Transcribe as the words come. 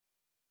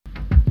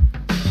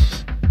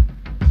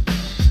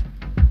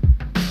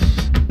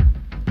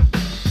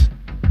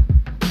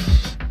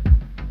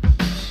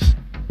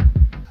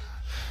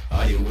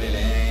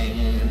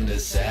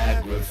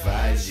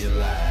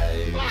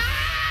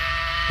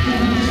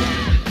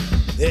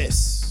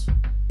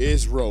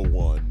is row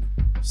 1,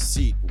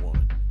 seat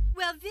 1.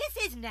 Well, this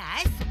is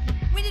nice.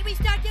 When did we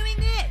start doing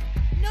this?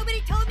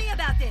 Nobody told me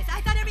about this.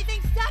 I thought everything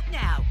sucked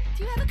now.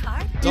 Do you have a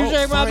card? You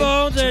shake my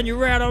bones and you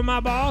rattle my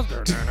balls.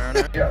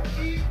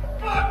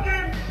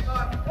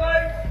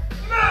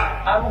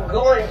 I'm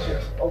going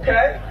to,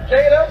 okay?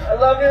 Jada, I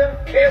love you.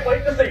 Can't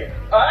wait to see it.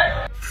 All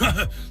right?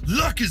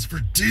 Luck is for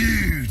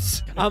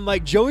dudes. I'm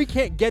like, Joey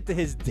can't get to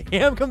his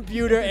damn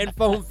computer and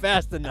phone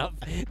fast enough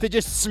to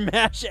just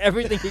smash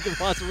everything he can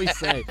possibly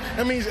say.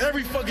 That means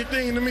every fucking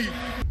thing to me.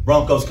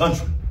 Broncos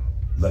country.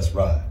 Let's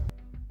ride.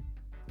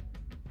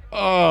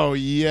 Oh,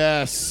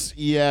 yes,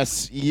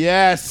 yes,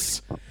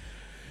 yes.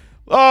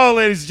 Oh,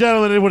 ladies and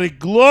gentlemen, what a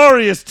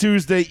glorious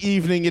Tuesday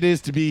evening it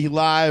is to be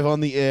live on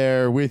the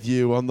air with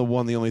you on the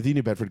one, the only, the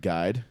New Bedford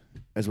Guide,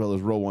 as well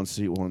as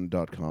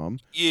row1seat1.com.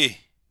 Yeah.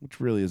 Which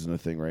really isn't a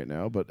thing right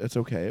now, but it's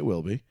okay. It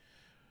will be.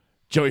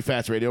 Joey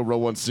Fats Radio, row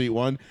 1, seat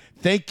 1.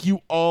 Thank you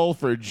all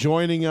for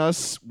joining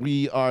us.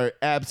 We are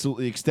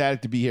absolutely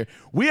ecstatic to be here.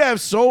 We have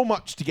so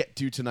much to get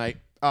to tonight.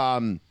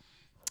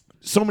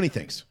 So many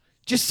things.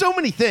 Just so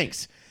many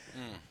things.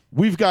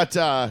 We've got...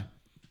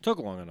 Took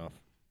long enough.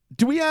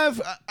 Do we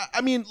have... I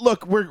mean,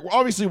 look, we're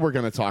going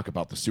to talk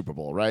about the Super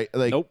Bowl, right?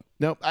 Like, Nope.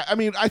 I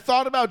mean, I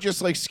thought about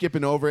just, like,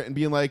 skipping over it and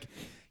being like,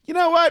 you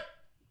know what?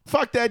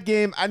 Fuck that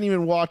game. I didn't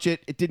even watch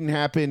it. It didn't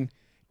happen.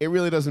 It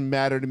really doesn't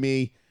matter to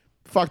me.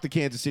 Fuck the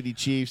Kansas City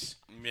Chiefs.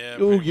 Yeah,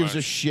 Who gives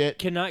a shit?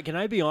 Can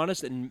I be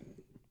honest? And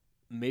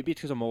maybe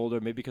it's because I'm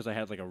older. Maybe because I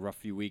had like a rough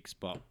few weeks.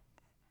 But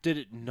did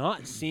it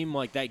not seem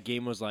like that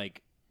game was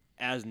like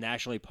as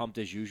nationally pumped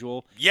as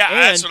usual? Yeah,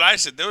 that's what I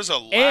said. There was a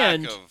lack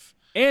of.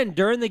 And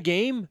during the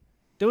game,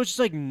 there was just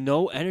like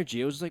no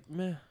energy. It was like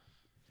meh.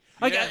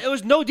 Like Yeah. it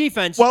was no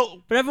defense.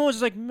 Well, but everyone was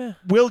just like meh.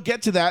 We'll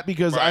get to that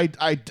because Right.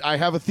 I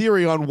have a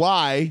theory on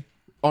why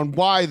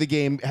the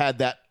game had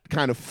that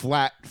kind of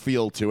flat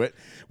feel to it.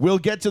 We'll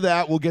get to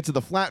that. We'll get to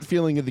the flat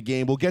feeling of the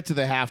game. We'll get to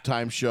the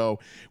halftime show.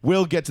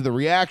 We'll get to the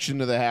reaction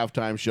to the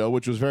halftime show,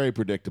 which was very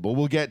predictable.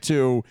 We'll get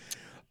to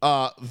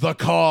the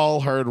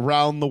call heard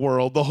round the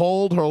world, the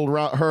hold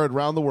heard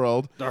round the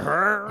world. The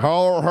her.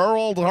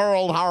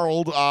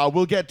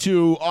 We'll get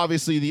to,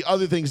 obviously, the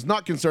other things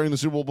not concerning the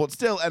Super Bowl, but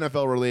still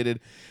NFL-related.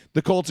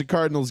 The Colts and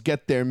Cardinals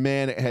get their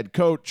man at head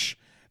coach.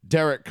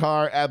 Derek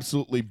Carr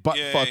absolutely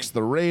butt-fucks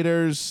the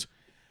Raiders.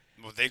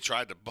 Well, they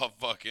tried to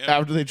butt-fuck him.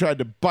 After they tried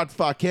to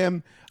butt-fuck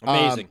him.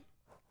 Amazing.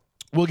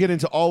 We'll get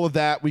into all of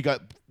that. We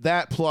got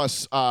that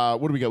plus,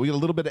 what do we got? We got a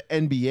little bit of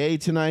NBA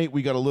tonight.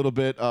 We got a little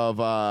bit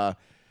of,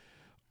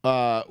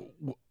 what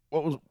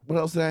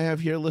else did I have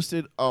here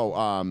listed?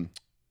 Oh,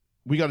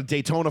 we got a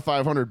Daytona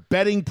 500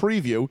 betting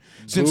preview.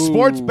 Since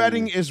sports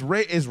betting is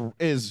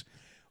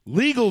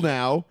legal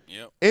now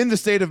in the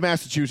state of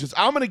Massachusetts,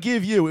 I'm going to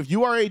give you, if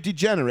you are a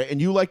degenerate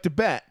and you like to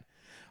bet,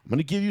 I'm going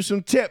to give you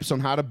some tips on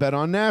how to bet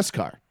on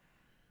NASCAR.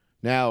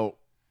 Now,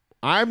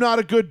 I'm not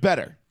a good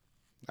bettor.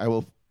 I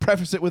will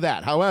preface it with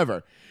that.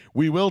 However,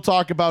 we will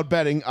talk about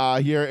betting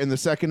here in the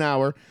second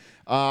hour.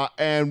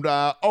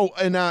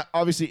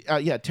 Obviously,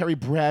 Terry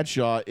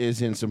Bradshaw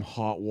is in some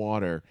hot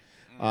water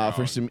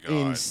for some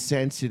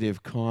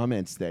insensitive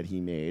comments that he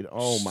made.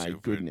 Oh, my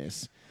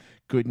goodness.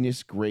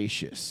 Goodness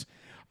gracious.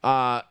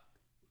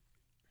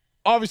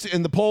 Obviously,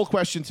 in the poll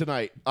question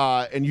tonight,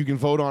 and you can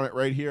vote on it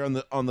right here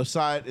on the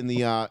side in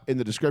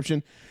the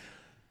description.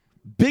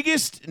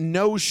 Biggest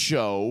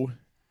no-show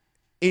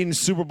in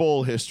Super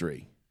Bowl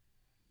history.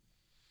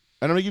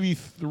 And I'm going to give you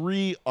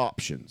 3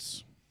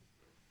 options.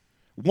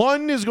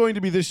 One is going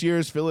to be this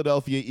year's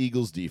Philadelphia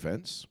Eagles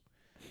defense.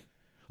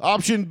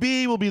 Option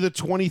B will be the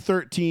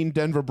 2013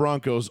 Denver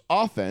Broncos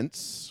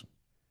offense.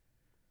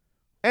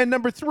 And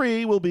number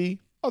 3 will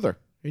be other.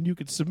 And you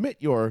can submit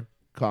your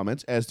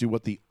comments as to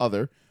what the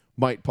other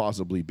might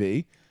possibly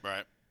be.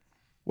 Right.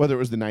 Whether it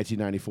was the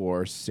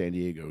 1994 San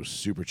Diego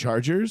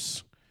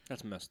Superchargers.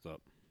 That's messed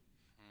up.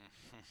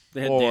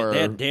 They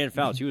had Dan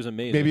Fouts. He was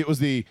amazing. Maybe it was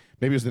the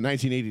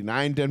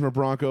 1989 Denver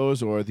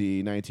Broncos or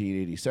the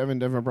 1987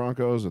 Denver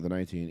Broncos or the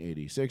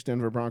 1986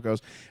 Denver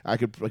Broncos. I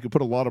could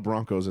put a lot of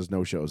Broncos as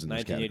no shows in this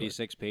category.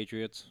 1986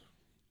 Patriots.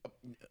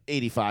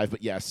 85,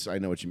 but yes, I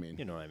know what you mean.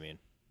 You know what I mean.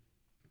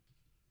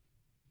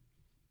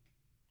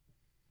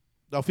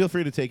 No, feel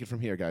free to take it from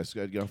here, guys.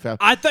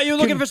 I thought you were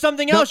looking for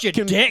something else, you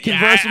dick.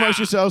 Converse amongst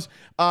yourselves.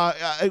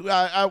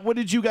 What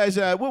did you guys?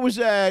 What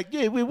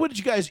did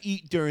you guys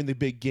eat during the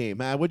big game?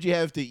 What did you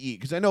have to eat?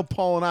 Because I know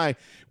Paul and I,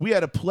 we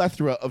had a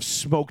plethora of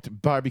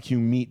smoked barbecue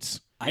meats.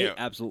 I ate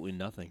absolutely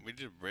nothing. We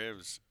did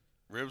ribs.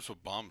 Ribs were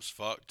bomb as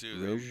fuck, too.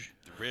 The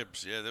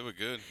ribs, yeah, they were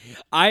good.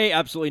 I ate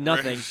absolutely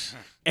nothing.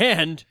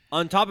 And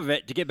on top of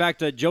it, to get back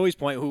to Joey's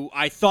point, who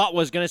I thought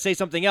was going to say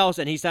something else,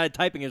 and he started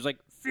typing, he was like,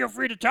 feel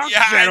free to talk,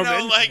 gentlemen. I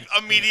know, like,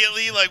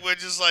 immediately, like, we're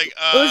just like,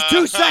 It was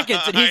 2 seconds,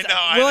 and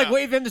we're like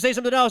waiting for him to say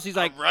something else. He's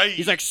like,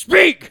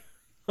 speak!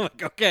 I'm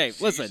like, okay,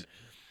 Jeez. Listen.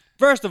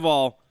 First of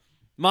all,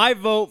 my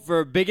vote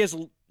for biggest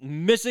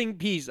missing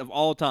piece of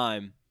all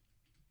time,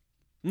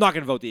 I'm not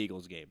going to vote the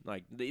Eagles game.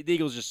 Like, the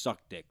Eagles just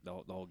sucked dick the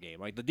whole game.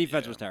 Like, the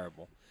defense was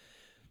terrible.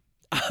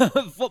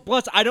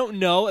 Plus, I don't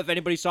know if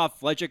anybody saw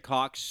Fletcher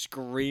Cox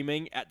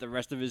screaming at the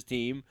rest of his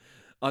team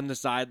on the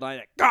sideline.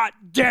 Like, God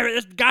damn it,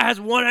 this guy has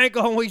one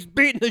ankle and he's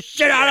beating the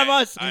shit out of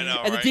us. I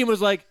know, and the right? team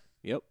was like,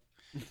 yep.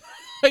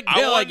 Like, I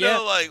they're wonder,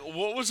 like, yeah.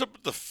 what was up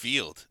with the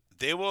field?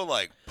 They were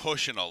like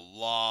pushing a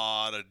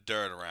lot of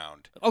dirt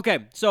around. Okay,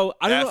 so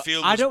I That don't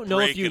field know. I was don't know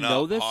if you breaking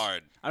know up this.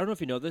 hard. I don't know if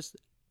you know this.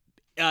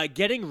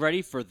 Getting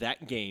ready for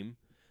that game,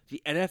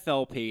 the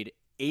NFL paid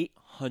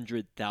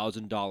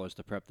 $800,000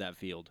 to prep that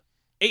field.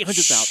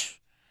 $800,000.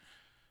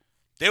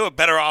 They were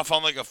better off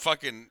on like a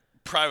fucking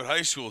private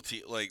high school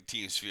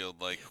team's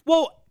field. Like,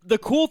 Well, the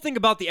cool thing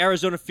about the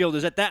Arizona field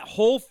is that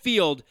whole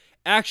field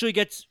actually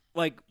gets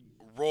like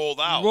rolled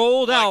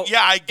out.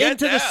 Yeah, I get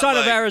into that. the sun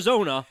of Like,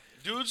 Arizona.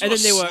 Dudes And were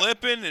then they were-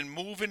 slipping and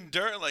moving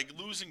dirt, like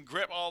losing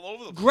grip all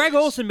over the place. Greg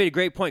Olson made a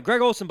great point. Greg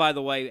Olson, by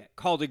the way,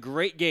 called a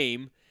great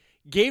game,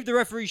 gave the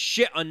referee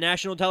shit on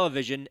national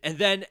television, and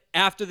then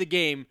after the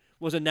game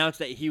was announced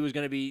that he was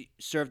going to be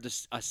served a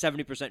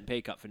 70%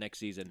 pay cut for next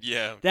season.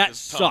 Yeah, That 'cause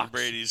sucks. Tom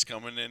Brady's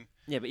coming in.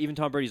 Yeah, but even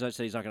Tom Brady's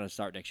said he's not going to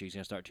start next year. He's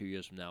going to start 2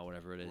 years from now,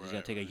 whatever it is. He's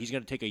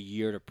going to take a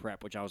year to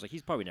prep, which I was like,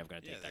 he's probably never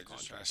going to Yeah, take they're that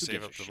just trying contract. to Who save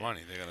gives up a the shit?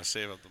 money. They're gonna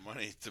save up the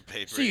money to pay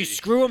Brady. So you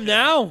screw him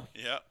now?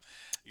 Yep.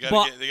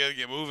 But- They gotta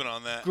get moving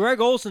on that. Greg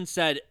Olson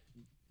said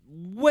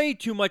way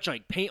too much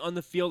like paint on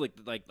the field,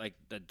 like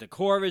the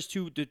core is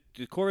too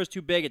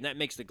big, and that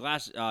makes the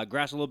grass a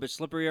little bit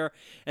slipperier.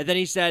 And then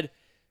he said,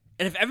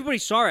 and if everybody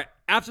saw it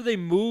after they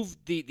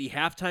moved the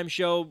halftime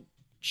show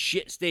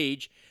shit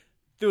stage,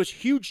 there was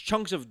huge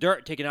chunks of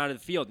dirt taken out of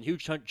the field and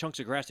huge chunks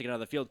of grass taken out of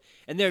the field,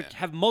 and they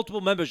have multiple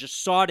members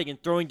just sodding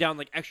and throwing down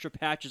like extra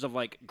patches of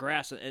like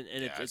grass and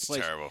It's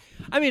place. terrible.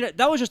 I mean,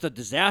 that was just a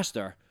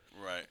disaster.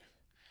 Right.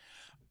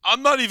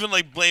 I'm not even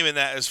like blaming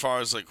that as far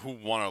as like who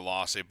won or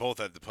lost. They both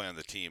had to play on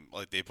the team.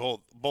 Like they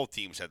both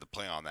teams had to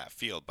play on that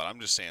field. But I'm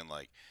just saying,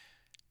 like,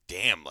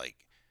 damn, like,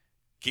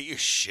 get your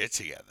shit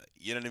together.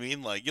 You know what I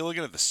mean? Like, you're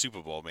looking at the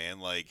Super Bowl, man.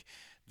 Like,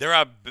 there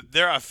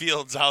are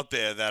fields out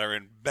there that are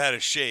in better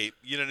shape.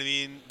 You know what I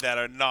mean? That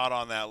are not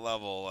on that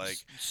level. Like,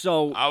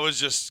 So I was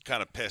just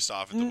kind of pissed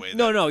off at the way.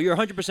 no, you're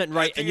 100% I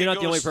right, think and you're it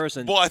not the only goes-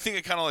 person. Well, I think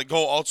it kind of like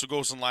also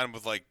goes in line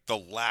with like the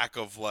lack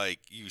of like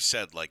you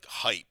said like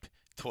hype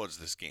towards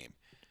this game.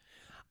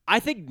 I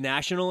think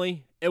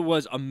nationally, it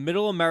was a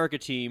Middle America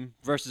team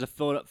versus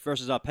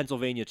a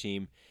Pennsylvania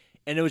team,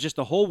 and it was just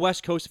the whole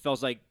West Coast. It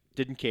feels like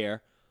didn't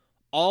care.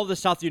 All of the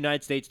South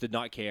United States did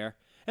not care,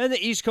 and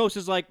the East Coast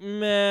is like,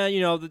 meh.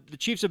 You know, the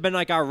Chiefs have been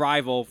like our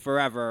rival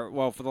forever.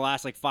 Well, for the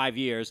last like 5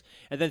 years,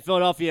 and then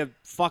Philadelphia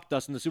fucked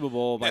us in the Super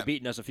Bowl by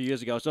beating us a few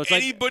years ago. So it's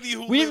Anybody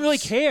like who we didn't really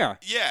lives- care.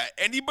 Yeah,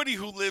 anybody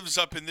who lives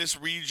up in this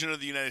region of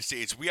the United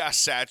States, we are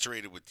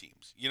saturated with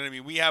teams. You know what I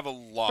mean? We have a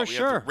lot. For We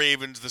sure. have the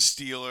Ravens, the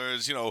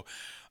Steelers. You know,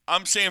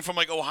 I'm saying from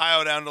like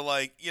Ohio down to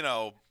like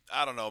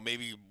I don't know,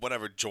 maybe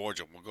whatever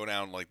Georgia. We'll go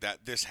down like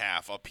that. This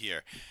half up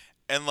here,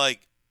 and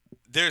like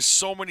there's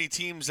so many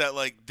teams that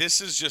like this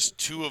is just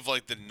two of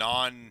like the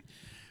non.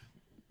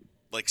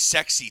 Like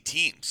sexy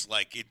teams,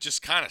 like it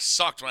just kind of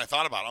sucked when I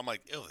thought about it. I'm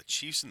like, ew, the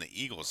Chiefs and the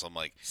Eagles. I'm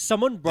like,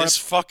 Someone brought this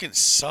up fucking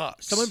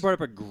sucks. Someone brought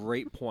up a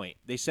great point.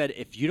 They said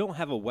if you don't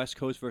have a West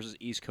Coast versus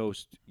East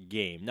Coast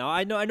game, now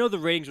I know the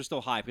ratings were still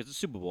high because it's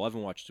Super Bowl.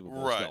 Everyone watched Super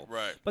Bowl Right, still.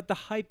 right. But the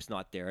hype's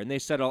not there. And they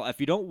said if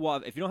you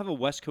don't have a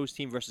West Coast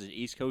team versus an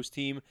East Coast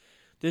team,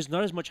 there's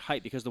not as much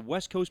hype because the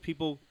West Coast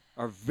people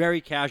are very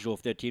casual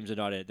if their teams are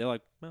not in it. They're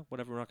like, well,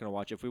 whatever, we're not going to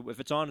watch it.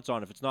 If it's on, it's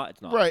on. If it's not,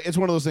 it's not. Right. It's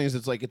one of those things.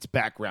 It's like it's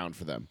background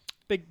for them.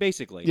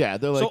 Basically. Yeah,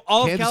 they're like so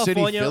all Kansas of City,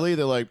 California, Philly.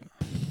 They're like,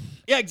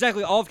 yeah,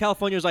 exactly. All of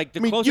California is like the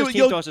I mean, closest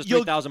team to us is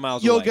 3,000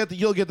 miles you'll away.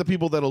 You'll get the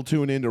people that'll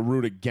tune in to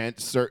root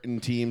against certain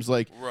teams,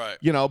 like Right.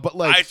 But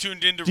like I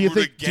tuned in to do you root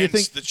think, do you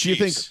against think, the Do you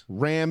think Chiefs.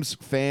 Rams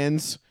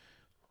fans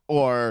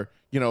or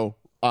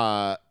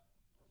I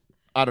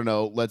don't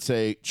know, let's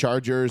say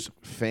Chargers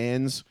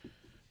fans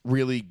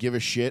really give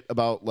a shit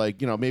about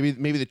maybe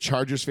the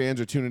Chargers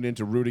fans are tuning in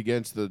to root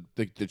against the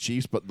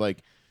Chiefs, but like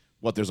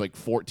there's like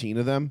 14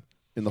 of them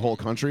in the whole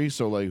country,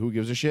 so like who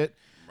gives a shit?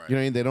 Right. You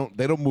know what I mean?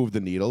 They don't move the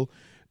needle.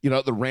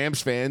 The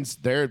Rams fans,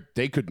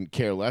 they couldn't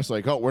care less.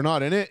 Like, oh, we're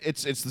not in it.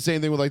 It's the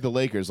same thing with like the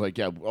Lakers. Like,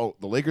 yeah, oh,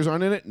 the Lakers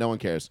aren't in it. No one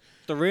cares.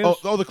 The Rams,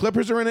 Oh, the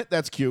Clippers are in it.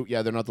 That's cute.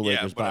 Yeah, they're not the Yeah,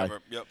 Lakers. Bye. whatever.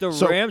 Yep. the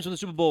So- Rams won the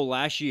Super Bowl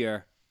last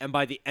year, and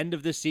by the end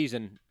of this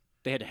season,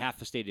 they had half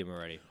the stadium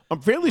already.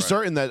 I'm fairly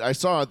certain that I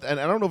saw, and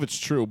I don't know if it's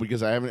true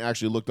because I haven't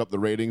actually looked up the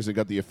ratings and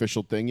got the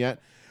official thing yet.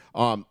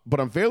 But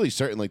I'm fairly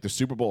certain like the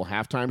Super Bowl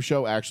halftime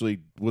show actually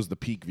was the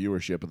peak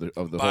viewership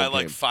of the By whole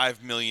like game.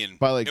 5 million.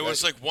 By, like, it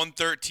was like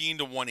 113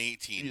 to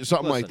 118.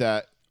 Something like Listen.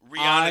 that.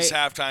 Rihanna's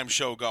halftime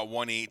show got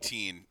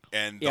 118,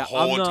 and the Yeah,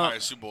 whole I'm not- entire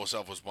Super Bowl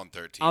itself was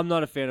 113. I'm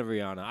not a fan of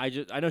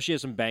Rihanna. I know she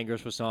has some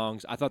bangers for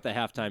songs. I thought the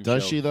halftime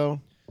Does show. she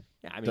though?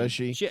 Yeah, I mean, Does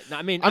she?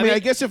 I mean, I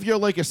guess if you're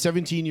like a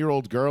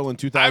 17-year-old girl in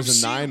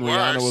 2009, seen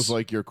Rihanna worse. was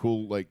like your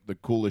cool, like the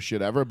coolest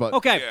shit ever. But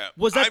okay. Yeah,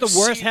 Was that I've the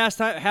worst seen-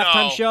 halftime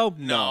No, show?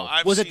 no,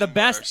 I've Was it the seen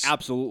best? worse.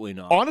 Absolutely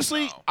not.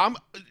 honestly, No.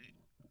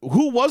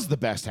 who was the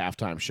best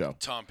halftime show?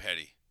 Tom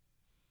Petty.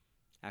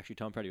 Actually,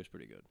 Tom Petty was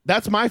pretty good.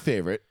 That's my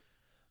favorite.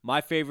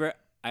 My favorite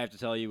I have to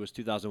tell you, it was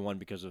 2001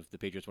 because of the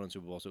Patriots won the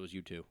Super Bowl, so it was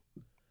U2.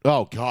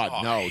 Oh God,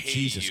 Oh, no! I hate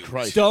Jesus you.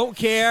 Christ! Don't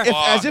care.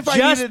 As if I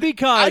Just needed,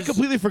 because. I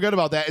completely forgot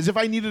about that. As if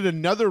I needed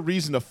another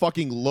reason to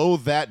fucking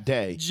loathe that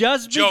day.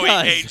 Just Joey,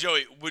 because. hey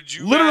Joey, would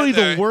you Literally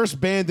rather, the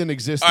worst band in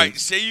existence. All right,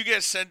 say you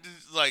get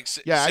sentenced, like,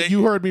 yeah, say,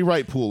 you heard me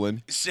right,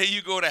 Poulin. say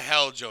you go to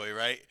hell, Joey,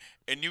 right?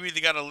 And you either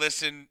got to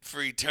listen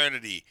for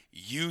eternity,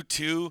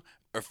 U2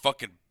 or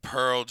fucking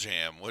Pearl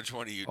Jam. Which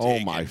one are you Oh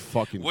taking? my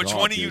fucking Which God,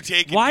 one are you dude.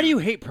 taking? Why do dude? you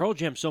hate Pearl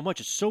Jam so much?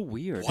 It's so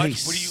weird. What? They What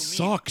do you mean?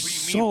 suck What do you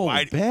mean? so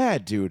Why-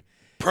 bad, dude.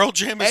 Pearl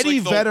Jam is Eddie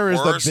like the Vedder is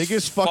the worst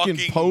biggest fucking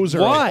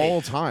poser Why? of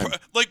all time.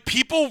 Like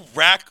people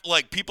rack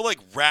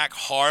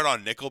hard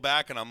on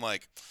Nickelback, and I'm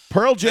like,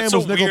 Pearl Jam that's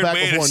was a weird Nickelback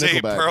way before to say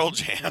Nickelback. Pearl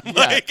Jam.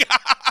 Like,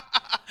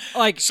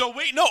 Like, so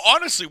wait, no,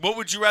 honestly, what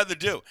would you rather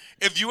do?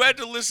 If you had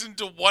to listen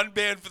to one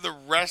band for the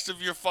rest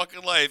of your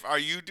fucking life, are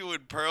you doing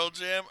Pearl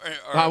Jam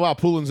or Wow,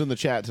 Poulin's in the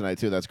chat tonight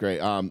too. That's great.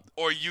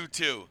 or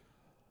U2?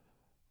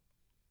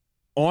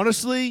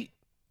 Honestly,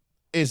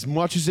 as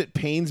much as it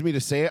pains me to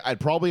say it, I'd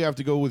probably have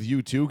to go with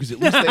U2 because at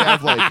least they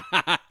have like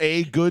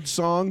a good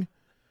song.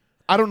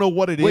 I don't know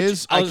what it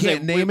is. I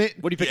can't name it.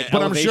 What do you pick? Yeah.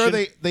 But I'm sure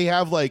Elevation? they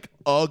have like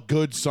a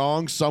good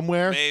song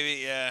somewhere.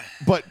 Maybe, yeah.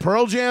 But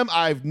Pearl Jam,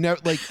 I've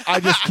never like. I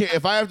just can't.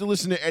 If I have to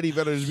listen to Eddie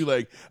Vedder, just be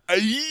like,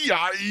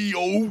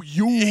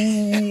 A-I-O-U.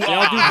 They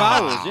all do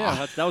vowels.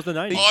 Yeah, that was the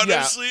 90s.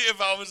 Honestly,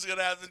 if I was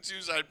gonna have to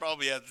choose, I'd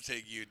probably have to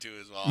take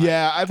U2 as well.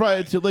 Yeah, I'd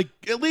probably to like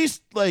at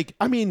least like.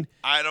 I mean,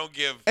 I don't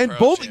give. and Pearl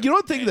both. Jam You know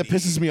what thing that any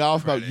pisses me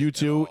off about credit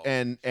U2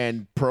 at all.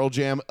 and Pearl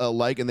Jam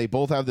alike, and they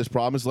both have this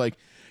problem. Is like.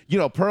 You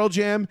know, Pearl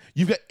Jam,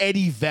 you've got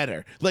Eddie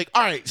Vedder. Like,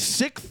 all right,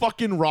 sick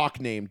fucking rock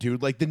name,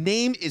 dude. Like, the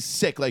name is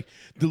sick. Like,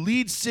 the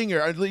lead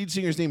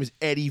singer's name is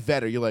Eddie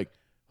Vedder. You're like,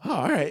 oh,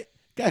 all right.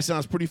 Guy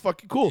sounds pretty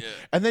fucking cool. Yeah.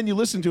 And then you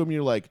listen to him and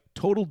you're like,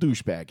 total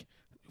douchebag.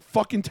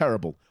 Fucking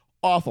terrible.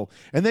 Awful.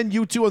 And then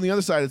U2 on the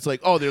other side, it's like,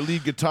 oh, their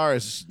lead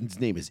guitarist, his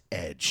name is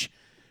Edge.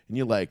 And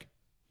you're like,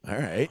 all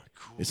right.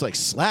 It's like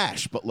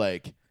Slash, but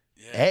like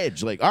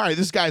Edge. Like, all right,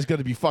 this guy's going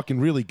to be fucking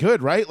really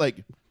good, right?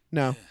 Like,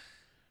 no.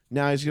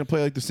 Now he's gonna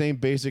play like the same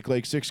basic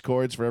like 6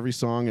 chords for every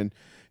song and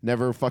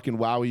never fucking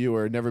wow you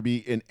or never be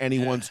in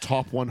anyone's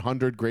top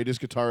 100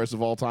 greatest guitarists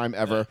of all time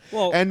ever.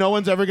 Well- and no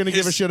one's ever gonna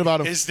give a shit about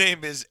him. His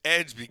name is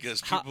Edge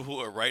because people who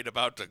are right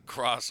about to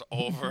cross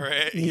over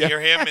it Yeah. hear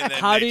him and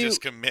then How do they you-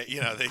 just commit. You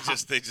know, they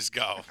just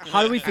go.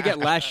 How do we forget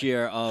last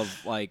year of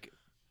like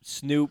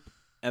Snoop,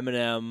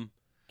 Eminem,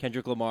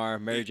 Kendrick Lamar,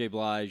 Mary J.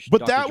 Blige,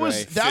 But Dr. that Dre,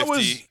 was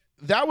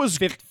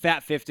 50.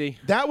 Fat 50.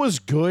 that was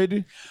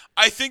good.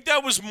 I think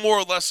that was more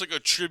or less like a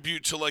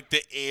tribute to like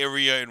the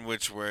area in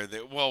which we're.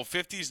 Well,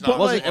 50's not. But,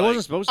 like, It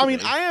wasn't supposed to I mean,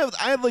 be. I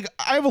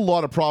have a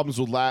lot of problems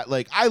with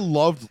like I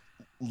loved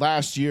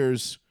last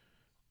year's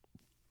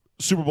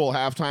Super Bowl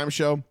halftime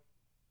show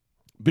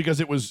because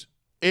it was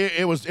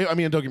I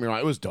mean, don't get me wrong,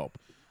 it was dope.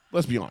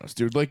 Let's be honest,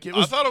 dude. Like it I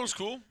was thought it was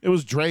cool. it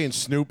was Dre and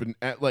Snoop and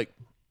like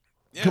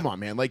Yeah. come on,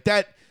 man. Like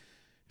that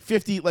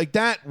 50 like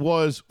that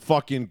was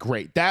fucking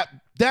great. That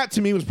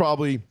to me was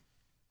probably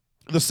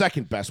the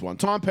second best one.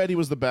 Tom Petty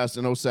was the best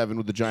in 07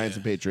 with the Giants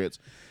and Patriots.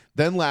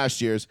 Then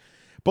last year's.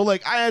 But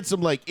like I had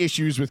some like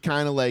issues with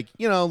kind of like,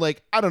 you know,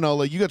 like I don't know,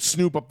 like you got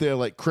Snoop up there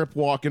like crip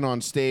walking on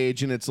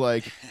stage and it's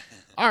like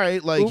all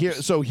right, like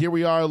here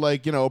we are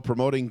like, you know,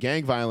 promoting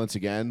gang violence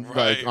again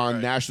Right, like on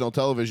right. national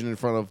television in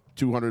front of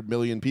 200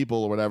 million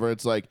people or whatever.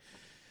 It's like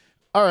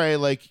all right,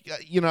 like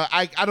you know,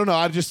 I don't know.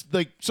 I just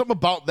like something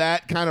about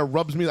that kind of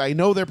rubs me. I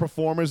know they're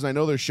performers and I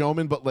know they're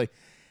showmen, but like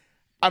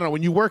I don't know,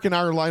 when you work in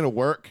our line of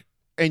work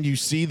and you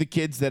see the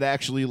kids that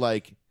actually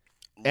like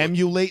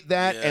emulate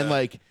that and Yeah.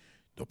 like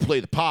they'll play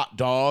the pot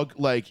dog,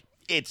 like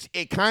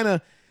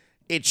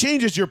it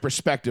changes your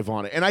perspective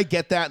on it. And I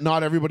get that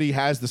not everybody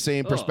has the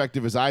same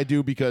perspective as I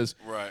do because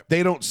Right.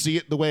 they don't see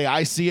it the way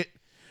I see it.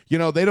 You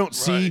know, they don't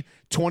see Right.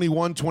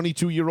 21,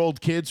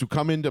 22-year-old kids who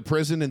come into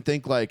prison and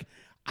think like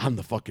I'm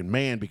the fucking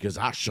man because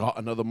I shot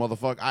another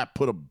motherfucker. I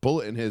put a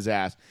bullet in his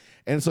ass.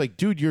 And it's like,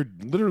 dude, you're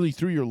literally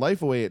threw your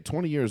life away at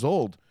 20 years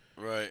old.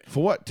 Right.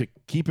 For what? To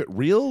keep it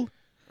real?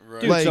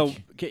 Right. Dude, like- so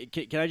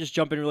can I just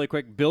jump in really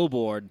quick?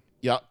 Billboard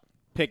Yeah.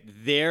 picked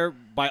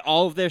by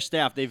all of their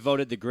staff, they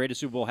voted the greatest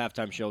Super Bowl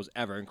halftime shows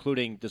ever,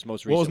 including this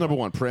most recent What was number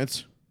one. one?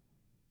 Prince?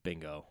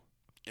 Bingo.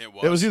 It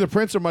was. It was either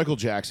Prince or Michael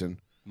Jackson.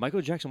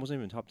 Michael Jackson wasn't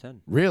even top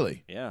 10.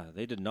 Really? Yeah,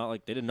 they did not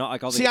like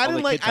all the See, I all the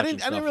didn't like. kid I touching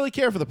didn't stuff. really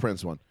care for the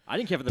Prince one. I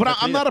didn't care for the But Prince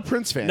I'm not either. a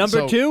Prince fan. Number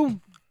so- 2.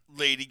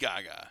 Lady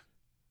Gaga.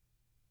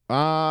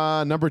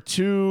 Number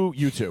 2,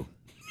 U2.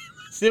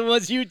 It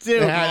was you too.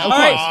 Yeah, of All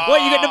right, course.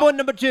 well, you get number 1,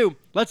 number 2.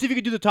 Let's see if you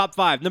can do the top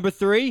 5. Number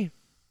 3.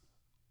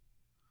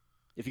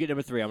 If you get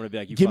number 3, I'm gonna be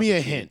like, you Give me fucking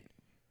a cheated. hint.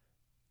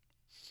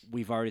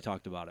 We've already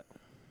talked about it.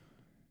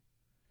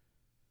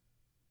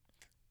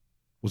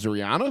 Was it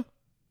Rihanna?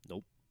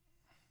 Nope.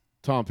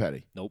 Tom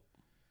Petty. Nope.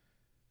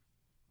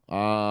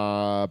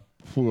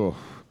 Phew.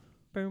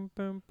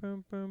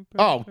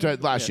 Oh,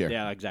 last year.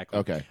 Yeah, exactly.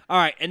 Okay. All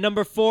right, and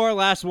number 4,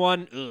 last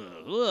one.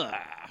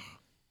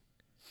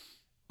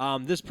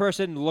 This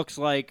person looks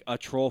like a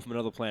troll from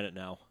another planet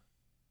now.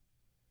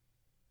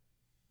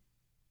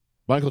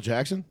 Michael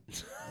Jackson?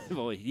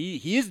 Well,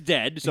 he is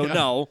dead, so Yeah.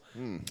 no.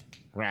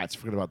 Rats,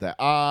 forget about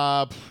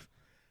that.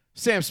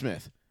 Sam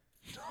Smith.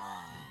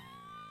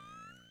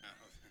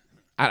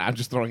 I'm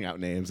just throwing out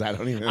names. I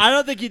don't even. I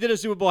don't think he did a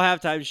Super Bowl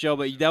halftime show,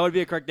 but that would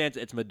be a correct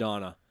answer. It's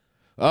Madonna.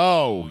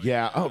 Oh,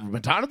 yeah. Oh,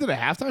 Madonna did a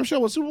halftime show?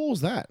 What Super Bowl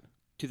was that?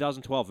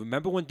 2012.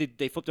 Remember when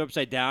they flipped her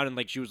upside down and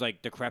like she was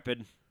like decrepit?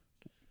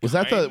 Was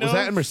that Kind was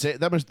that in of. Mercedes?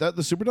 Was that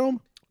the Superdome?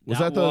 Was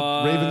That that, the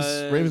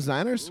was- Ravens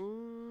Niners?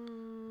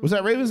 Was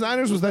that Ravens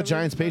Niners? Was that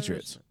Giants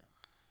Patriots?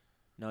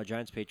 No,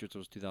 Giants Patriots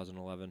was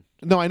 2011.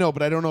 No, I know,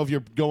 but I don't know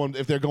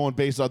if they're going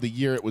based on the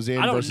year it was in.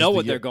 I don't versus know the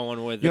what year. they're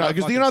going with. You know, They're not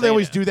because fucking they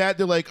always saying do that.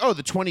 They're like, oh,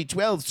 the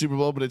 2012 Super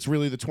Bowl, but it's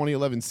really the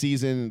 2011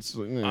 season. It's,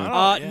 it.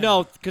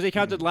 No, because they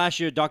counted last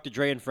year Dr.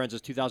 Dre and Friends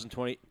as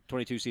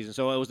 2022 season,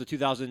 so it was the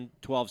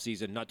 2012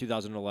 season, not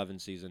 2011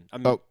 season. I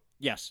mean, Oh.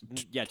 yes,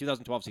 yeah,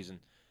 2012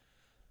 season.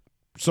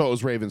 So it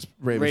was Ravens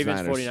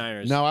Niners.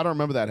 49ers. No, I don't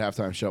remember that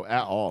halftime show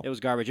at all. It was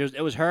garbage.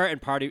 It was her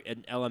and Party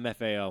and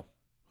LMFAO.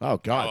 Oh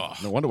God, Ugh.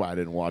 no wonder why I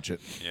didn't watch it.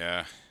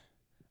 Yeah.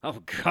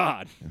 Oh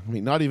God. I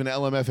mean, not even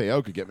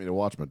LMFAO could get me to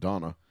watch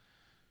Madonna.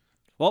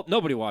 Well,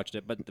 nobody watched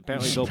it, but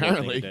apparently Bill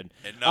Apparently. did.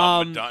 And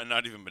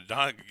not even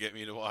Madonna could get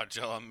me to watch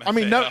LMFAO. I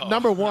mean,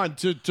 number one,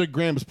 to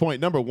Graham's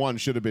point, number one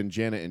should have been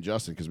Janet and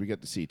Justin because we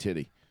get to see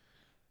titty.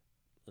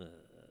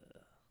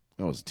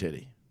 That was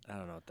titty. I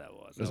don't know what that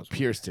was. It was a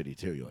Pierce titty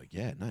too. You're like,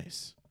 yeah,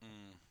 nice.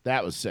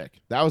 That was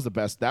sick. That was the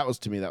best. That was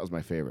to me. That was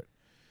my favorite.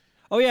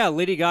 Oh yeah,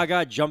 Lady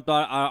Gaga jumped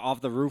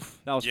off the roof.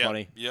 That was Yep,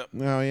 funny. Yep.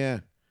 Oh yeah.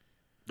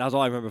 That was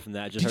all I remember from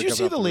that. Just Did her you see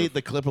jumping off the roof.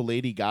 the clip of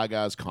Lady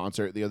Gaga's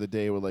concert the other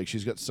day where like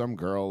she's got some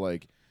girl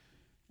like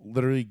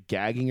literally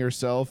gagging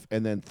herself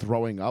and then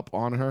throwing up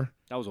on her?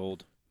 That was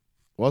old.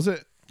 Was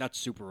it That's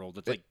super old.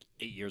 That's like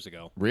 8 years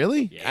ago.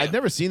 really? Yeah. I'd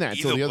never seen that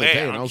until Either the other way, day,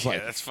 I and I don't was care.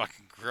 like, that's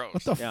fucking gross.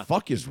 "What the Yeah.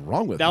 fuck is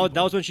wrong with That was,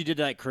 people?" was when she did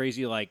that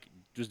crazy like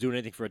was doing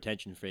anything for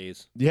attention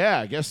phase. Yeah,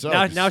 I guess so.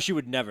 Now she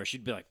would never.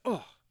 She'd be like,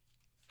 oh,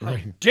 how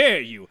Right. dare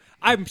you?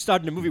 I'm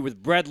starting a movie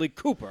with Bradley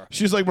Cooper.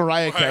 She's like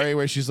Mariah Right. Carey,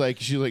 where she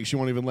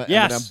won't even let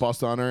Yes. Eminem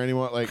bust on her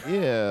anymore. Like,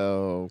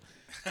 ew.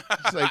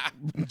 She's like,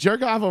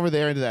 jerk off over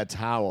there into that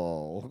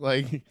towel.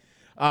 Like,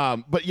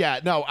 but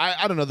yeah, no,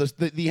 I don't know. The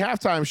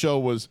halftime show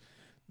was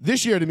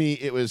this year to me.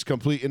 It was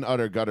complete and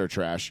utter gutter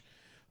trash.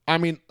 I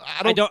mean,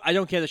 I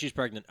don't care that she's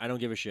pregnant. I don't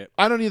give a shit.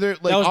 I don't either.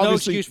 Like, That was no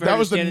obviously, excuse for that her to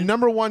was the stand in-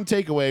 number one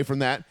takeaway from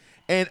that.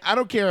 And I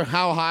don't care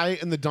how high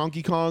in the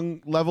Donkey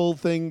Kong level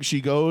thing she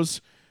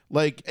goes.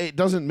 Like, it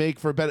doesn't make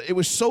for better. It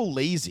was so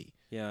lazy.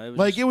 Yeah,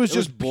 It was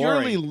just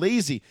boring. purely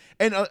lazy.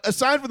 And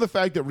aside from the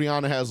fact that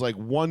Rihanna has like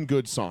one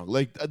good song,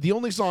 like the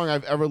only song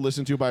I've ever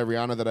listened to by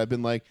Rihanna that I've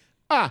been like,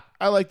 I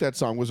like that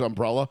song was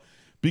Umbrella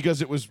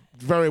because it was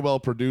very well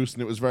produced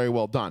and it was very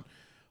well done.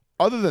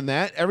 Other than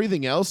that,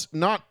 everything else,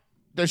 not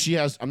that she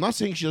has, I'm not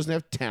saying she doesn't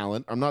have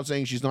talent. I'm not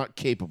saying she's not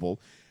capable.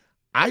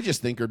 I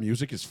just think her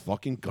music is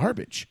fucking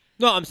garbage.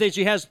 No, I'm saying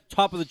she has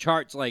top of the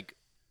charts like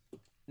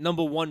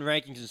number one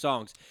rankings and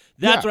songs.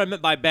 That's Yeah. what I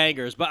meant by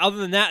bangers. But other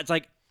than that, it's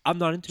like I'm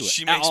not into it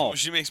She at makes all.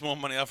 she makes more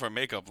money off her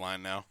makeup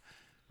line now.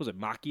 Was it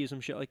Maki or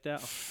some shit like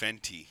that?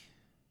 Fenty.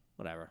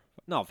 Whatever.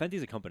 No,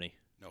 Fenty's a company.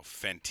 No,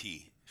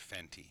 Fenty.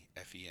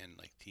 F-E-N,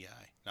 like T-I.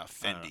 Not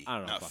I don't Fendi.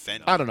 know Not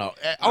fucking Fendi. know. I don't know.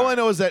 All I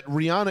know is that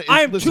Rihanna is,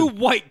 I am listen, too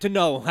white to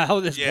know how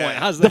this Yeah. point.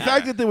 How's the that?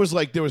 fact that there was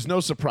no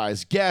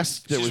surprise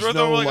guest, there She's was worth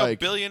no over like like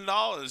 $1 billion,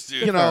 dude.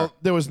 you know,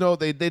 there was no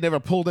they never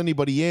pulled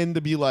anybody in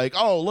to be like,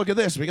 oh, look at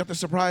this, we got the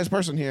surprise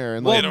person here,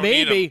 and well, like, don't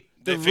need maybe 'em.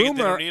 the They figured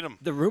they rumor don't need 'em.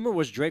 the rumor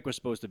was Drake was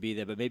supposed to be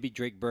there, but maybe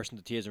Drake burst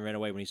into tears and ran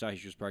away when he saw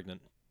she was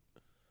pregnant.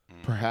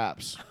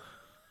 perhaps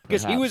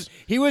Because he was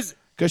because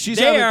she's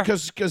there. having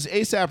because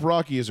ASAP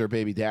Rocky is her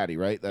baby daddy,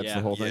 right? That's Yeah.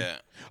 the whole thing. Yeah.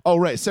 Oh,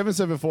 right,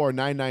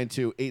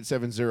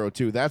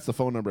 774-992-8702. That's the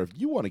phone number if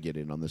you want to get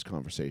in on this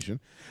conversation.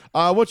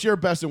 What's your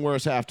best and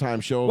worst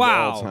halftime show of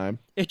wow. all time?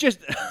 It just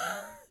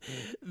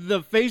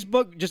the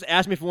Facebook just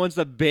asked me for once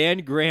to ban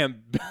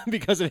Graham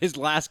because of his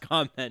last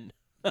comment.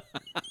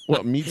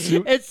 What, meat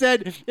suit? It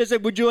said,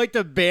 would you like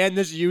to ban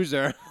this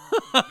user?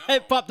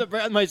 It popped up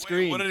right on my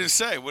screen. What did it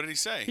say? What did he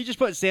say? He just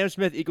put Sam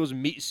Smith equals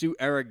meat suit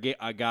era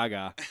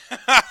Gaga.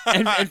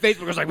 and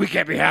Facebook was like, we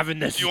can't be having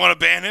this. Do you want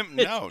to ban him?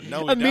 No,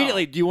 no, we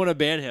Immediately, do you want to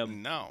ban him?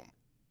 don't. No.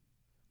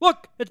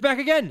 Look, it's back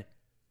again.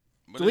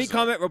 What Delete is that?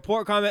 comment,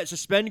 report comment,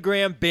 suspend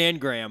Graham, ban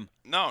Graham.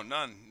 No,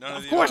 none. None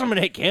Of the course above. I'm going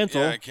to hit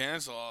cancel. Yeah,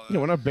 cancel all that. Yeah,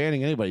 we're not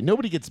banning anybody.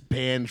 Nobody gets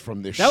banned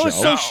from this That show. was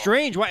so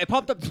strange. Why it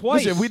popped up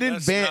twice? Listen, we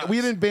That's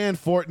didn't ban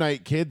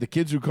Fortnite Kid, the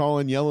kids who call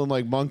in yelling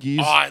like monkeys.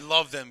 Oh, I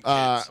love them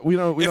kids. We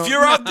don't. If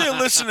you're out there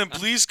listening,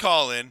 please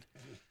call in.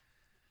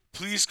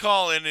 Please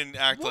call in and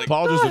act like.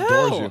 Paul just the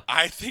adores hell? you.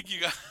 I think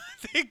you got.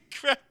 They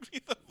grabbed me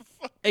the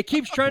fuck. It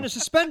keeps trying to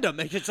suspend him.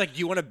 It's like, do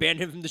you want to ban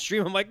him from the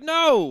stream? I'm like,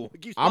 no.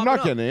 It keeps I'm popping not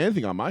up. getting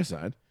anything on my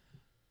side.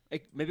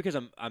 Maybe because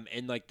I'm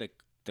in like the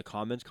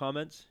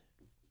comments.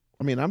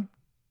 I mean, I'm.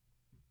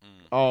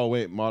 Oh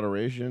wait,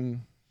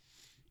 moderation.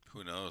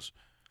 Who knows?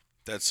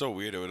 That's so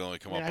weird. It would only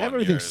come I up have on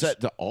everything yours. set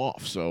to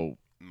off, so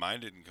Mine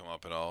didn't come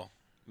up at all.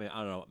 I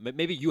don't know.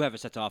 Maybe you have it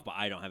set to off, but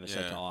I don't have it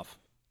set Yeah. to off.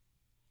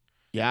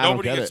 Yeah, I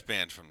Nobody don't get gets it.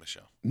 banned from the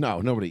show.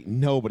 No,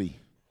 nobody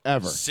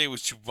ever Say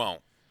what you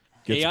won't.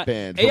 gets AI,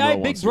 banned. from AI Raw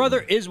Big Wants to. Brother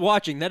is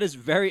watching. That is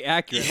very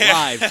accurate.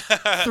 Yeah.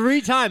 Live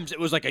 3 times. It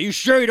was like, are you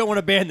sure you don't want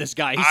to ban this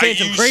guy? He's saying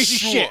some you crazy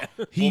sure? shit.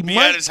 We'll be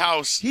at his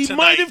house He tonight.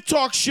 might have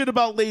talked shit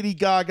about Lady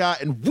Gaga,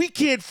 and we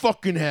can't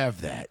fucking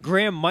have that.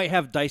 Graham might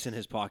have dice in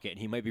his pocket, and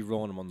he might be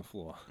rolling them on the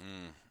floor.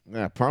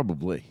 Yeah,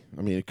 probably.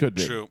 I mean, it could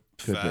be. True.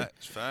 Could be.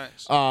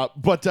 Facts. All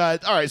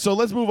right, so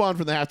let's move on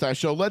from the halftime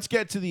show. Let's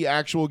get to the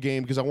actual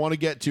game because I want to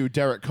get to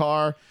Derek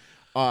Carr,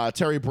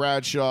 Terry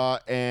Bradshaw,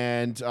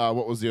 and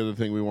what was the other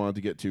thing we wanted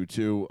to get to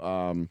too?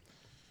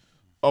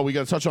 We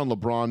got to touch on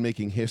LeBron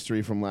making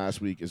history from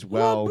last week as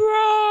well.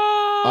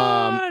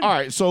 All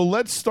right, so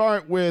let's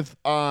start with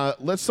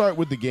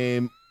the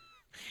game.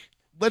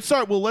 Let's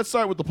start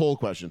with the poll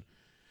question.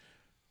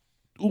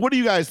 What do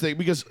you guys think?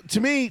 Because to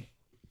me,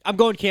 I'm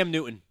going Cam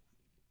Newton.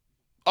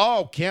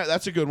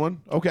 That's a good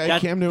one. Okay, That-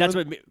 Cam Newton. That's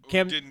what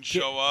Cam Didn't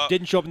show up.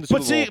 Didn't show up in the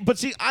Super Bowl. But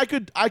see, I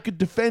could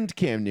defend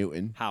Cam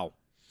Newton How?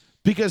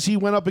 because he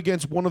went up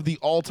against one of the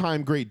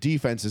all-time great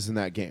defenses in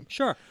that game.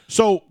 Sure.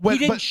 So when,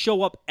 He didn't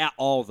show up at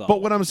all, though.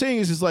 but what I'm saying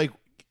is like,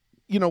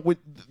 with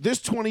this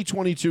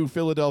 2022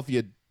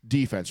 Philadelphia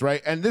defense,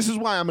 right? And this is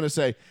why I'm going to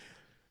say,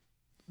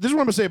 this is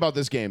what I'm going to say about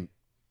this game.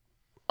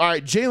 All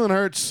right, Jalen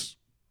Hurts,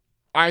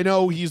 I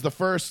know he's the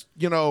first,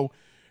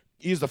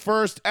 he's the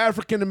first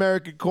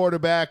African-American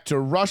quarterback to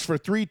rush for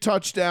 3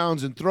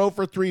 touchdowns and throw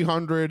for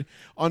 300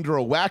 under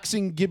a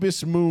waxing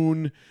gibbous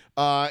moon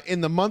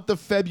in the month of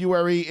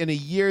February in a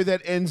year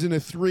that ends in a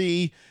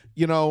 3,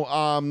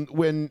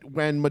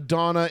 when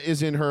Madonna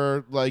is in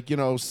her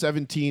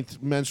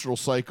 17th menstrual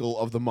cycle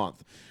of the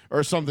month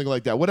or something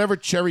like that. Whatever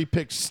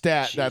cherry-picked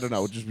stat, I don't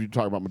know, just be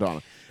talking about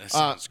Madonna. That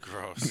sounds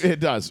gross. It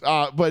does.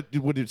 But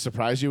would it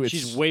surprise you? It's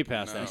She's way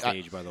past that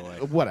stage, by the way.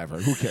 whatever.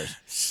 Who cares?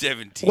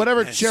 17.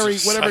 Whatever menstrual cherry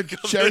cycle.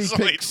 There's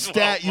only pick 12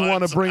 stat you want to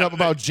months bring up on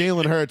about it.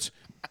 Jalen Hurts.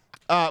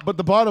 But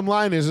the bottom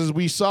line is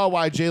we saw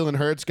why Jalen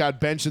Hurts got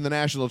benched in the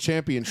national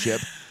championship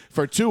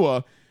for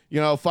Tua,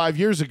 5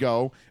 years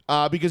ago,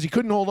 because he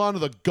couldn't hold on to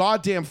the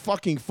goddamn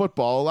fucking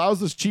football. Allows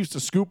the Chiefs to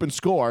scoop and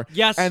score.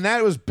 Yes. And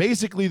that was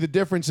basically the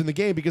difference in the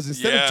game because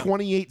instead Yeah. of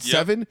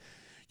 28-7,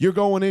 you're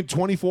going in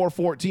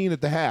 24-14 at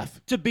the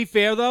half. To be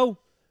fair, though,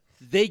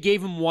 they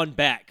gave him one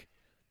back.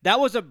 That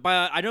was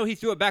I know he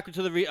threw it back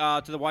to the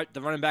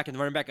running back, and the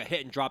running back got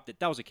hit and dropped it.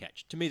 That was a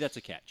catch. To me, that's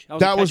a catch.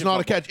 That was and not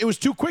a fumble. catch. It was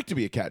too quick to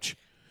be a catch.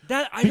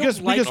 That I Because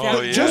don't like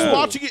that. yeah. just rule.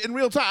 watching it in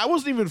real time, I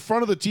wasn't even in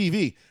front of the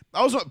TV.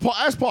 I was Paul.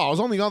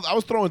 I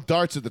was throwing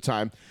darts at the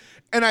time,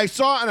 and I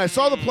saw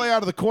the play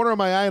out of the corner of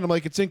my eye, and I'm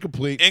like, it's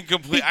incomplete.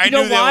 Incomplete. You I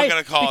know knew they why? were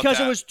going to call because it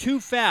that. it was too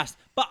fast.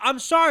 But I'm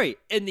sorry.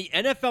 In the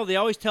NFL, they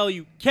always tell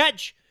you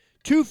catch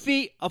 2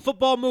 feet, a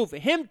football move.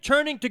 Him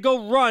turning to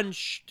go run.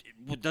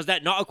 Does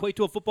that not equate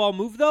to a football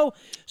move though?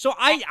 So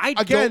I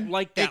Again, don't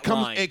like that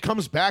line. It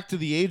comes back to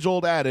the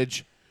age-old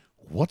adage: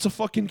 what's a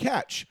fucking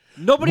catch?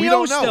 Nobody we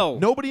knows don't know. still.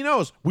 Nobody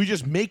knows. We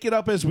just make it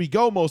up as we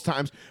go most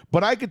times.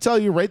 But I could tell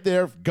you right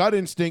there, gut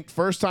instinct,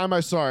 first time I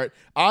saw it,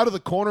 out of the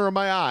corner of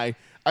my eye,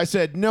 I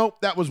said,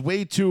 nope, that was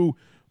way too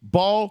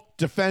ball,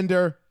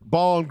 defender,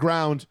 ball on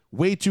ground,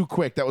 way too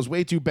quick. That was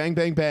way too bang,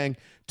 bang, bang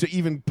to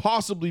even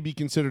possibly be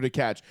considered a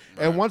catch.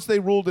 Right. And once they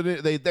ruled it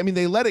in,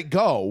 they let it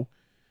go.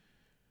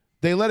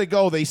 They let it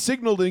go. They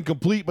signaled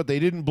incomplete, but they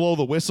didn't blow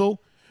the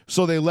whistle.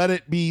 So they let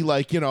it be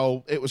like,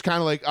 it was kind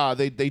of like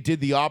they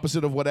did the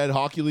opposite of what Ed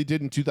Hockley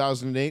did in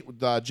 2008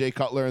 with Jay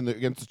Cutler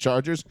against the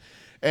Chargers,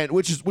 and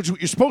which what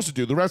you're supposed to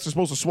do. The refs are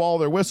supposed to swallow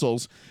their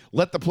whistles,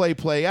 let the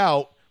play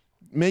out,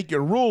 make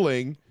your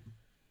ruling,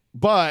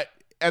 but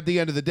at the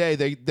end of the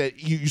day,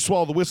 you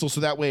swallow the whistle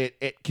so that way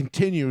it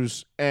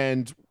continues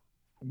and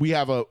we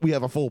have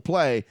a full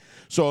play.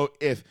 So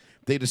if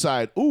they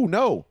decide, ooh,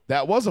 no,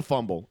 that was a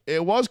fumble,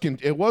 it was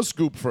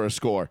scooped for a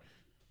score,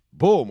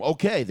 boom,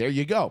 okay, there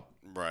you go.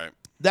 Right.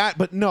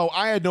 But no,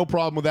 I had no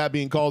problem with that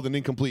being called an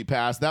incomplete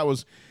pass. That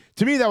was,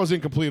 to me, that was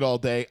incomplete all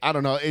day. I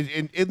don't know.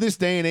 In this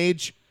day and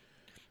age,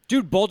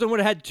 Dude, Bolton would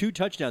have had 2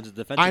 touchdowns at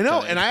defensive. I know, tight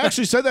end. and I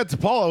actually said that to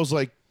Paul. I was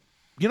like,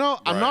 I'm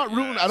not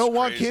rooting. I don't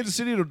want crazy. Kansas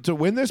City to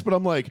win this, but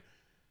I'm like,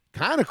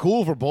 kind of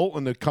cool for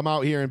Bolton to come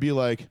out here and be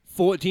like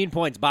 14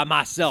 points by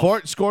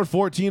myself. scored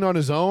 14 on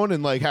his own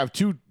and like have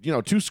two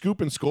scoop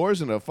and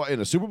scores in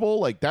a Super Bowl.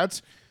 Like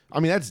that's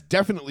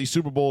definitely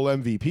Super Bowl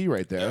MVP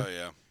right there. Oh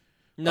yeah.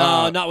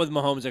 No, not with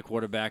Mahomes at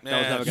quarterback. That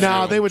was Nah, never true. gonna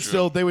No,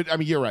 happen. they would. I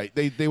mean, you're right.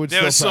 They would They would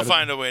still still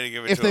find a way to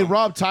give it if to they him.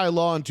 robbed Ty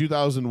Law in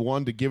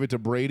 2001 to give it to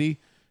Brady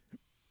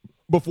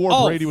before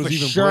Oh, Brady was for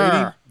even sure.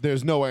 Brady.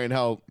 There's no way in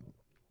hell.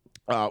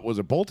 Was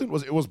it Bolton?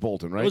 It was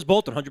Bolton, right? It was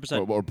Bolton,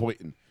 100%. or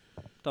Boynton.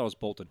 That was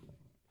Bolton.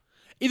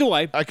 Either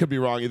way, I could be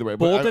wrong either way.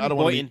 But Bolton, I don't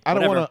Boynton, want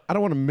whatever. to. I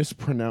don't want to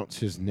mispronounce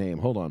his name.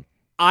 Hold on.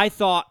 I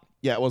thought,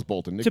 Yeah, it was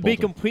Bolton. Nick to be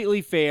Bolton.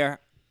 completely fair,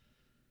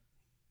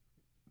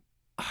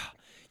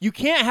 you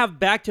can't have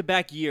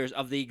back-to-back years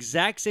of the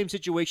exact same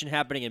situation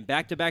happening in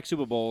back-to-back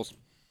Super Bowls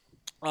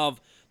of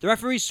the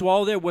referees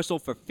swallow their whistle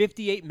for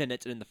 58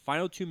 minutes and in the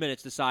final 2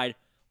 minutes decide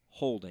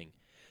holding.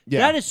 Yeah.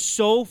 That is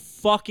so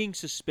fucking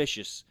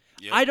suspicious.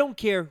 Yep. I don't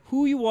care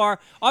who you are.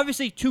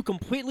 Obviously, two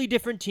completely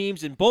different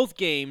teams in both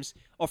games,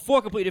 or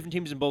four completely different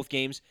teams in both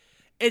games.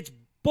 It's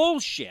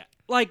bullshit.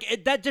 Like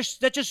that just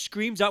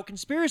screams out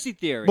conspiracy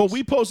theories. Well,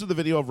 we posted the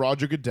video of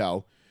Roger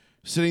Goodell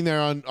sitting there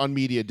on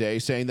media day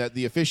saying that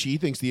he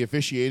thinks the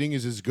officiating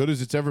is as good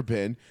as it's ever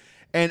been,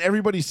 and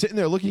everybody's sitting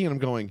there looking at him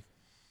going,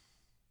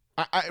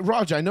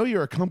 Roger, I know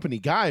you're a company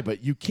guy,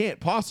 but you can't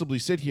possibly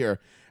sit here.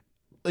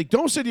 Like,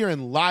 don't sit here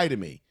and lie to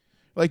me.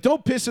 Like,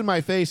 don't piss in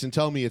my face and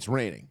tell me it's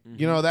raining.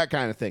 You know, that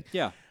kind of thing.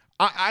 Yeah.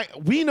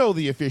 We know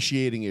the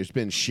officiating has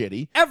been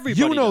shitty. Everybody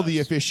You know does. the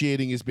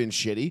officiating has been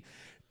shitty.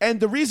 And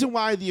the reason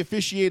why the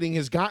officiating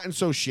has gotten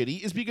so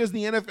shitty is because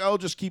the NFL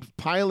just keeps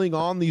piling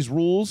on these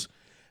rules,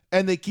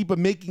 and they keep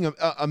making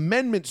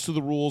amendments to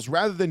the rules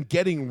rather than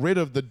getting rid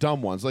of the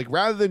dumb ones. Like,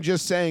 rather than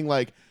just saying,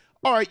 like,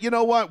 all right, you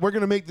know what? We're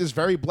going to make this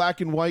very black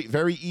and white,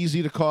 very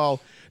easy to call.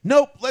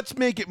 Nope, let's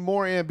make it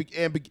more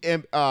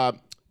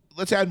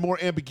let's add more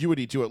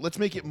ambiguity to it. Let's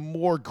make it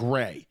more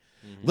gray.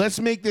 Let's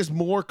make this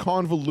more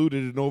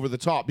convoluted and over the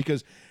top,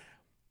 because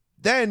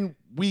then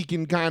we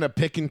can kind of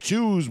pick and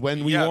choose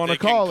when we want to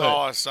call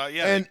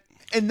it.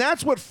 And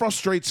that's what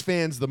frustrates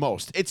fans the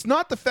most. It's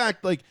not the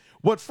fact, like,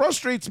 what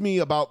frustrates me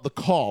about the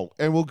call,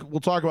 and we'll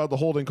talk about the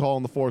holding call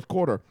in the fourth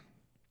quarter,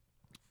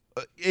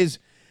 is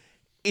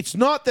it's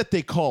not that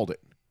they called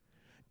it.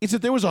 It's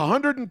that there was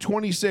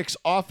 126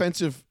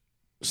 offensive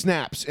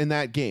snaps in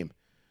that game,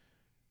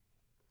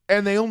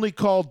 and they only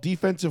called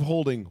defensive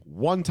holding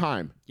one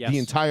time the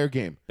entire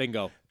game.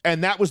 Bingo.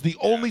 And that was the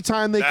only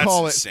time they that's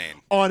call insane. it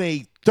on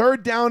a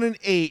 3rd down and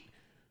 8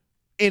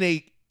 in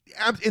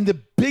the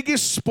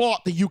biggest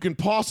spot that you can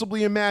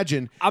possibly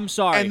imagine. I'm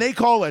sorry. And they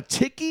call a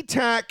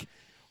ticky-tack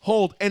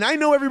hold. And I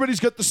know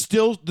everybody's got the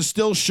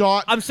still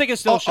shot. I'm sick of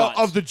still shots.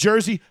 Of the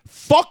jersey.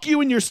 Fuck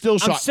you and your still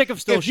shot. I'm sick of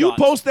still If you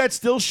shots. post that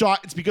still shot,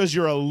 it's because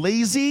you're a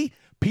lazy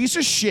piece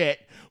of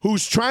shit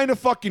who's trying to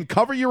fucking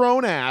cover your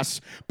own ass.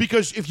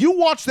 Because if you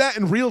watch that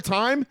in real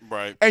time,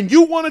 Right. and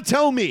you want to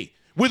tell me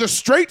with a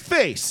straight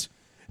face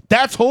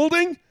that's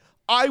holding,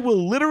 I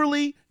will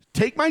literally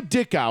take my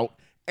dick out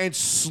and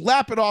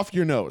slap it off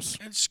your nose.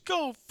 Let's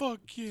go, fuck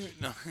you.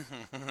 No.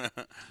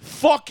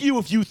 Fuck you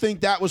if you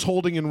think that was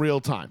holding in real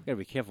time. You gotta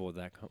be careful with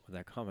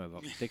that comment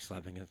about dick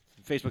slapping.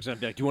 Facebook's gonna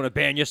be like, "Do you want to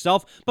ban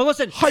yourself?" But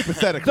listen,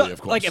 Hypothetically,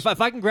 of course. Like, if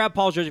I can grab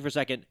Paul's jersey for a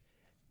second,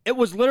 it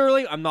was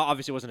literally.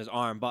 Obviously it wasn't his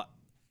arm, but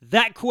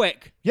that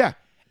quick. Yeah.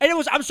 And it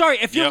was. I'm sorry.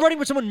 If you're Yep. running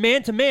with someone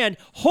man to man,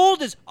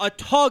 hold is a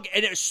tug,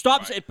 and it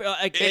stops. It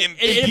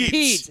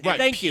impedes. Right.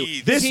 Thank you.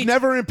 Impedes. This Impedes.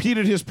 never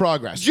impeded his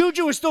progress.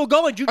 Juju is still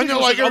going. Juju And they're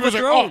was like, everybody's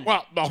like, overthrown.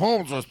 oh, well,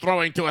 Mahomes was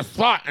throwing to a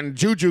slot and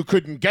Juju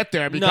couldn't get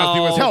there because he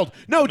was No. held.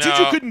 No,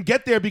 Juju No. couldn't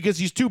get there because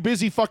he's too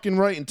busy fucking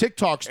writing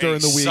TikToks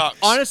during He the week. sucks.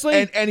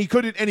 Honestly, And he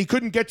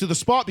couldn't get to the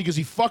spot because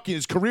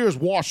his career is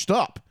washed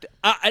up.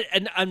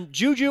 and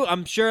Juju,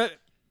 I'm sure.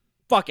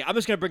 Fuck it. I'm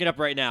just gonna bring it up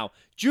right now.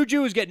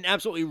 Juju is getting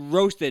absolutely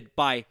roasted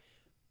by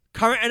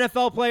current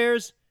NFL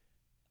players,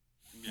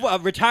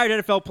 retired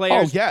NFL Oh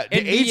players. yeah,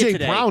 and media AJ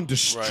today. Brown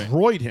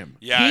destroyed him.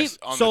 Yeah,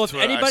 So if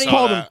anybody-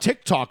 Called him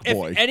TikTok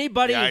boy. If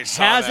anybody Yeah, I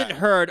saw hasn't that.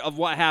 heard of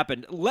what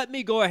happened, let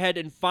me go ahead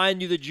and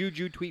find you the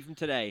Juju tweet from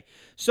today.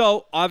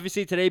 So,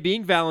 obviously, today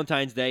being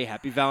Valentine's Day,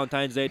 happy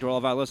Valentine's Day to all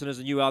of our listeners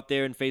and you out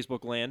there in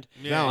Facebook land.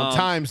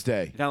 Valentine's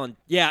Day.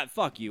 Yeah,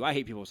 fuck you. I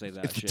hate people who say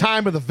that It's shit. the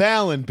time of the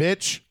Valen,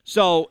 bitch.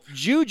 So,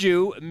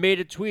 Juju made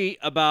a tweet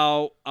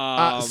about...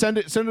 Send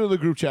it to the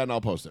group chat and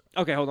I'll post it.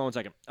 Okay, hold on one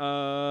second.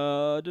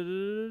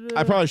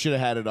 I probably should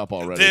have had it up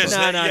already. There's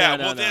but-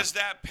 No. there's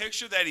that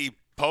picture that he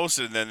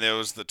posted, and then there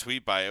was the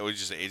tweet by it was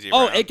just AJ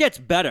Oh, Brown. it gets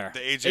better. The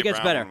AJ it gets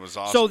Brown better. one was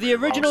awesome. So the He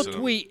original roasted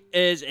him. tweet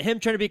is him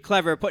trying to be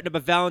clever, putting up a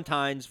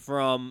Valentine's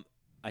from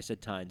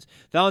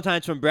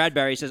Valentine's from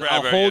Bradbury. He says,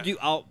 "I'll Bradbury, hold yeah.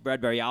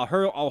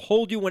 you." I'll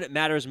hold you when it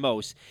matters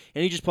most.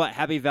 And he just put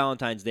Happy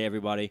Valentine's Day,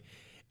 everybody.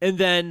 And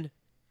then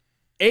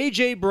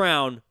AJ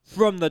Brown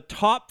from the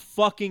top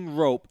fucking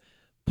rope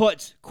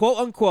puts quote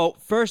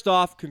unquote, "First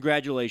off,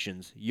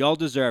 congratulations, y'all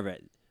deserve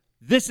it.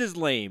 This is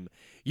lame.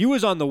 You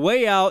was on the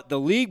way out the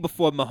league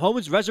before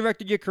Mahomes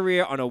resurrected your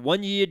career on a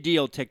 1-year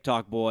deal,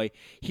 TikTok boy.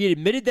 He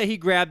admitted that he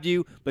grabbed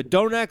you, but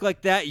don't act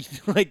like that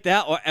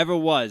or ever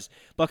was.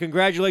 But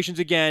congratulations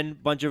again."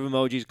 Bunch of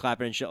emojis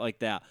clapping and shit like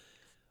that.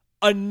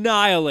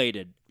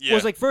 Annihilated. Yeah.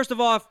 Was like, first of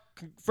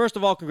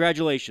all,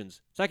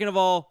 congratulations. Second of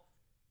all,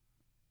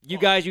 you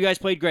guys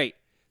played great.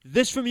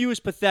 This from you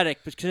is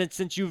pathetic because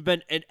since you've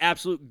been an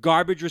absolute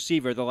garbage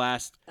receiver the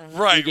last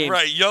few games.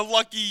 Right. You're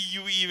lucky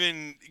you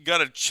even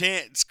got a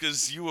chance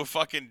because you were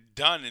fucking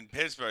done in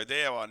Pittsburgh.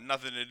 They had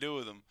nothing to do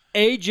with them.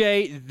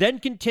 AJ then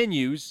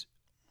continues.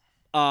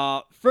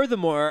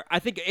 Furthermore, I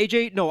think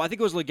it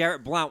was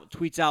LeGarrette Blount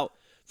tweets out,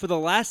 for the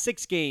last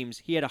 6 games,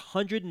 he had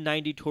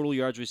 190 total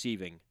yards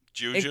receiving.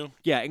 Juju?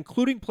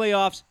 Including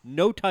playoffs,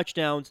 no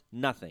touchdowns,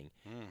 nothing.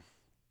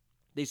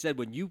 They said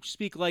when you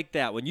speak like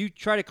that, when you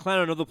try to clown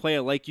another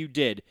player like you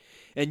did,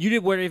 and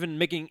you weren't even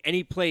making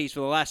any plays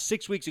for the last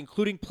 6 weeks,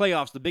 including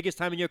playoffs, the biggest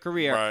time in your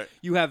career, Right.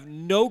 you have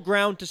no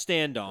ground to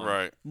stand on.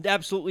 Right.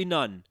 Absolutely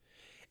none.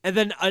 And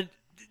then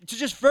to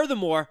just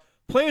furthermore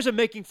players are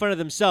making fun of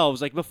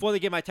themselves. Like before the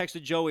game, I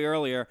texted Joey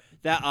earlier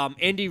that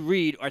Andy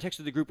Reid, or I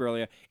texted the group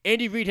earlier,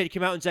 Andy Reid had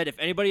come out and said, if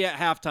anybody at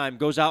halftime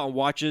goes out and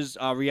watches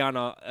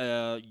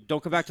Rihanna,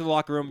 don't come back to the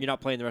locker room. You're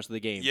not playing the rest of the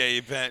game. Yeah,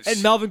 you benched.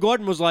 And Melvin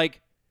Gordon was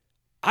like,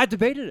 I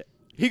debated it.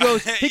 He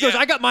goes,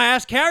 I got my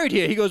ass carried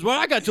here. He goes, well,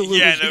 I got to lose.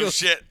 Yeah, He no goes,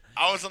 shit.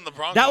 I was on the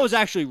Broncos. that was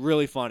actually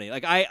really funny.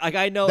 Like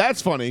I know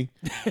That's funny.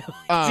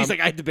 he's like,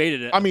 I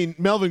debated it. I mean,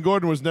 Melvin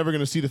Gordon was never going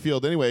to see the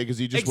field anyway because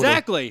he just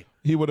exactly.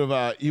 he would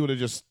have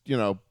just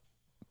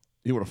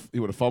he would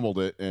have fumbled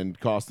it and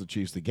cost the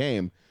Chiefs the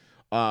game.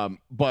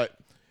 But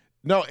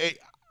no,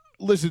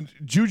 listen,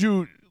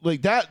 Juju,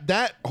 like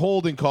that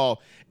holding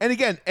call, and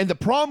again, and the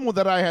problem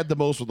that I had the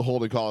most with the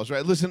holding call is,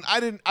 right. Listen, I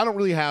don't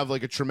really have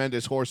like a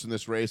tremendous horse in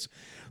this race.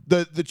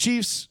 The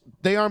Chiefs,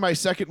 they are my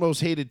second most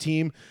hated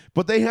team,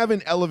 but they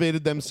haven't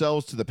elevated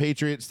themselves to the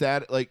Patriots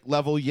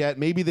level yet.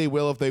 Maybe they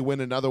will if they win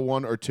another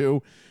one or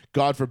two,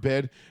 God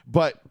forbid.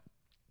 But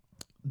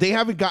they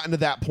haven't gotten to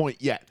that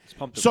point yet.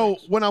 So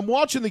when I'm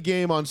watching the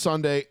game on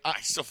Sunday, I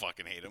still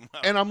fucking hate him.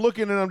 and I'm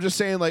looking and I'm just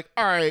saying, like,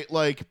 all right,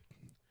 like,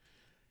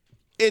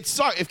 it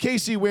sucks. If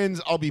KC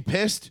wins, I'll be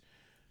pissed.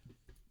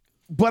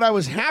 But I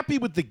was happy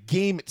with the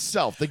game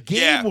itself. The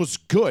game was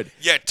good.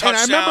 Yeah, and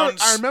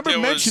touchdowns. I remember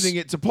mentioning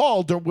it to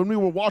Paul when we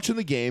were watching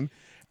the game,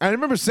 and I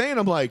remember saying,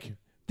 I'm like,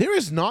 there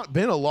has not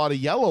been a lot of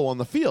yellow on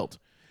the field.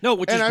 No,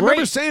 which is and I great.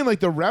 remember saying, like,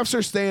 the refs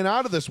are staying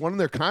out of this one, and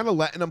they're kind of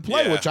letting them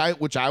play, Yeah.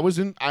 which I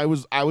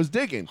was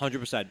digging.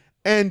 100%.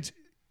 And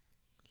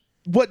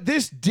what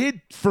this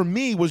did for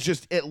me was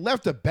just it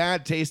left a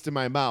bad taste in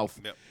my mouth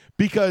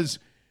because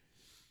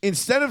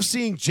instead of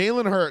seeing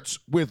Jalen Hurts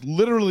with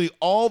literally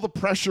all the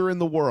pressure in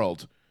the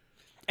world,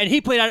 and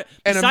he played out.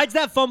 Besides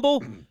that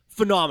fumble,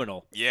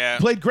 phenomenal. Yeah,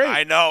 played great.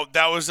 I know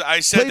I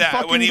said Played that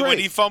when fucking when great.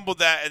 he fumbled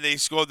that and they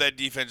scored that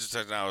defensive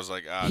touchdown. I was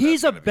like,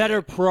 He's that's a gonna be better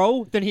it.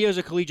 pro than he is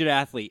a collegiate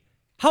athlete.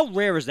 How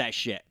rare is that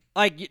shit?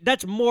 Like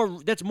that's more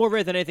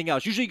rare than anything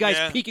else. Usually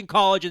guys peak in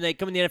college and they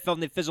come in the NFL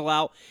and they fizzle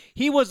out.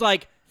 He was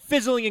like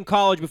fizzling in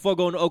college before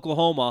going to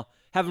Oklahoma,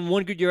 having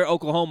one good year at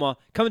Oklahoma,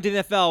 coming to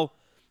the NFL,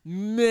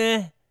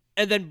 meh,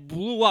 and then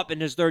blew up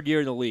in his third year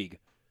in the league.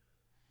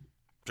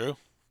 True.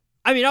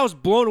 I mean, I was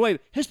blown away.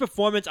 His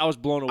performance, I was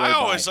blown away I by.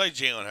 always liked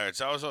Jalen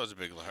Hurts. I was always a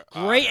big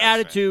Great Hurts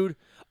attitude.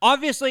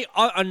 Obviously,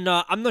 I'm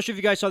not sure if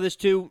you guys saw this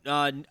too.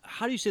 How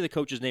do you say the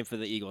coach's name for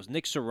the Eagles?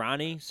 Nick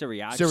Sirianni?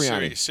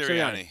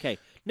 Sirianni. Okay.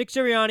 Nick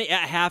Sirianni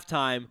at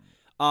halftime.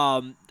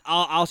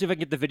 I'll see if I can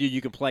get the video.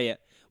 You can play it.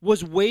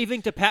 Was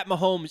waving to Pat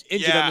Mahomes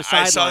injured on the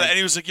sideline. I saw that, and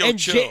he was like, "Yo,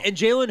 chill." And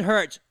Jalen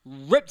Hurts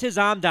ripped his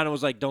arm down and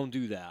was like, "Don't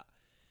do that."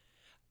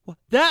 Well,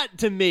 that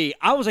to me,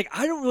 I was like,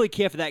 I don't really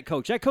care for that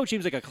coach. That coach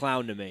seems like a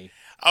clown to me.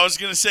 I was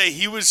gonna say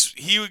he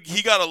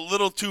got a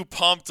little too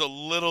pumped, a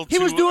little too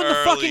He was doing early,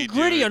 the fucking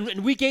gritty dude.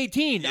 in week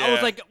 18. I was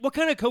Yeah. like, what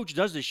kind of coach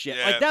does this shit?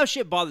 Yeah. Like, that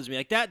shit bothers me.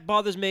 Like, that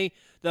bothers me.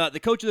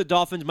 The coach of the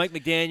Dolphins, Mike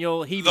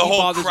McDaniel, he The whole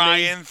bothers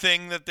crying me.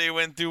 thing that they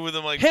went through with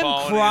him, like Him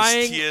bawling crying,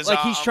 his tears like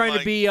out. he's trying I'm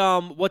to be,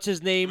 what's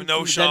his name?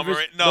 No from Sean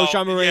Denver's- Moreno. No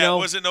Sean Moreno.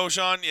 Yeah, was it No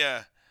Sean?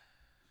 Yeah.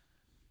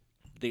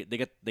 They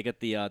get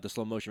the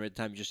slow motion right at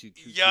the time. You just see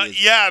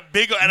Yeah,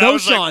 big. And I No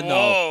was Sean like, though.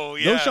 whoa,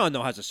 yeah. No Sean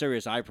though has a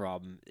serious eye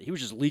problem. He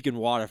was just leaking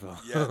water for.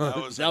 Yeah, that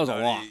was that was a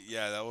lot.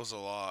 Yeah, that was a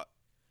lot.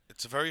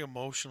 It's a very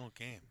emotional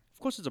game.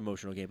 Of course, it's an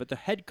emotional game, but the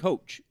head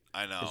coach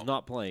I know. is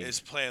not playing. Is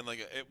playing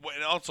like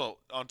and also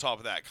on top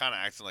of that, kind of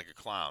acting like a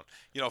clown.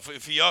 You know,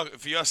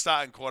 if you're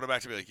starting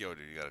quarterback to be like, yo,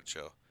 dude, you gotta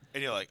chill,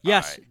 and you're like,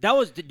 Yes, all right. that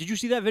was. Did you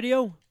see that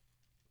video?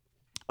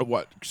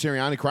 What,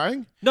 Sirianni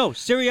crying? No,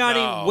 Sirianni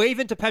No.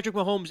 waving to Patrick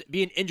Mahomes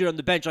being injured on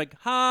the bench, like,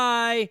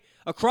 hi,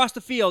 across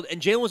the field,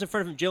 and Jalen was in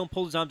front of him. Jalen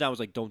pulled his arm down, was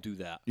like, don't do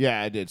that.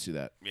 Yeah, I did see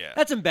that. Yeah.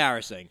 That's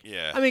embarrassing.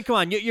 Yeah. I mean, come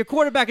on. Your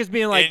quarterback is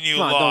being like, and you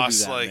come on,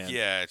 lost, don't do that, like, man.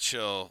 yeah,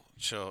 chill.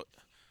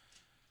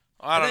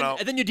 I don't know.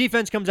 And then your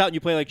defense comes out and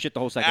you play like shit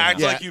the whole second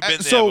Act half. like you've been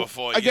so, there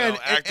before. again, you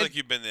know? Act and- like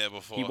you've been there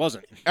before. He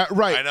wasn't.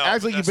 Right. I know,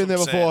 Act but like you've that's been there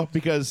what I'm before saying.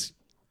 because,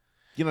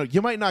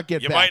 you might not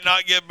get You back. might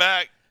not get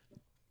back.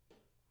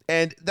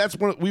 And that's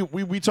when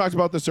we talked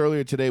about this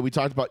earlier today. We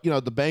talked about, the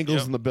Bengals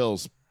Yep. and the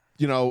Bills.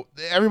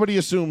 Everybody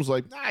assumes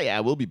like,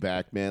 we'll be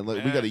back, man. Like,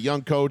 we Yeah. got a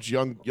young coach,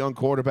 young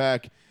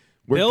quarterback.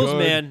 We're Bills, good.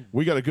 man.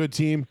 We got a good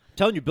team. I'm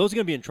telling you, Bills are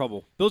going to be in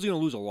trouble. Bills are going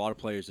to lose a lot of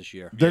players this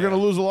year. They're going to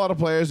lose a lot of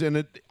players,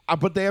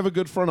 but they have a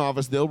good front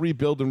office. They'll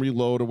rebuild and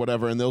reload or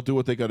whatever, and they'll do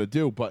what they got to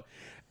do. But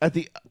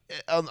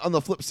on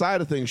the flip side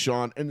of things,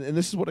 Sean, and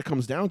this is what it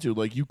comes down to: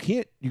 like you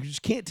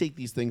just can't take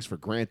these things for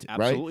granted,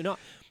 Absolutely right? not.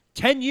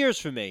 10 years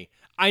for me.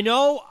 I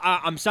know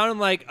I'm sounding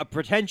like a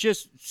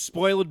pretentious,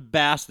 spoiled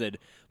bastard,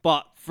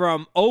 but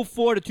from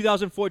 2004 to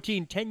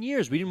 2014, 10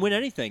 years, we didn't win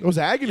anything. It was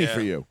agony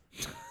for you.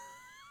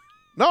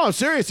 No, I'm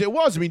serious. It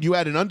was. I mean, you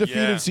had an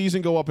undefeated Yeah.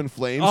 season go up in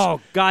flames. Oh,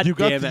 God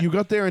damn it. You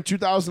got there in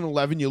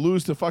 2011. You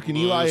lose to fucking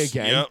Eli Lose.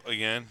 again. Yep,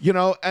 again.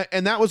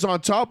 And that was on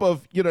top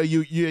of, you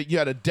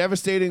had a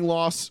devastating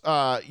loss.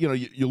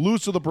 You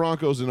lose to the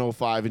Broncos in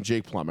 2005 and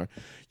Jake Plummer.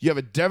 You have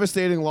a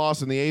devastating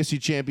loss in the AFC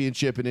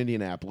Championship in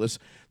Indianapolis.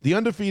 The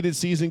undefeated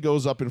season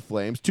goes up in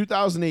flames.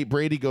 2008,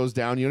 Brady goes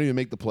down. You don't even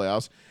make the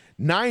playoffs.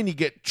 9, you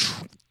get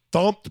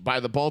thumped by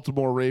the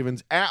Baltimore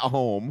Ravens at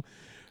home.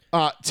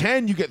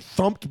 10, you get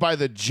thumped by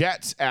the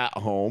Jets at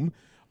home.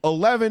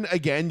 11,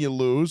 again, you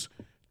lose.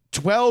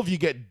 12, you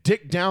get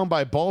dicked down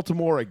by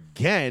Baltimore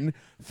again.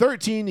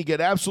 13, you get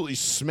absolutely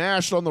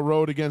smashed on the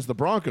road against the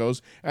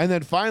Broncos. And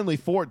then finally,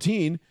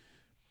 14,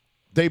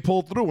 they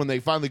pull through when they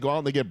finally go out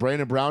and they get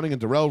Brandon Browning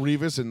and Darrelle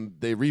Revis, and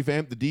they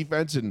revamp the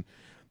defense. And,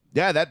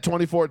 yeah, that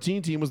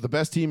 2014 team was the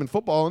best team in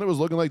football, and it was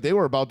looking like they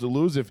were about to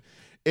lose. If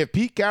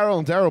Pete Carroll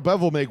and Darrell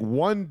Bevell make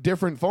one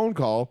different phone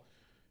call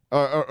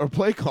or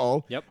play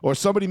call, or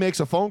somebody makes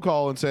a phone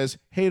call and says,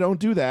 hey, don't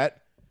do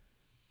that,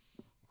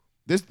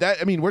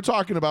 we're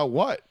talking about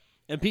what?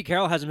 And Pete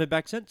Carroll hasn't been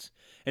back since.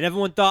 And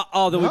everyone thought,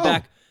 oh, they'll be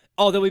back.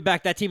 Oh, they'll be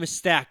back. That team is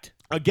stacked.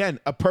 Again,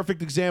 a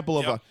perfect example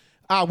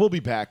of we'll be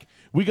back.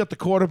 We got the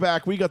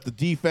quarterback. We got the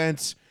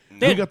defense.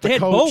 We got the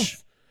coach.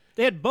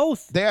 They had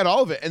both. They had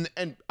all of it.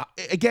 And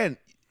again,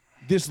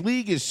 this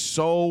league is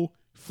so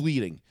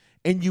fleeting.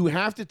 And you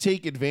have to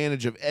take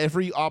advantage of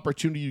every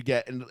opportunity you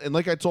get. And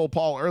like I told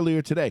Paul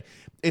earlier today,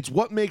 it's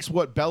what makes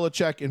what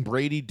Belichick and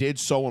Brady did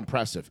so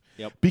impressive.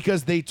 Yep.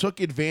 Because they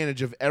took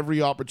advantage of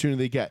every opportunity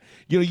they get.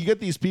 You know, you get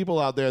these people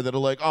out there that are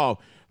like, oh,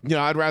 you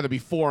know, I'd rather be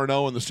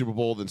 4-0 in the Super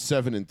Bowl than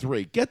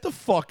 7-3. Get the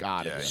fuck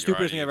out of here.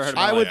 Stupidest thing I've ever heard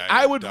about.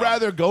 I would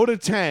rather go to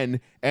 10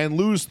 and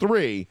lose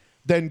 3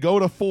 than go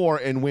to 4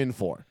 and win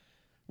 4.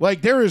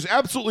 Like, there is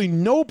absolutely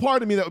no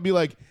part of me that would be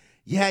like,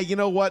 yeah, you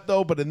know what,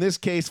 though? But in this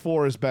case,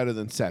 4 is better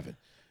than 7.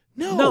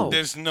 No.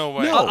 There's no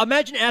way. No.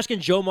 Imagine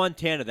asking Joe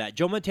Montana that.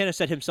 Joe Montana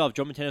said himself,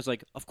 Joe Montana's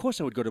like, of course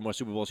I would go to more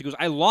Super Bowls. He goes,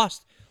 I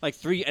lost like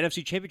 3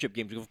 NFC championship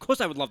games. He goes, of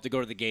course I would love to go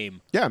to the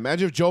game. Yeah,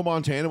 imagine if Joe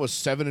Montana was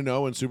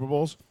 7-0 in Super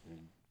Bowls.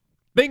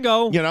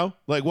 Bingo. You know?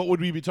 Like, what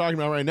would we be talking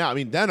about right now? I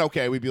mean, then,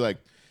 okay, we'd be like,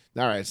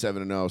 all right,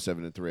 7-0,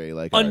 7-3.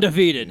 Like,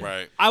 undefeated.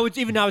 Right.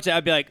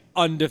 I'd be like,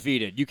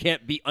 undefeated. You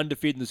can't be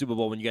undefeated in the Super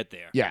Bowl when you get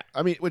there. Yeah,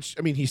 I mean,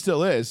 he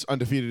still is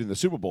undefeated in the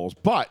Super Bowls,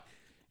 but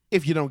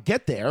if you don't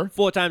get there,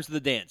 4 times to the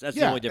dance. That's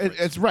the only difference.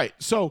 It's right.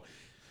 So,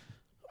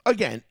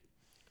 again,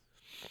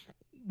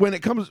 when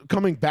it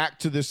coming back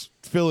to this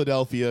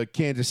Philadelphia,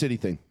 Kansas City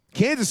thing,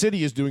 Kansas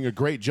City is doing a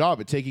great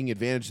job at taking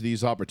advantage of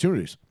these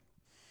opportunities.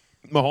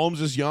 Mahomes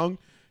is young.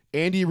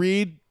 Andy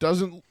Reid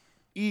doesn't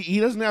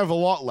have a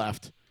lot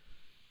left.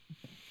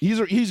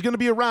 He's going to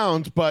be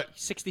around, but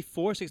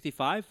 64,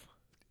 65?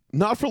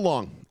 Not for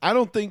long. I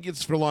don't think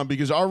it's for long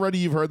because already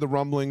you've heard the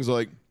rumblings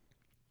like,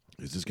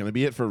 is this going to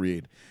be it for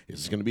Reid? Is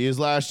this going to be his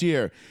last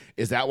year?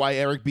 Is that why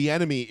Eric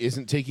Bieniemy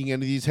isn't taking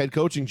any of these head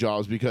coaching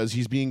jobs because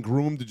he's being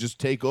groomed to just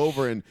take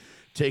over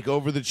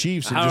the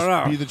Chiefs and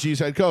just be the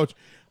Chiefs head coach?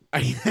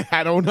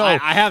 I don't know.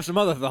 I have some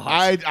other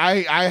thoughts.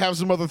 I have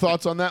some other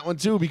thoughts on that one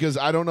too because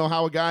I don't know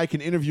how a guy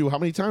can interview how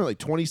many times? Like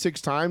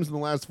 26 times in the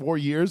last 4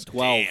 years?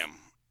 12. Damn.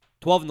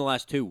 12 in the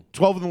last 2.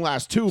 12 in the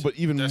last 2, but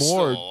even That's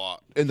more still a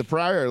lot. in the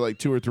prior like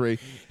 2 or 3.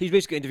 He's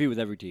basically interviewed with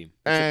every team.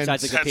 And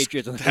besides like the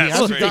Patriots. And He that's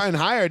hasn't great. gotten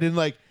hired and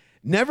like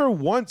never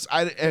once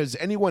has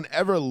anyone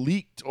ever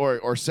leaked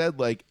or said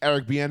like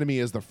Eric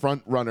Bieniemy is the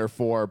front runner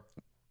for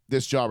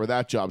this job or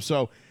that job.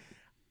 So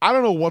I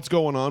don't know what's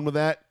going on with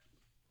that.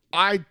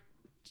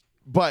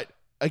 But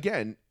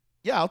again,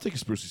 yeah, I'll take a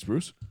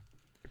spruce.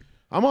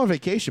 I'm on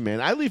vacation, man.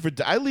 I leave for Like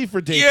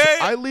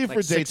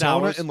 6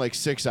 Daytona hours? in like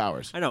 6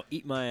 hours. I know.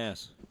 Eat my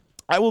ass.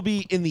 I will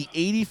be in the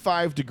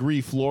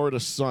 85-degree Florida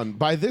sun.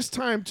 By this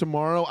time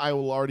tomorrow, I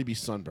will already be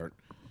sunburnt.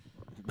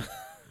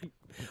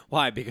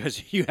 Why?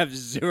 Because you have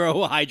 0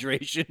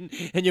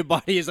 hydration and your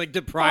body is like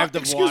deprived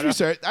of Excuse water. me,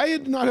 sir. I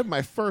did not have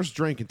my first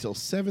drink until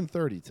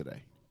 7:30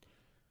 today.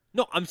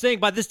 No, I'm saying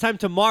by this time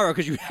tomorrow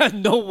because you have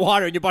no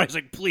water and your body's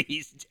like,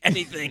 please,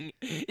 anything,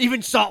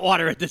 even salt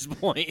water at this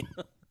point.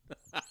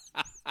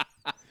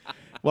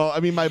 Well,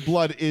 I mean, my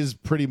blood is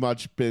pretty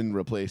much been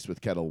replaced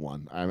with Kettle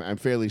One. I'm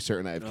fairly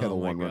certain I have Kettle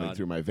my One running God.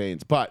 through my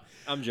veins. But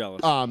I'm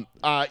jealous.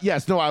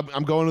 yes, no, I'm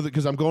going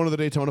to I'm going to the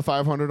Daytona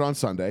 500 on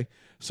Sunday.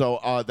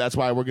 So that's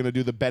why we're going to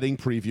do the betting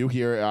preview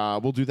here.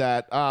 We'll do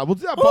that. We'll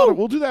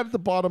do that at the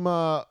bottom.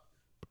 About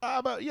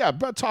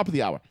top of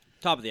the hour.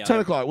 Top of the hour. 10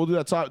 o'clock. We'll do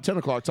that. 10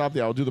 o'clock. Top of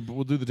the hour.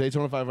 We'll do the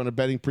Daytona 500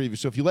 betting preview.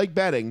 So if you like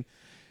betting,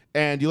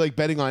 and you like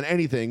betting on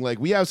anything, like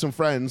we have some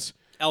friends.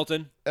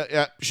 Elton.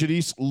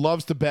 Shadis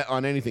loves to bet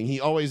on anything. He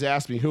always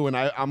asks me who, and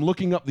I'm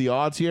looking up the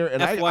odds here,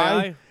 and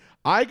FYI.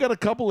 I got a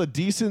couple of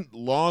decent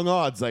long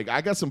odds. Like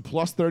I got some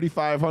plus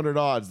 3,500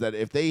 odds that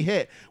if they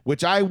hit,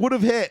 which I would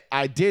have hit,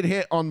 I did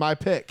hit on my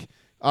pick.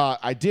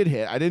 I did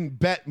hit. I didn't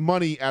bet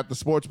money at the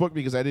sports book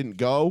because I didn't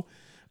go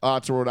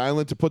to Rhode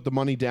Island to put the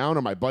money down,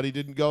 or my buddy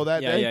didn't go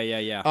that day.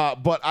 Yeah.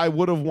 But I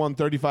would have won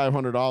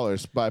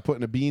 $3,500 by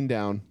putting a bean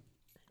down.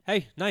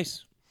 Hey,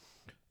 nice.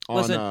 On,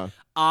 Listen,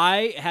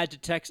 I had to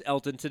text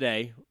Elton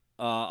today,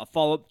 a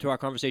follow-up to our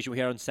conversation we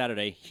had on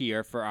Saturday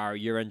here for our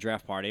year-end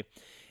draft party,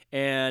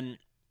 and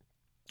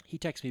he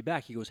texts me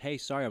back. He goes, hey,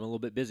 sorry, I'm a little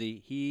bit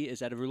busy. He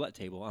is at a roulette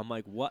table. I'm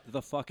like, what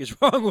the fuck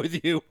is wrong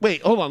with you?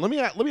 Wait, hold on. Let me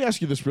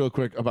ask you this real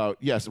quick about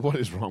what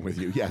is wrong with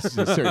you? Yes,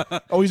 sir.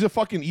 Oh, he's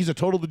a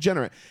total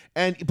degenerate,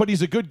 but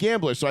he's a good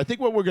gambler. So I think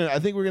we're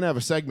gonna have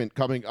a segment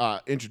coming,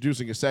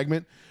 introducing a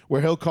segment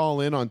where he'll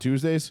call in on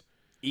Tuesdays.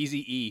 Easy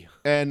E.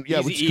 And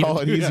yeah, we Easy just call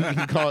it E. easy. We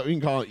can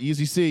call it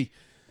Easy C.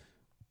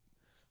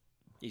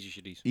 Easy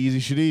Shadis. Easy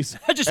Shadis.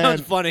 That just sounds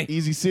And funny.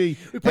 Easy C.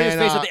 We put his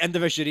And, face at the end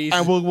of a Shadis.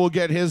 And we'll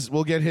get his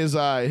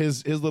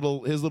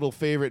little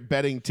favorite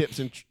betting tips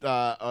and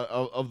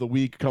of the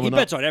week coming He up.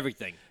 bets on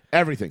everything.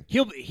 Everything.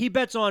 He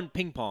bets on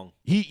ping pong.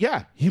 He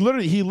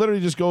literally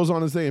just goes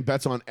on his thing and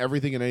bets on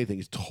everything and anything.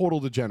 He's total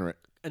degenerate.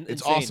 And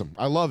it's insane. awesome.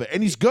 I love it.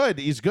 And he's good.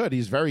 He's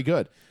very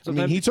good.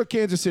 Sometimes- he took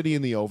Kansas City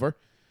in the over.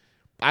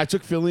 I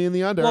took Philly in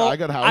the under. Well, I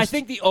got housed. I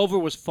think the over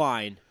was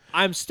fine.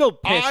 I'm still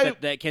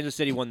pissed that Kansas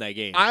City won that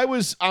game.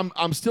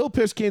 I'm still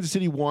pissed Kansas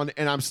City won,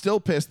 and I'm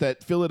still pissed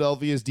that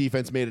Philadelphia's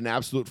defense made an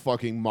absolute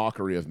fucking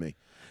mockery of me.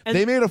 And-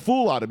 They made a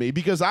fool out of me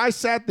because I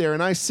sat there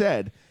and I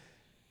said,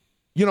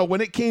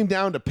 when it came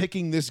down to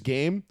picking this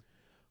game,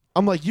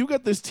 I'm like, you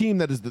got this team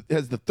that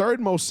has the third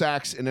most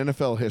sacks in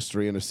NFL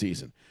history in a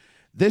season.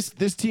 This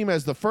team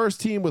has the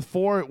first team with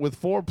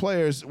four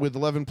players with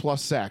 11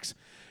 plus sacks.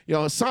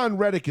 Hassan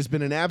Reddick has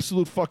been an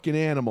absolute fucking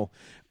animal.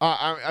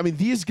 I mean,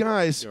 these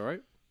guys You all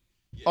right?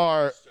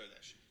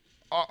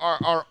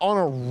 are on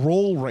a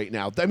roll right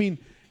now. I mean,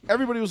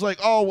 everybody was like,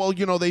 "Oh, well,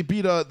 they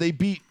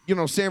beat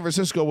San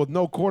Francisco with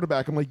no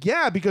quarterback." I'm like,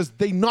 "Yeah, because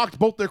they knocked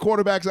both their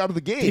quarterbacks out of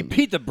the game. They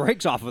beat the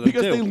brakes off of them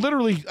because too. they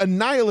literally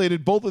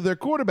annihilated both of their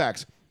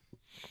quarterbacks."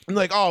 And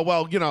like, "Oh,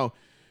 well,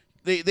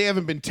 they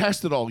haven't been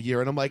tested all year."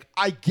 And I'm like,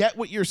 "I get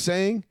what you're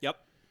saying, Yep.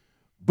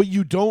 but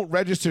you don't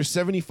register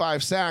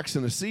 75 sacks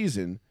in a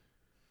season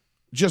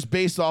just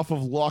based off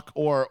of luck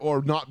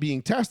or not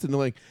being tested." And they're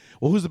like,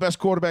 "Well, who's the best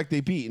quarterback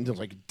they beat?" And they're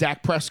like,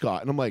 Dak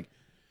Prescott. And I'm like,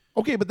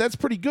 okay, but that's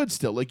pretty good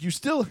still. Like, you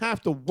still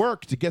have to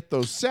work to get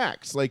those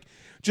sacks. Like,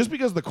 just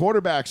because the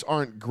quarterbacks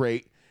aren't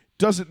great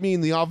doesn't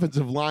mean the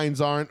offensive lines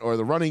aren't or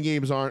the running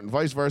games aren't and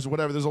vice versa,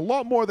 whatever. There's a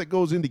lot more that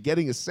goes into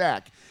getting a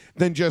sack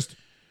than just,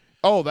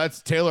 oh,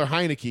 that's Taylor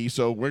Heineke,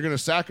 so we're going to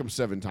sack him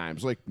 7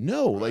 times. Like,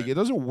 no, like, it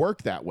doesn't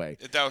work that way.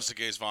 If that was the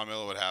case, Von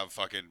Miller would have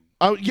fucking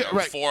Oh, yeah,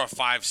 right. 4 or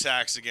 5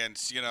 sacks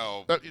against,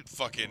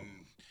 fucking.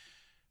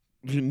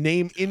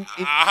 Name in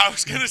I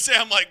was going to say,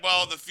 I'm like,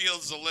 well, the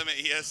field's the limit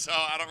here, so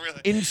I don't really.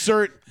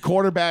 insert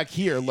quarterback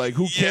here. Like,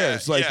 who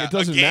cares? Like, yeah, it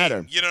doesn't a game,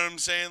 matter. You know what I'm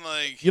saying?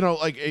 Like,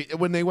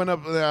 When they went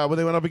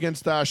up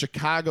against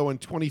Chicago in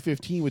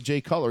 2015 with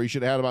Jay Cutler, he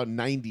should have had about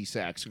 90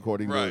 sacks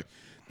according to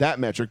that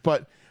metric.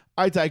 But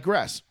I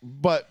digress.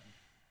 But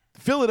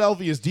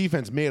Philadelphia's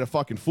defense made a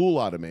fucking fool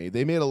out of me.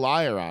 They made a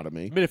liar out of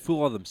me. They made a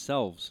fool of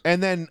themselves.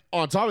 And then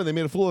on top of it, they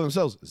made a fool of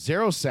themselves.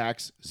 0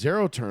 sacks,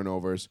 0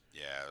 turnovers,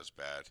 yeah, it was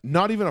bad.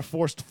 not even a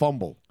forced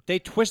fumble. They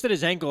twisted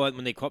his ankle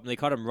when they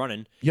caught him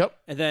running. Yep.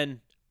 And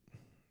then,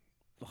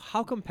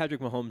 how come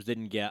Patrick Mahomes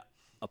didn't get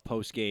a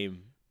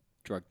post-game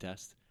drug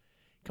test?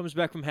 Comes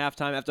back from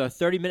halftime after a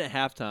 30-minute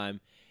halftime,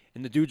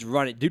 and the dude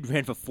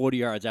ran for 40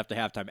 yards after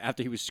halftime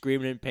after he was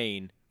screaming in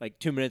pain like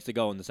 2 minutes to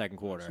go in the second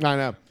quarter. I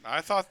know.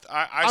 I thought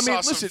I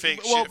saw some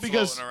fake shit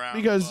floating around.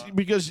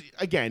 Because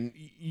again,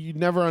 you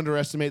never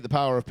underestimate the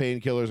power of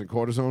painkillers and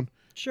cortisone.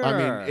 Sure.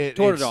 I mean,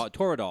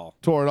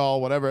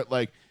 Toradol, whatever.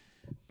 Like,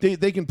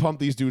 they can pump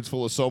these dudes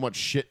full of so much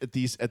shit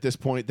at this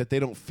point that they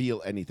don't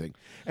feel anything.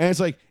 And it's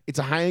like, it's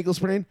a high ankle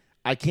sprain.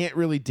 I can't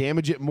really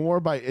damage it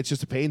more it's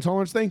just a pain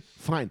tolerance thing.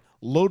 Fine,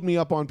 load me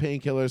up on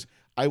painkillers.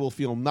 I will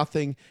feel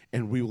nothing,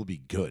 and we will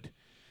be good.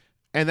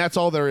 And that's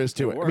all there is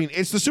to it. I mean,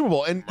 it's the Super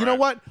Bowl, and you know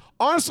what?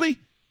 Honestly,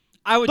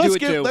 I would do it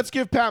too. Let's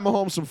give Pat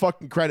Mahomes some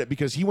fucking credit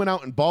because he went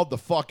out and balled the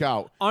fuck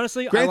out.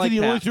 Honestly, granted, I like he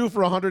Pat. only threw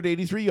for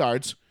 183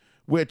 yards,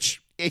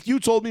 which if you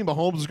told me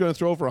Mahomes was going to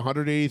throw for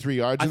 183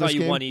 yards I in thought this you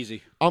game, won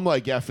easy. I'm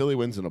like, yeah, Philly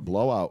wins in a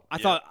blowout. I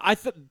thought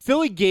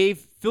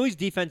Philly's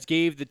defense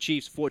gave the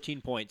Chiefs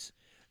 14 points.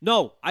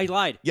 No, I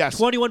lied. Yes.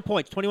 21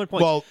 points.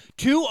 Well,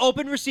 2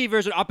 open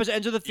receivers at opposite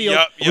ends of the field,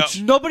 Yep.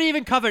 which nobody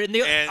even covered. And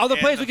the other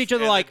players look at each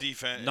other like,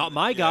 not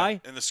my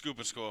guy. And the scoop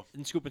and score.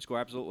 And scoop and score,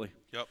 absolutely.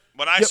 Yep.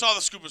 When I saw the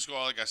scoop and score,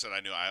 like I said,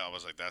 I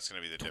was like, that's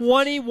going to be the difference.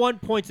 21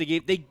 points they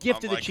gave. They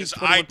gifted the Chiefs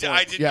 21 points.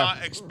 I did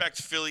not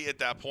expect Philly at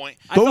that point.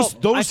 I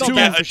felt two-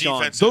 bad for a Sean.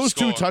 defense- those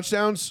score. 2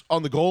 touchdowns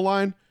on the goal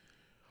line,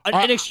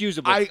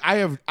 Inexcusable. I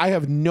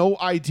have no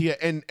idea.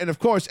 And of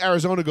course,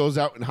 Arizona goes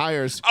out and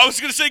hires I was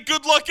going to say,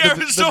 good luck,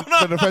 Arizona.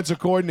 the defensive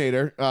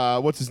coordinator.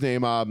 What's his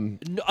name? A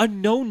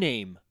no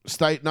name.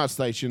 Not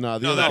Steichen. The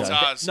No, other that's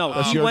guy. Oz. No,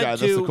 That's he your went guy.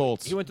 to That's the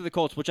Colts. He went to the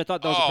Colts, which I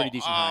thought that was a pretty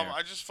decent hire.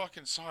 I just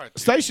fucking saw it.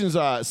 dude.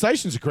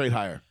 Steichen's a great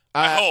hire.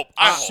 I hope.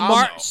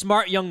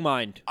 Smart young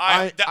mind.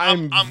 I'm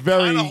I'm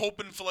very- kind of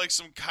hoping for like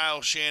some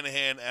Kyle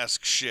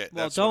Shanahan-esque shit.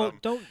 Well, That's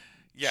what don't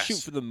Yes. shoot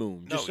for the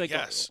moon. No, Just like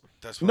yes.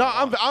 That's what No,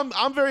 I want.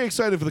 I'm very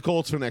excited for the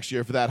Colts for next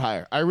year for that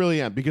hire. I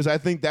really am because I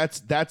think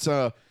that's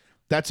a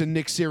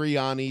Nick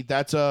Sirianni,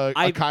 that's a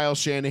Kyle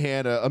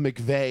Shanahan, a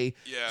McVay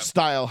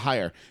style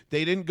hire.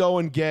 They didn't go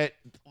and get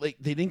Eric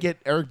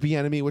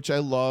Bieniemy, which I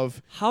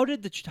love. How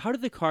did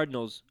the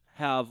Cardinals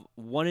have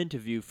one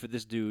interview for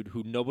this dude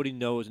who nobody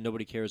knows and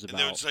nobody cares And about?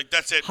 they were just like,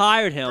 that's it.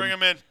 Hired him. Bring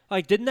him in.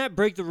 Like, didn't that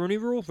break the Rooney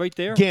Rule right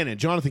there?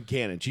 Jonathan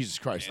Gannon. Jesus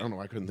Christ, I don't know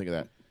why I couldn't think of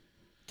that.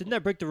 Didn't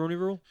that break the Rooney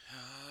Rule?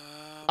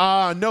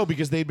 No,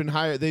 because they'd been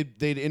hired.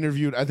 They'd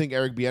interviewed. I think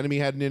Eric Bieniemy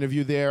had an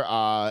interview there.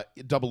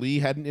 Double E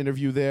had an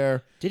interview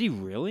there. Did he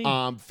really?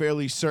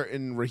 Fairly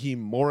certain Raheem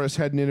Morris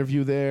had an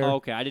interview there. Oh,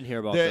 okay, I didn't hear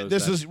about those.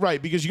 This then. is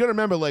right because you got to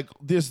remember, like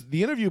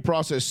the interview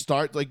process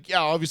starts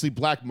obviously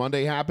Black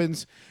Monday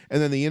happens,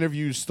 and then the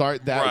interviews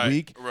start that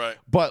week. Right.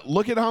 But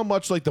look at how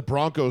much like the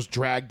Broncos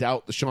dragged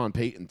out the Sean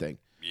Payton thing.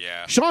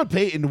 Yeah. Sean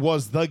Payton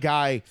was the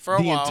guy For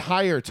a the while.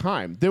 entire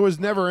time. There was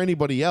never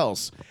anybody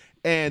else.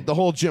 And the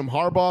whole Jim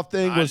Harbaugh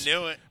thing I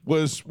knew it.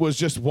 was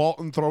just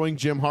Walton throwing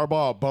Jim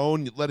Harbaugh a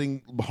bone,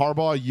 letting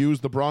Harbaugh use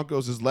the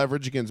Broncos as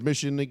leverage against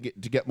Michigan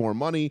to get more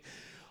money.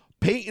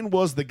 Peyton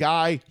was the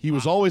guy. He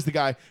was always the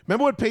guy.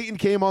 Remember when Peyton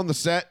came on the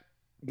set,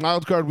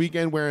 Wild Card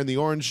Weekend, wearing the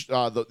orange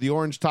the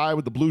orange tie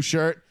with the blue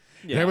shirt?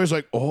 Yeah. And everybody's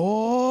like,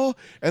 oh.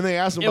 And they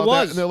asked him about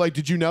that. And they're like,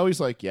 did you know?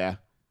 He's like, yeah.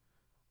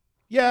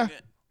 Yeah.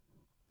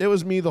 It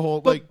was me the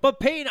whole But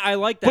Peyton, I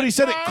like that. But he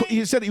said it.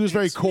 He said he was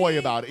very coy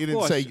about it. He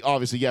didn't say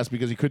obviously yes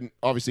because he couldn't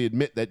obviously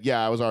admit that.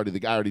 Yeah, I was already the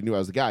guy. I already knew I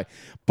was the guy.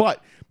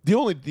 But the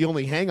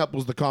only hang up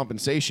was the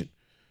compensation.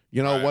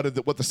 You know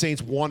what the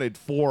Saints wanted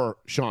for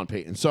Sean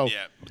Payton. So Yeah,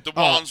 but the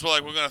Wallens were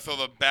like, we're going to throw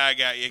the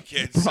bag at you,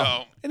 kids.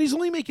 So and he's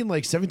only making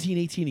like 17,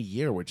 18 a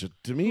year, which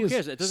to me Who is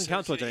cares? It doesn't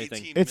count towards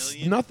anything. 18 it's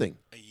million nothing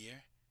a year.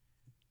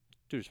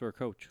 Dude, it's for a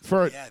coach.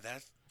 for Yeah,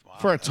 that's wow,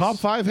 for a that's- top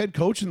 5 head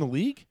coach in the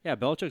league. Yeah,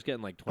 Belichick's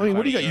getting like 25. I mean,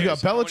 what do you got? You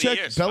got How many Belichick,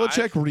 years?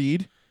 Belichick, 5?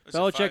 Reed. Was it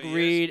 5 Belichick, years?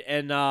 Reed,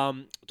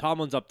 and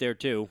Tomlin's up there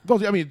too.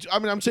 Well, I mean,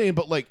 I'm saying,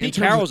 but like Pete in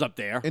terms Carroll's of, up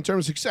there. in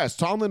terms of success,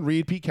 Tomlin,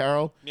 Reed, Pete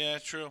Carroll. Yeah,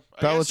 true.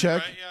 I guess you're Belichick.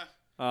 right, yeah.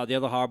 The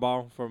other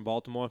Harbaugh from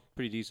Baltimore,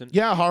 pretty decent.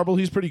 Yeah, Harbaugh,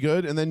 he's pretty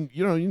good. And then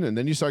and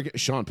then you start getting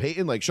Sean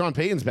Payton. Like Sean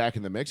Payton's back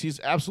in the mix. He's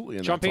absolutely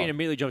in Sean that Payton top.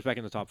 immediately jumps back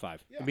in the top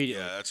 5.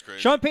 Immediately. Yeah, that's great.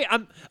 Sean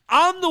Payton,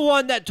 I'm the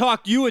one that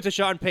talked you into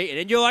Sean Payton,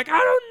 and you're like, I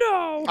don't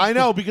know. I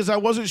know because I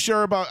wasn't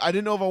sure about. I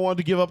didn't know if I wanted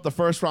to give up the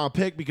first round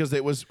pick because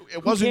it wasn't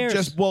cares?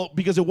 just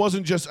because it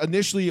wasn't just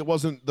initially it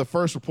wasn't the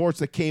first reports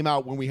that came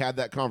out when we had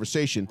that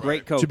conversation.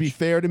 Great coach. To be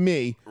fair to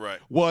me, Right.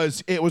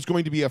 it was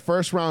going to be a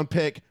first round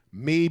pick,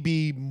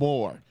 maybe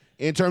more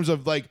in terms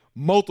of like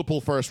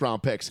multiple first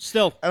round picks.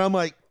 Still. And I'm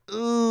like,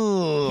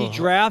 ugh. He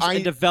drafts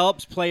and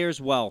develops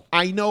players well.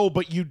 I know,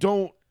 but you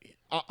don't.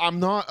 I'm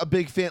not a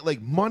big fan.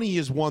 Like money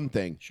is one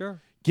thing. Sure.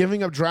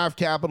 Giving up draft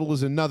capital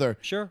is another.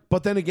 Sure.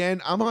 But then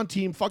again, I'm on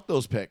team fuck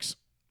those picks.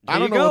 I There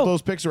don't you know go. what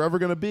those picks are ever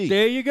going to be.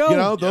 There you go. You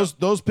know,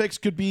 those picks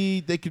could be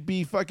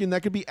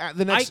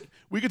the next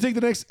we could take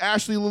the next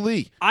Ashley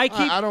Lilly. I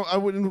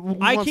wouldn't who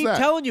I wants keep that?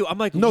 telling you, I'm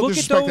like, No look at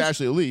disrespect those. to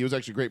Ashley Lilly. He was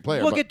actually a great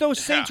player. Look but at those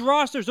Saints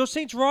rosters. Those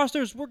Saints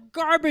rosters were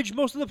garbage.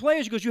 Most of the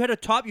players, because you had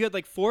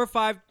like 4 or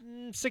 5,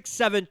 6,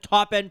 7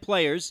 top end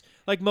players,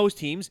 like most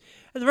teams,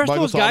 and the rest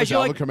Michael of those guys, Thomas, you're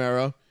Alvin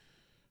like Kamara,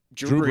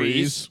 Drew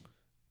Brees.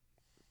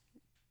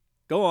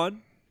 Go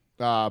on.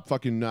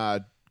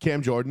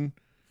 Cam Jordan,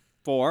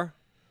 4,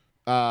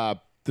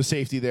 the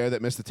safety there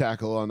that missed the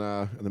tackle on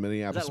the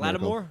Minneapolis. Is that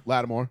Miracle. Lattimore?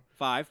 Lattimore.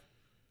 5.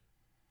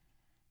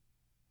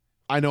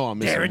 I know I'm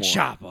missing Darren more.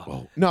 Chapa.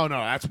 Whoa. No,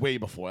 that's way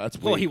before. That's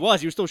way. Well,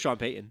 he was still Sean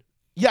Payton.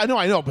 Yeah, no,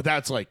 I know, but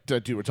that's like,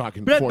 dude, we're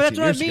talking But 14 that's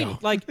what I years mean.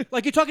 ago.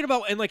 Like you're talking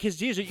about, and like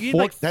his years, you need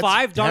like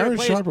 5 darn Darren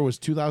players. Sharper was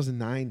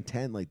 2009,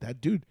 10. Like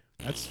that dude,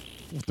 that's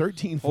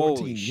 13, 14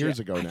 Holy years shit.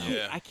 ago now.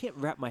 I can't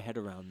wrap my head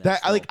around that. That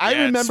still. like I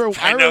Yeah, remember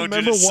I know, dude,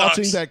 remember it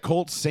watching sucks. that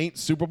Colts Saints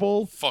Super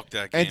Bowl Fuck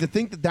that game. and to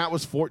think that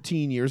was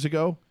 14 years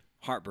ago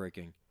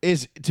Heartbreaking.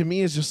 is to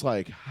me is just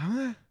like,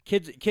 huh?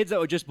 Kids that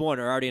were just born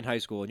are already in high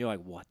school, and you're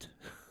like, what?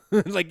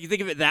 Like you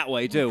think of it that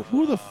way too.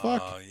 Who the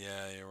fuck? Oh,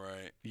 yeah, you're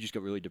right. You just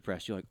got really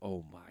depressed. You're like,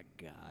 oh my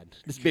god,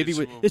 this Kids baby who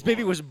was were this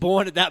baby born. was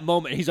born at that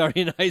moment. He's already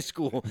in high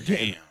school.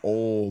 Damn.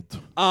 Old.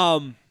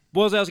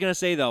 What was I gonna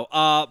say though?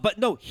 But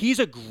no, he's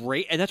a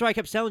great, and that's why I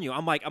kept telling you.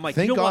 I'm like, Thank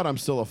you know God what? I'm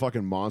still a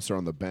fucking monster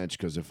on the bench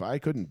because if I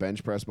couldn't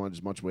bench press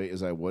as much weight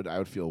as I would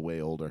feel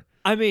way older.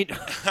 I mean,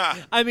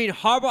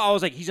 Harbaugh. I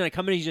was like, he's gonna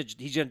come in.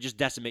 He's gonna just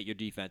decimate your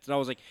defense. And I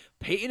was like,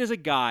 Peyton is a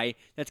guy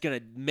that's gonna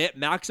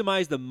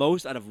maximize the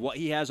most out of what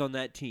he has on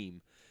that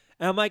team.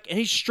 And I'm like, and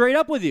he's straight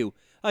up with you.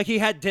 Like he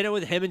had dinner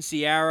with him and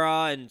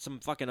Sierra and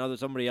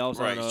somebody else.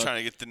 I Right, don't know. he's trying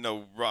to get to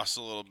know Russ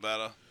a little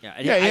better. Yeah,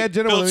 and Yeah, he I- had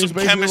dinner built with him. He's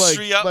some basically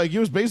chemistry up. he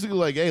was basically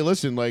like, hey,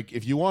 listen, like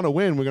if you want to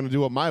win, we're gonna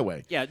do it my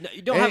way. Yeah, no,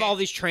 you don't have all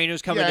these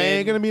trainers coming Yeah, in.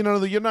 ain't gonna be none of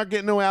the. You're not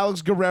getting no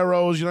Alex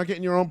Guerreros. You're not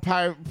getting your own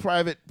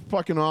private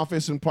fucking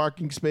office and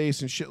parking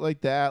space and shit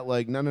like that.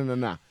 Like, no.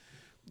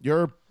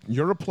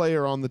 You're a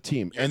player on the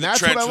team, You're and in the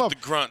that's what trench I with love. the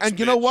grunts, And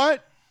you know bitch.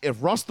 what?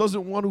 If Russ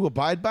doesn't want to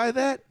abide by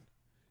that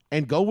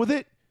and go with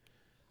it,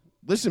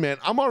 listen, man,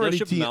 I'm already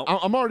ship him out.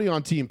 I'm already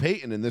on Team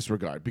Peyton in this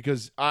regard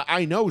because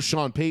I know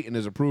Sean Payton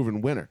is a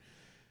proven winner.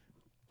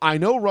 I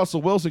know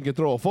Russell Wilson can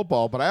throw a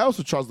football, but I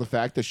also trust the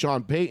fact that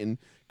Sean Payton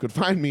could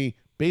find me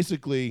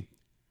basically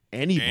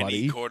anybody.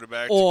 Any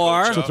quarterback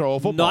or to coach up. throw a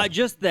football. not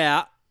just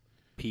that,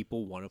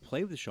 people want to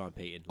play with Sean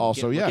Payton.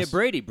 Also, look yes. at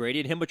Brady.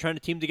 Brady and him were trying to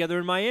team together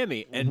in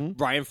Miami, and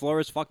Brian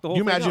Flores fucked the whole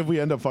Can you thing imagine up. if we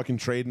end up fucking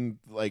trading,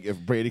 like if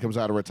Brady comes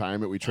out of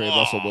retirement, we trade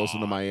Russell Wilson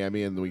to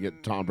Miami and we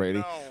get Tom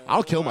Brady?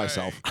 I'll kill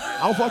myself.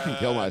 I'll fucking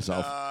kill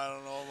myself. I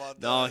don't know about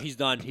No, he's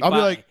done. He I'll be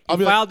like,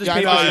 filed his yeah, I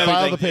papers know, and he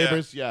filed the everything.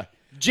 papers. Yeah.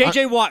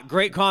 JJ Watt,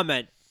 great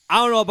comment. I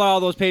don't know about all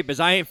those papers.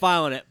 I ain't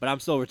filing it, but I'm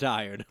still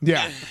retired.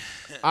 Yeah.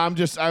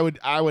 I would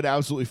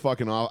absolutely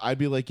fucking off. I'd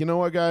be like, you know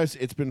what, guys?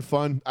 It's been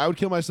fun. I would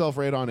kill myself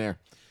right on air.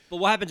 But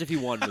what happens if he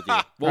won with you?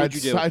 What would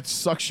you do? I'd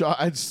start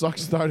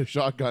a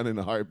shotgun in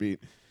a heartbeat.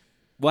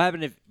 What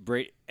happened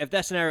if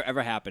that scenario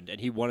ever happened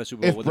and he won a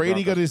Super Bowl If with Brady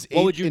the got Broncos, his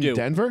what would 8th you in do?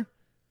 Denver,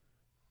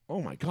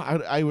 oh my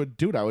god, I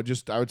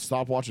would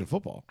stop watching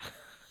football.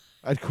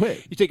 I'd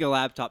quit. You take your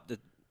laptop.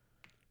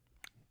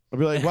 I'd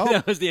be like, well,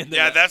 That was the end of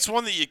Yeah, it. that's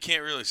one that you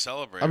can't really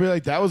celebrate. I'd be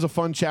like, that was a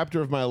fun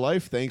chapter of my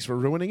life. Thanks for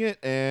ruining it,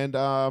 and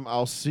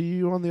I'll see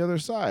you on the other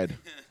side.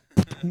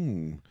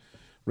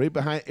 Right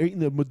behind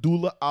the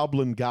medulla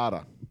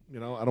oblongata. You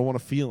know, I don't want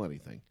to feel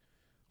anything.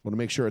 I want to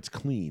make sure it's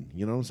clean.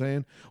 You know what I'm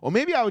saying? Or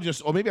maybe I would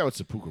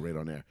seppuku right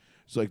on there.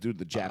 So like, dude,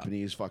 the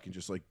Japanese fucking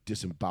just like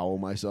disembowel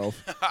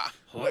myself.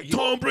 Like,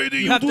 Tom Brady,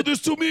 you have do to-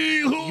 this to me.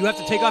 You have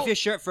to take off your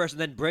shirt first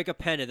and then break a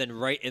pen and then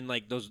write in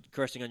like those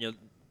cursing on your.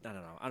 I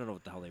don't know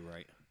what the hell they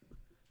write.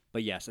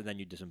 But yes, and then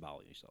you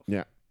disembowel yourself.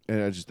 Yeah,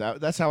 and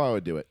that's how I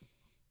would do it.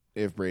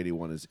 If Brady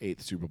won his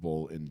 8th Super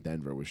Bowl in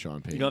Denver with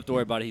Sean Payton, You don't have to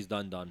worry about it. He's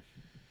done. Gone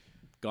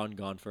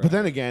forever. But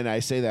then again, I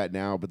say that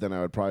now, but then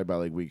I would probably by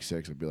like week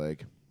 6, I'd be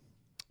like,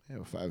 yeah,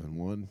 we're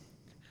 5-1.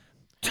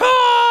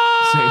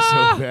 Say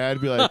so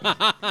bad. Be like,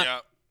 yeah.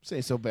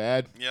 say so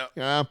bad. Yeah.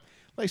 Yeah,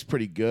 life's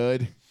pretty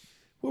good.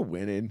 We're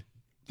winning.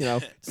 You know,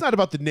 it's not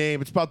about the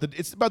name. It's about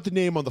the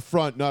name on the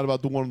front, not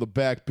about the one on the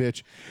back,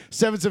 bitch.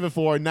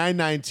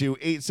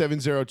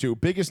 774-992-8702.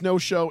 Biggest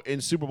no-show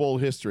in Super Bowl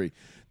history.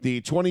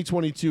 The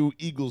 2022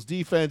 Eagles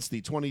defense,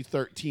 the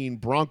 2013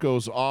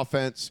 Broncos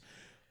offense,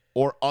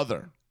 or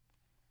other.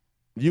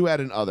 You had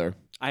an other.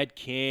 I had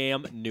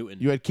Cam Newton.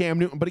 You had Cam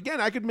Newton. But again,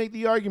 I could make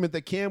the argument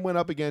that Cam went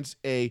up against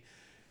a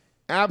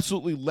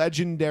absolutely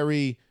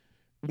legendary,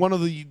 one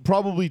of the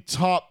probably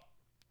top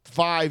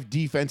 5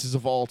 defenses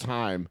of all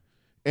time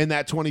in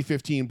that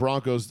 2015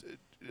 Broncos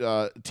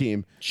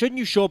team. Shouldn't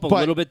you show up a But-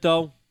 little bit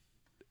though?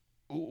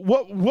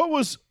 What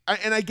was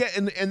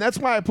and that's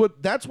why I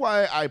put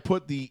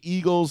the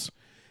Eagles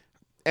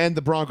and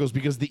the Broncos,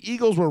 because the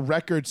Eagles were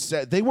record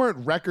set. They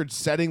weren't record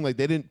setting, like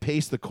they didn't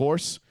pace the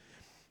course.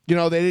 You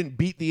know, they didn't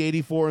beat the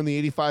 84 and the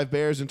 85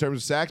 Bears in terms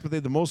of sacks, but they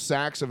had the most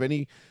sacks of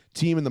any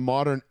team in the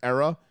modern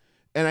era.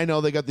 And I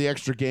know they got the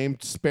extra game.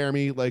 Spare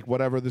me, like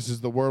whatever. This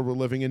is the world we're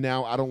living in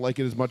now. I don't like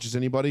it as much as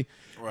anybody.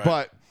 Right.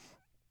 But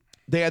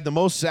they had the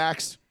most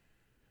sacks.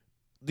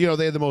 You know,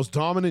 they had the most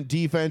dominant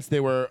defense. They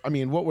were, I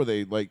mean, what were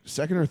they, like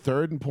second or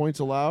third in points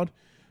allowed?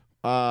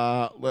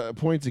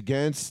 Points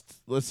against,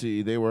 let's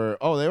see, they were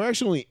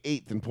actually only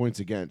 8th in points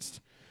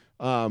against,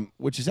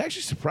 which is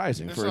actually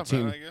surprising That's for a not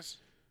team. bad, I guess.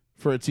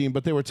 For a team,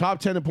 but they were top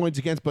 10 in points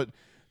against, but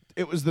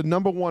it was the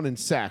number 1 in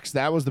sacks.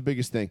 That was the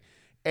biggest thing.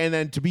 And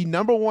then to be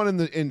number 1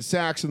 in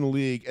sacks in the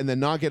league and then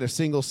not get a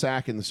single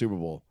sack in the Super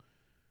Bowl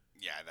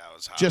Yeah, that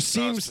was hot. just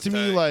That was seems to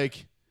me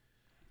pathetic.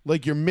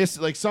 like you're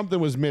missing, like something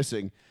was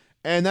missing.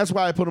 And that's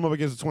why I put them up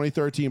against the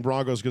 2013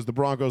 Broncos, because the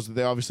Broncos,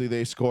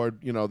 they scored,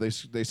 you know, they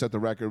set the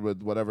record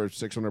with whatever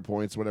 600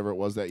 points, whatever it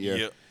was that year.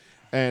 Yep.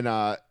 And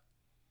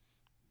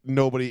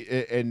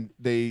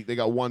they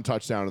got 1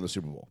 touchdown in the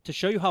Super Bowl. To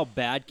show you how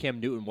bad Cam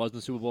Newton was in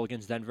the Super Bowl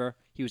against Denver,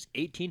 he was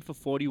 18 for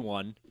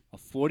 41, a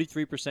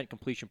 43%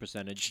 completion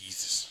percentage,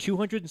 Jesus.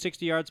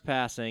 260 yards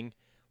passing,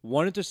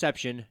 1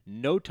 interception,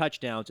 no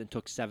touchdowns, and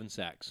took 7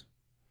 sacks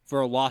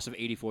for a loss of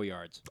 84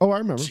 yards. Oh, I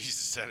remember.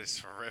 Jesus, that is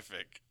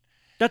horrific.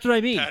 That's what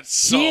I mean. That's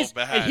so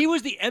bad. And he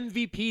was the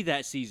MVP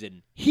that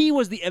season. He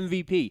was the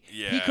MVP.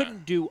 He Yeah.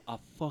 couldn't do a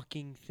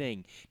fucking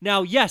thing.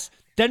 Now, yes,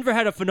 Denver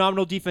had a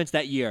phenomenal defense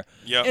that year.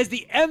 Yep. Is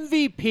the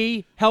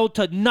MVP held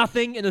to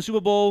nothing in the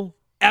Super Bowl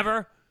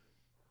ever?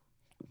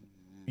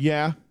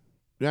 Yeah.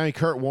 I mean,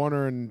 Kurt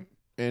Warner in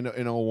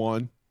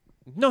 01.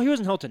 No, he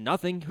wasn't held to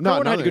nothing. No, Kurt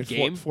Warner had a good four-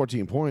 game.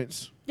 14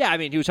 points. Yeah, I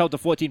mean, he was held to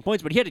 14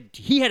 points, but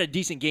he had a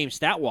decent game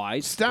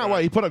stat-wise.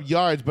 Stat-wise, he put up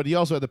yards, but he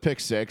also had the pick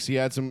 6. He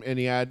had some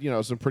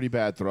some pretty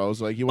bad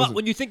throws. Like he But wasn't.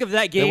 when you think of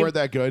that game, They weren't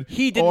that good.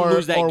 he didn't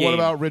lose that or game. what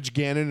about Rich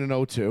Gannon in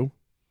 02?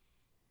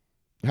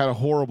 Had a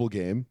horrible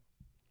game.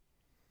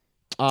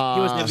 He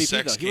was the MVP,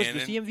 Sex though. Was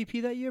Gannon. he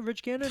MVP that year,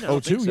 Rich Gannon? I Oh,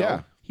 don't think two, so.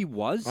 yeah. He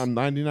was? I'm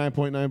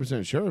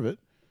 99.9% sure of it.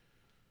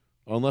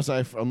 Unless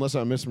I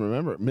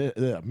misremember.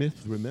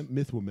 Myth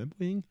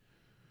remembering.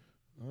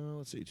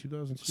 Let's see,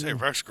 2002. Say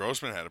Rex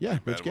Grossman had a Yeah,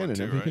 pretty Rich bad one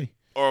Gannon, too, MVP. right?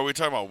 Or are we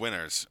talking about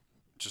winners?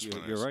 Just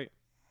winners. You're right.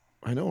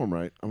 I know I'm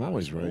right. I'm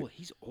always right.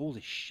 He's old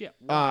as shit.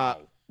 Wow.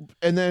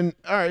 And then,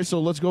 all right,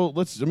 so let's go.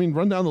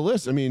 Run down the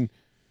list. I mean,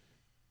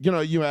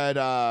 you had.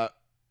 All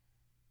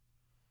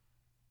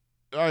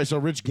right, so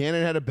Rich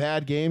Gannon had a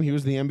bad game. He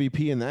was the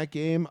MVP in that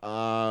game.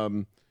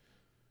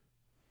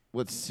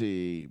 Let's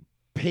see.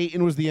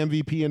 Peyton was the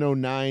MVP in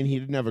 09. He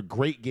didn't have a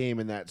great game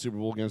in that Super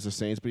Bowl against the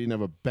Saints, but he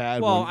didn't have a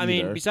bad Well, one I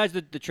mean, either. besides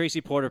the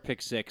Tracy Porter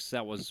pick 6,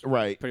 that was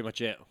Right. pretty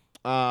much it.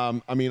 I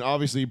mean,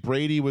 obviously,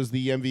 Brady was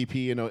the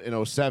MVP in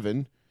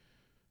 07.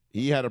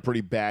 He had a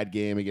pretty bad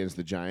game against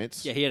the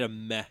Giants. Yeah, he had a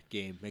meh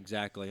game.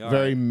 Exactly. All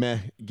Very right. meh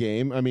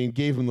game. I mean,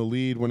 gave him the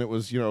lead when it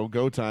was,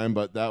 go time,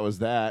 but that was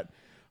that.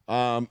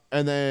 And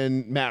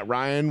then Matt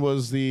Ryan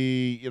was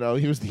he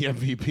was the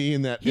MVP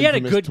in that. He had a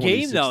infamous good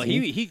game though.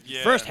 2016. He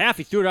Yeah. first half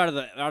he threw it out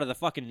of the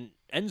fucking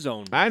end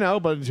zone. I know,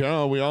 but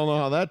we all know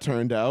how that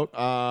turned out.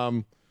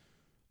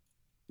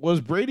 Was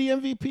Brady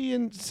MVP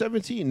in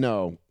 17?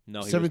 No. No,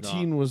 he was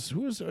 17 was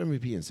who was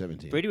MVP in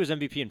 17? Brady was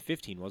MVP in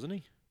 15, wasn't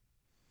he?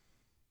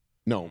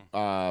 No.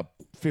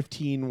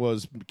 15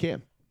 was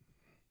Cam.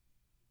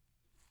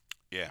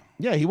 Yeah.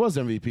 Yeah, he was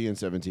MVP in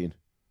 17.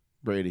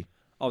 Brady.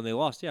 Oh, and they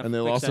lost. Yeah, And they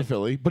makes lost to sense.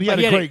 Philly. But he But had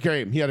he a had great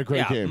game. He had a great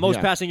Yeah, game. most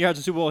yeah. passing yards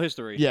in Super Bowl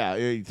history. Yeah,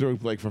 he threw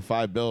like for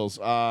 $5.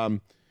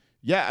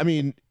 I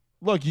mean,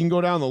 look, you can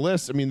go down the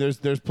list. I mean,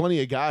 there's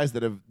plenty of guys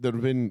that have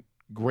been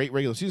great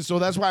regular seasons. So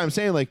that's why I'm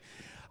saying, like,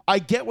 I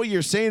get what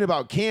you're saying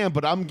about Cam,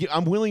 but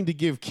I'm willing to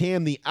give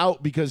Cam the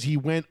out because he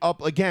went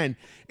up again.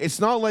 It's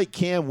not like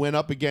Cam went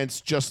up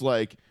against just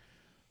like,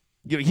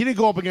 he didn't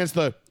go up against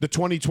the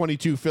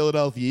 2022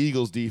 Philadelphia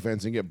Eagles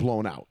defense and get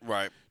blown out.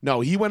 Right. No,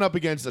 he went up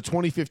against the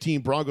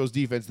 2015 Broncos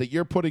defense that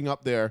you're putting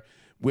up there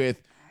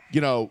with,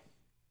 the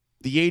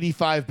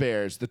 85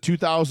 Bears, the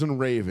 2000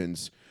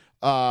 Ravens,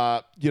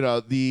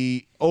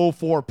 the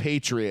 04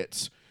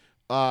 Patriots,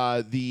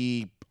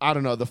 the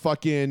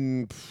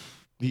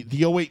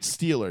 08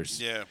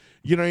 Steelers. Yeah.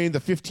 You know what I mean? The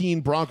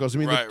 15 Broncos. I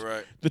mean,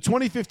 Right. the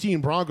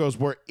 2015 Broncos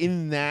were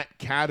in that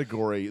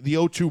category. The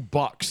 02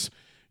 Bucks.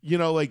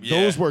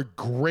 Those were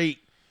great,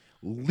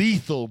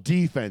 lethal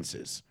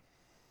defenses.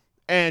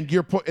 And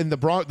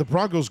the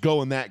Broncos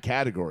go in that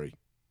category.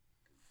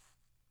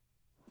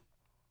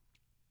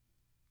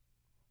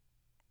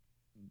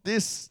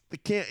 That's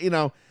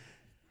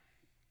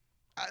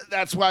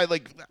why,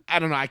 I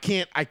don't know. I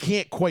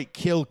can't quite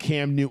kill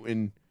Cam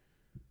Newton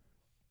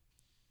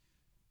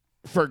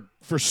for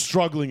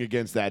struggling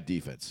against that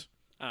defense.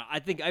 I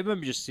think I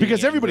remember just seeing Because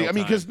it in everybody, real I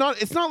mean, time.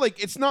 because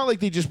it's not like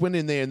they just went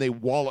in there and they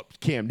walloped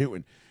Cam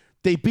Newton.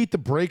 They beat the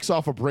brakes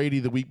off of Brady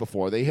the week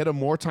before. They hit him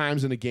more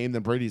times in a game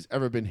than Brady's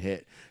ever been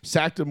hit.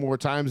 Sacked him more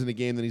times in a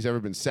game than he's ever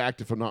been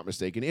sacked, if I'm not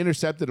mistaken.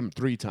 Intercepted him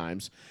 3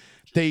 times.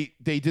 They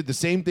did the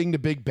same thing to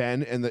Big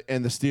Ben and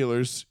the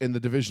Steelers in the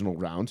divisional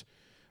round.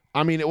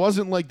 I mean, it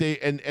wasn't like they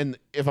and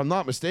if I'm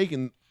not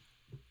mistaken,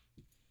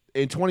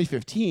 in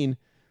 2015,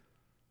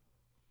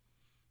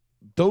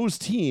 those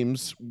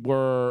teams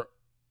were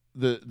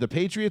the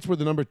Patriots were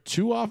the number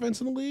 2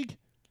 offense in the league.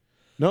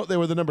 No, they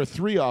were the number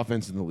 3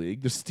 offense in the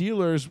league. The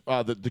Steelers,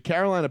 the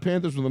Carolina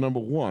Panthers were the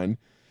number 1,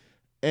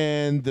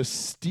 and the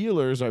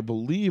Steelers, I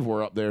believe,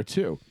 were up there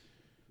too.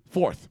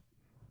 4th.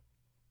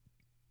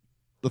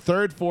 The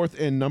 3rd, 4th,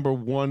 and number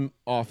 1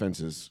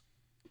 offenses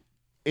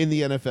in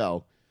the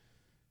NFL,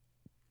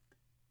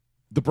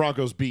 the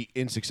Broncos beat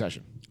in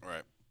succession.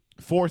 Right.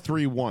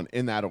 4-3-1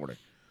 in that order.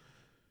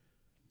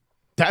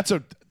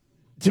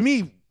 To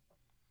me,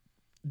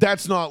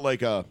 that's not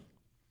a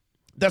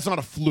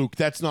fluke.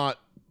 That's not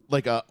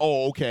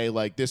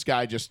like this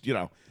guy just,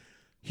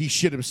 he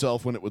shit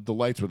himself when the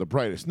lights were the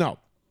brightest. No.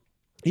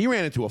 He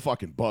ran into a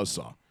fucking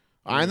buzzsaw.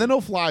 And the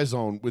no-fly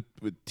zone with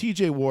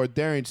TJ Ward,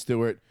 Darian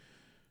Stewart,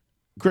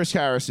 Chris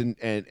Harrison,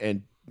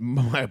 and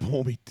my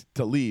homie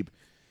Talib.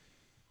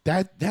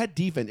 That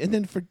defense, and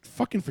then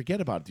fucking forget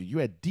about it, dude. You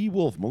had D.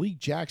 Wolf, Malik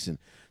Jackson,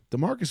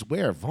 DeMarcus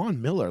Ware,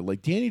 Von Miller,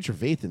 Danny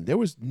Trevathan. There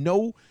was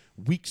no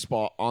weak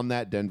spot on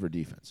that Denver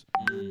defense.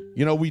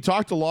 We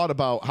talked a lot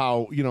about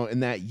how,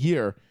 in that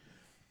year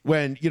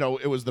when,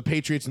 it was the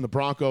Patriots and the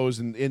Broncos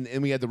and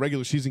we had the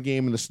regular season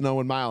game in the snow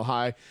in Mile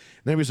High. And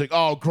everybody's like,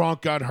 oh,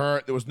 Gronk got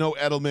hurt. There was no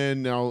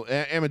Edelman.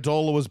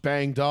 Amendola was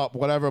banged up,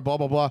 whatever, blah,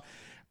 blah, blah.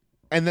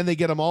 And then they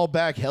get them all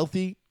back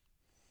healthy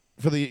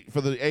for the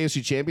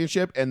AFC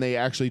Championship, and they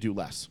actually do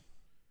less.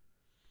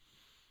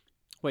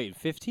 Wait,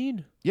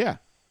 15? Yeah,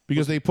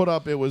 because they put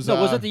up, it was... No,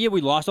 was that the year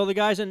we lost all the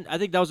guys? And I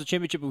think that was the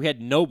championship we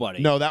had nobody.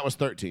 No, that was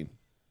 13.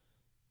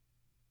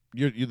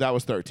 That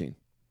was 13.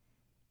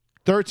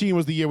 13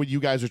 was the year when you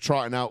guys were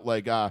trotting out,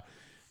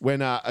 when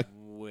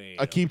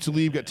Aqib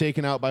Talib got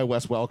taken out by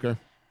Wes Welker.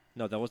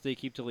 No, that was the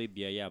Aqib Talib.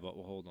 Yeah, but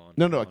hold on.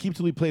 No, Aqib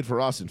Talib played for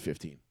us in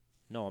 15.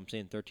 No, I'm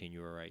saying 13. You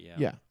were right, yeah.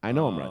 Yeah, I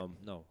know I'm right.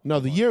 No,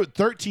 the year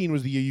 13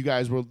 was the year you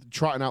guys were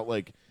trotting out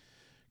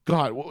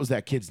God, what was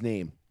that kid's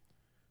name?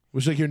 It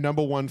was your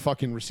number 1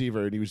 fucking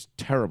receiver, and he was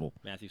terrible.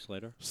 Matthew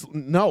Slater?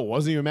 No, it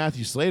wasn't even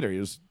Matthew Slater. He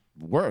was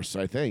worse,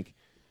 I think.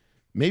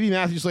 Maybe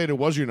Matthew Slater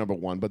was your number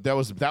 1, but that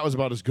was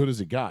about as good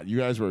as it got. You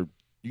guys were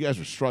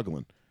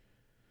struggling.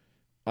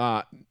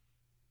 No,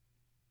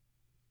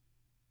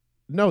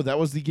 that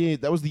was the game.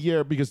 That was the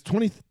year because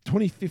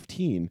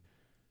 2015.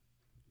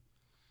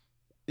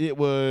 It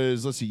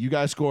was, let's see, you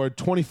guys scored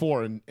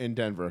 24 in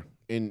Denver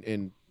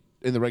in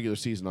the regular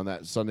season on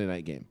that Sunday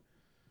night game.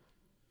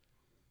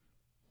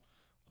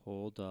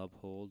 Hold up.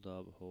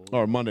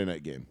 Or Monday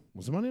night game.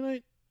 Was it Monday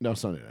night? No,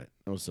 Sunday night.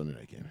 That was Sunday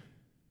night game.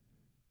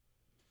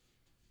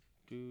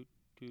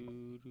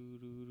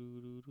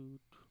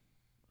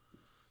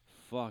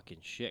 Fucking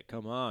shit,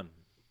 come on.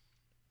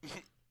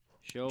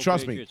 Show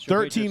Trust Patriots, me,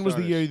 show 13 Patriots was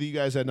the year starters. that you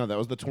guys had. No, that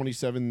was the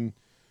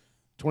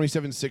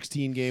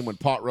 27-16 game when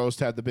Pot Roast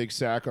had the big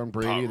sack on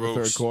Brady Pot in the third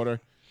Roast.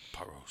 quarter.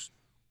 Pot roast.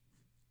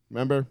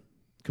 Remember?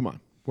 Come on.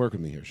 Work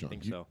with me here, Sean. I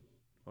think so.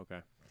 Okay.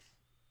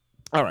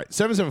 All right,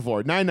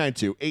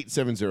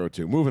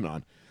 774-992-8702. Moving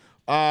on.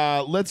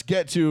 Let's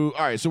get to.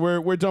 All right, so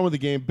we're done with the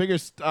game.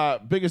 Biggest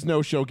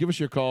no show. Give us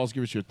your calls.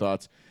 Give us your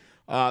thoughts.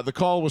 The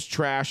call was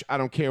trash. I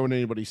don't care what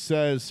anybody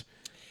says.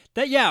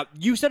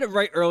 You said it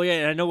right earlier,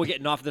 and I know we're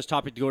getting off of this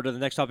topic to go to the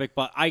next topic,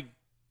 but I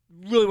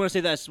really want to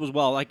say this as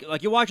well. Like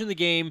you're watching the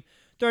game,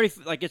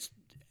 30, like it's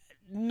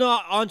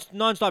not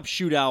nonstop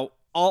shootout,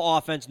 all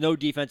offense, no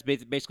defense,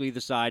 basically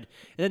either side,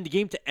 and then the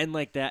game to end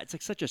like that, it's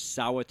like such a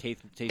sour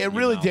taste. It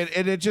really did,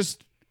 and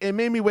it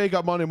made me wake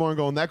up Monday morning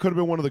going, that could have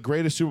been one of the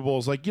greatest Super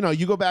Bowls. Like,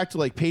 you go back to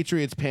like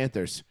Patriots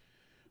Panthers,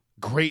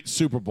 great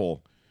Super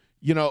Bowl.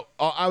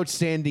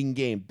 Outstanding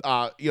game.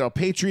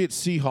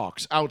 Patriots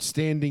Seahawks,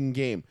 outstanding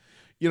game.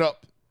 I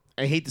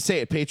hate to say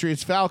it,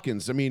 Patriots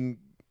Falcons. I mean,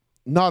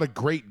 not a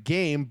great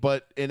game,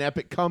 but an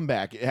epic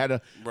comeback. It had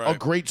a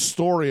great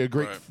story, a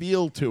great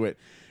feel to it.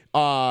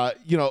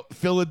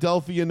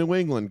 Philadelphia, New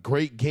England,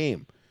 great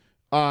game.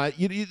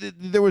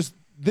 There was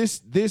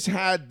this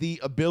had the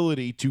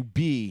ability to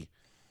be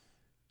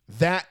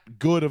that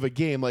good of a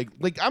game. Like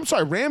I'm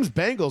sorry, Rams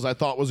Bengals I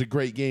thought was a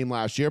great game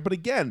last year, but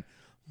again,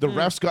 the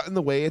refs got in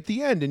the way at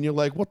the end, and you're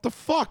like, what the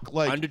fuck?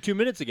 Like under 2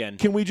 minutes again.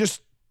 Can we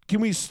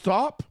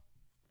stop?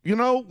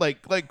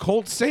 Like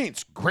Colts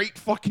Saints, great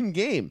fucking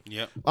game.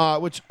 Yep.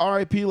 Which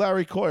R.I.P.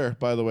 Larry Coyer,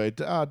 by the way,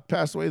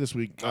 passed away this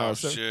week.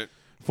 Shit.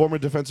 Former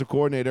defensive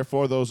coordinator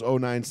for those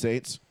 09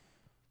 Saints.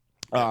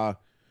 I'm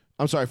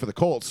sorry, for the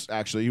Colts,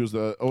 actually. He was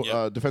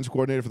the defensive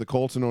coordinator for the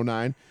Colts in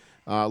 09.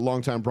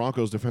 Longtime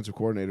Broncos defensive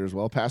coordinator as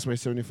well. Passed away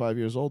 75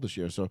 years old this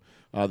year, so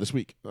this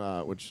week.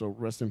 So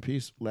rest in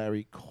peace,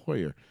 Larry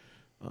Coyer.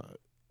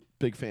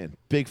 Big fan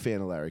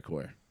of Larry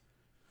Coyer.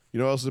 You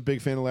know who else is a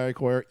big fan of Larry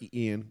Coyer?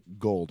 Ian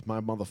Gold, my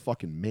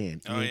motherfucking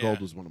man. Ian Gold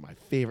was one of my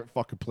favorite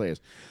fucking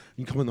players.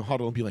 You can come in the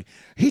huddle and be like,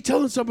 he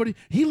telling somebody,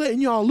 he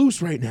letting y'all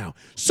loose right now.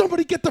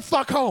 Somebody get the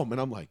fuck home.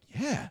 And I'm like,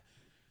 yeah.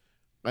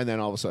 And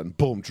then all of a sudden,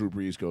 boom, Drew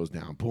Brees goes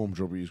down. Boom,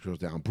 Drew Brees goes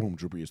down. Boom,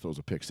 Drew Brees throws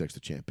a pick six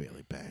to Champ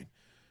Bailey. Bang.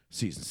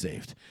 Season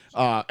saved.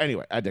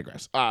 Anyway, I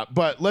digress.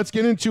 But let's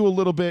get into a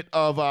little bit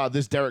of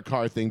this Derek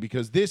Carr thing,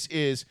 because this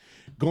is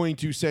going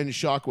to send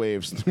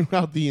shockwaves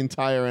throughout the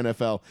entire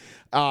NFL.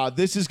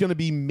 This is going to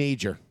be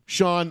major.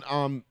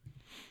 Sean,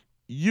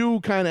 you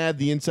kind of had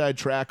the inside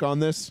track on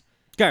this.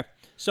 Okay,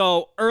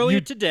 so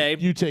earlier today,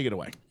 You take it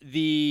away.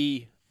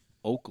 the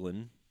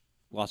Oakland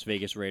Las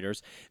Vegas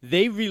Raiders,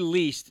 they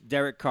released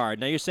Derek Carr.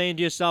 Now you're saying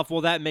to yourself,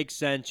 well, that makes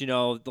sense.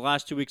 The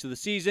last 2 weeks of the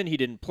season, he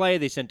didn't play.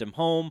 They sent him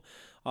home.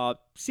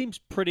 Seems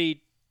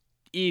pretty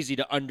easy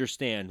to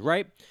understand,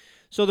 right?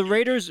 So the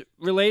Raiders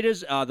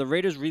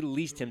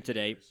released him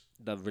today.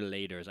 The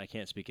Relators. I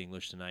can't speak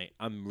English tonight.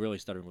 I'm really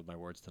stuttering with my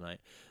words tonight.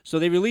 So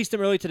they released him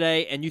early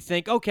today, and you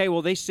think, okay,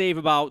 well, they save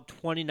about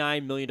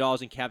 $29 million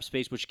in cap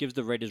space, which gives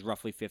the Raiders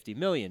roughly $50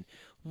 million.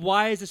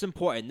 Why is this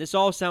important? This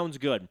all sounds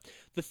good.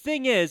 The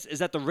thing is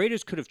that the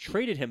Raiders could have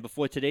traded him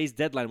before today's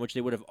deadline, which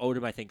they would have owed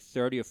him, I think,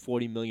 $30 or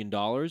 $40 million.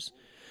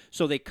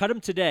 So they cut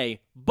him today,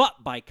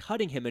 but by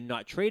cutting him and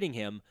not trading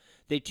him,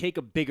 they take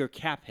a bigger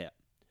cap hit.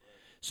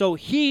 So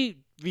he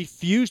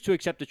refused to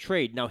accept a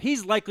trade. Now,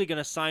 he's likely going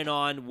to sign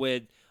on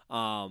with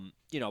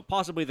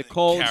possibly the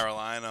Colts.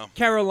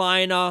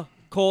 Carolina,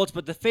 Colts,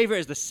 but the favorite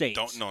is the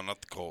Saints.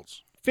 Not the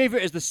Colts.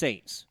 Favorite is the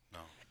Saints. No.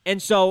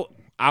 And so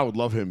I would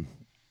love him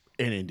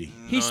in Indy.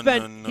 he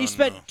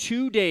spent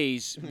 2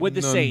 days with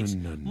the Saints,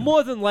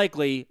 more than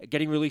likely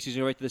getting released. He's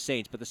going right to the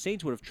Saints, but the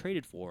Saints would have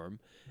traded for him,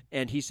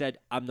 and he said,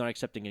 I'm not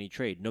accepting any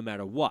trade, no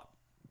matter what.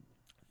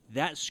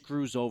 That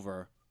screws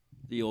over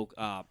the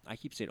I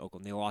keep saying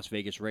Oakland, the Las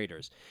Vegas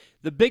Raiders.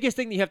 The biggest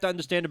thing that you have to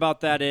understand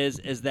about that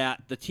is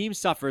that the team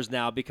suffers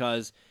now,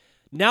 because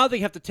now they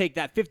have to take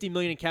that $50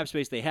 million in cap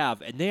space they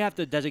have, and they have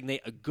to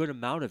designate a good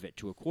amount of it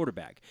to a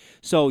quarterback.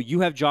 So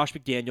you have Josh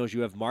McDaniels,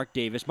 you have Mark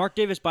Davis. Mark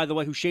Davis, by the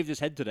way, who shaved his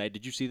head today.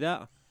 Did you see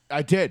that?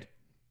 I did.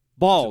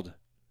 Bald.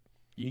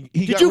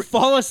 Did you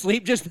fall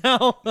asleep just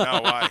now? No,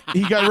 why?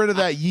 He got rid of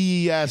that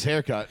yee ass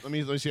haircut. Let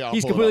me see.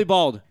 He's completely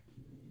bald.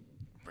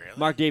 Really?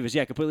 Mark Davis,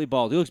 yeah, completely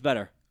bald. He looks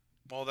better.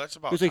 Well, that's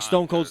about. He looks like time,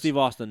 Stone Cold 'cause Steve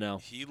Austin now.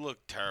 He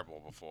looked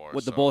terrible before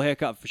With the bowl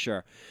haircut, for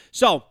sure.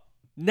 So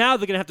now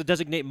they're going to have to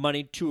designate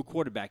money to a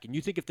quarterback. And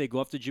you think if they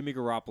go after Jimmy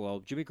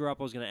Garoppolo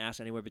is going to ask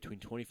anywhere between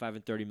 $25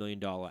 and $30 million.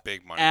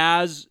 Big money.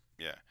 As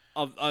Yeah.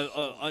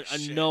 a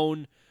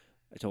known,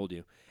 I told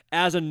you,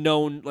 as a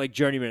known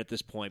journeyman at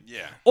this point.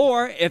 Yeah.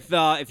 Or if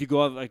you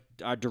go like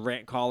our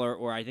Durant caller,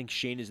 or I think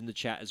Shane is in the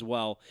chat as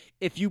well,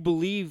 if you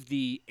believe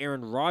the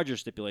Aaron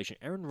Rodgers stipulation,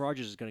 Aaron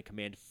Rodgers is going to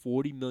command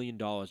 $40 million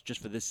just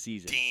for this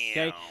season.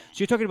 Damn. Okay, so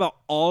you're talking about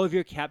all of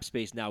your cap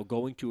space now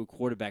going to a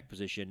quarterback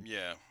position.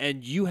 Yeah.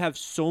 And you have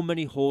so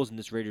many holes in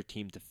this Raider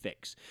team to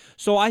fix.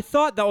 So I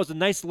thought that was a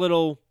nice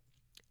little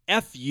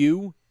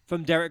FU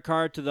from Derek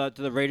Carr to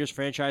the Raiders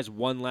franchise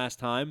one last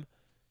time.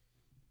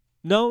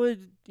 No,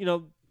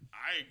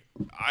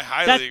 I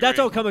highly agree. That's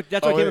what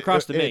came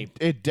across to me.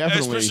 It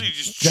definitely, especially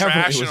just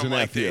definitely trashing was them an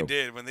like they FU.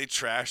 did. When they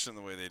trashed them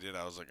the way they did,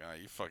 I was like,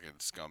 you fucking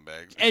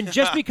scumbags. And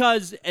just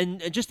because,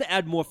 and just to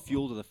add more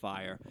fuel to the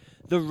fire,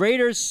 the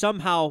Raiders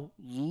somehow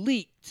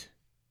leaked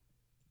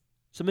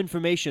some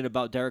information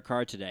about Derek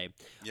Carr today.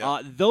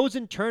 Yep. Those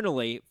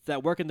internally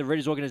that work in the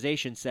Raiders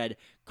organization said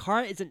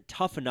Carr isn't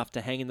tough enough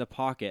to hang in the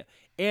pocket,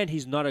 and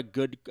he's not a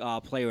good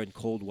player in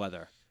cold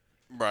weather.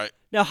 Right.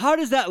 Now, how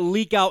does that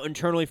leak out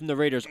internally from the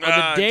Raiders? On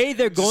the day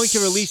they're going to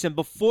release him,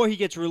 before he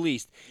gets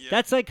released,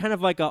 that's like kind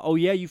of like a, oh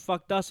yeah, you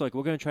fucked us. Like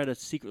we're gonna try to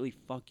secretly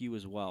fuck you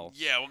as well.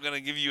 Yeah, we're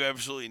gonna give you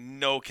absolutely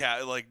no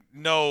clout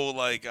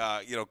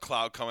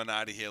coming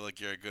out of here like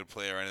you're a good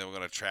player or anything. We're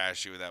gonna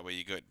trash you. That way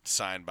you get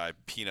signed by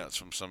peanuts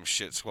from some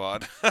shit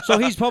squad. So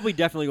he's probably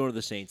definitely going to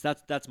the Saints.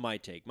 That's my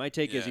take. My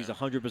take is Yeah. he's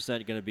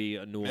 100% going to be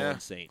a New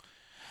Orleans Saint.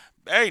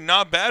 Hey,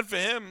 not bad for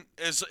him.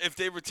 Is if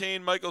they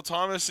retain Michael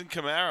Thomas and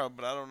Kamara,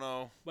 but I don't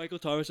know. Michael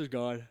Thomas is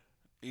gone.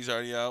 He's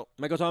already out.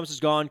 Michael Thomas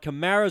is gone.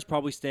 Kamara's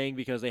probably staying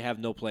because they have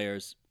no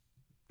players.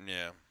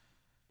 Yeah.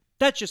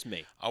 That's just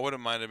me. I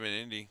wouldn't mind him in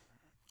Indy.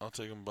 I'll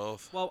take them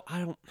both. Well,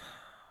 I'll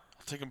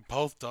take them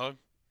both, dog.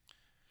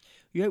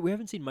 Yeah, we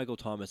haven't seen Michael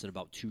Thomas in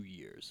about 2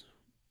 years.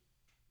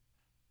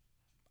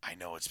 I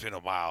know it's been a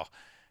while.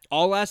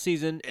 All last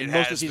season and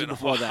most of the season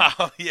before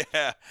that.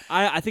 Yeah.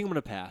 I think I'm going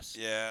to pass.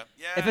 Yeah.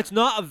 If it's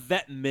not a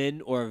vet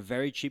min or a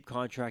very cheap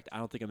contract, I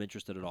don't think I'm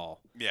interested at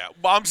all. Yeah.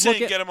 Well, I'm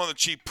saying at- get him on the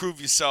cheap. Prove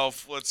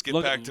yourself. Let's get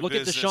back to look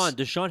business. at Deshaun.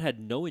 Deshaun had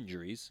no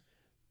injuries.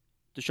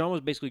 Deshaun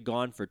was basically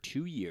gone for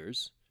 2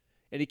 years,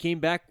 and he came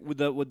back with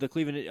the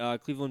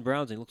Cleveland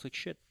Browns, and he looks like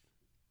shit.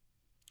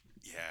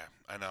 Yeah,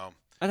 I know.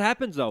 That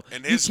happens though.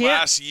 In You his can't-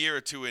 last year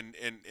or two in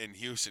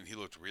Houston, he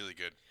looked really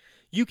good.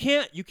 You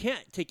can't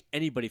take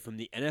anybody from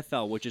the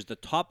NFL, which is the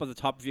top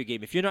of your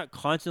game. If you're not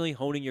constantly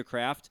honing your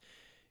craft,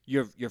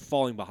 you're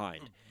falling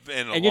behind.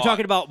 And you're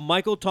talking about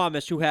Michael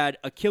Thomas, who had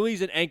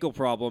Achilles and ankle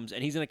problems,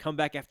 and he's going to come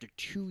back after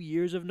 2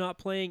 years of not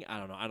playing. I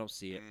don't know. I don't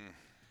see it.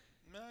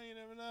 No, you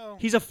never know.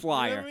 He's a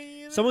flyer.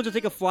 You never Someone's going to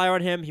take a flyer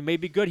on him. He may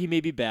be good. He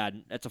may be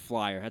bad. That's a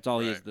flyer. That's all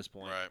he is at this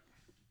point. Right.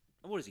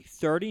 What is he,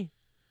 30?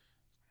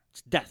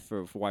 It's death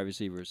for wide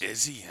receivers.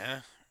 Is he, huh?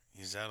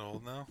 He's that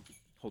old now?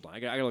 Hold on. I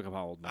gotta look up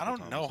how old I Michael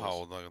don't Thomas know how is.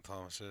 old Michael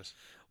Thomas is.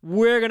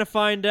 We're going to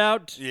find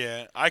out.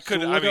 Yeah, I So could.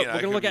 we're I mean, going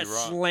to look at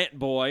wrong. Slant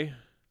Boy.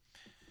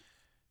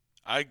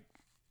 I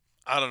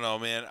don't know,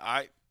 man.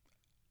 Yeah,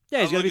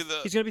 he's I'll going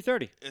look at to be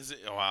 30. Is it?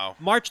 Oh, wow.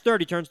 March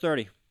 30 turns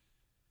 30.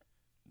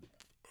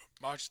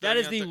 March 30 That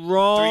is on the th-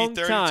 wrong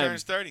 3:30 time.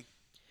 turns 30.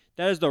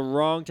 That is the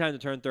wrong time to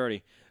turn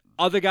 30.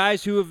 Other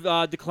guys who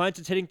have declined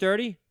since hitting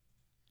 30?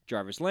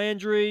 Jarvis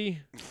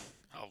Landry.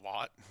 A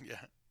lot. Yeah.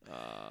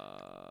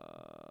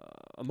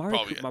 Amari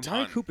Probably a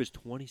ton. Cooper's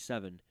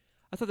 27.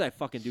 I thought that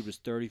fucking dude was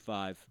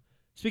 35.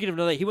 Speaking of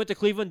another, he went to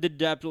Cleveland,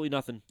 did absolutely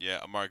nothing. Yeah,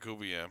 Amari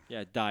Cooper, yeah.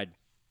 Yeah, died.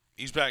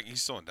 He's back.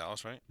 He's still in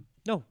Dallas, right?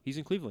 No, he's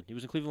in Cleveland. He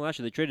was in Cleveland last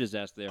year. They traded his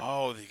ass there.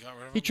 Oh, they got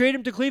rid of He him? traded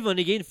him to Cleveland.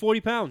 He gained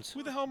 40 pounds.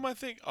 Who the hell am I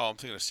thinking? Oh, I'm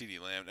thinking of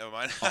CeeDee Lamb. Never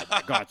mind. Oh,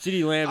 my God.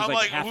 CeeDee Lamb is I'm like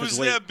like, half who's his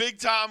weight. there big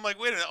time? I'm like,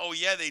 wait a minute. Oh,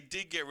 yeah, they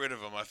did get rid of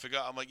him. I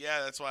forgot. I'm like, yeah,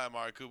 that's why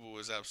Amari Cooper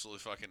was absolutely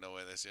fucking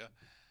nowhere this year.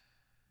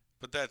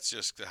 But that's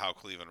just how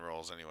Cleveland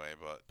rolls anyway,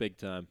 but Big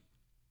time.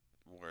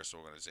 worst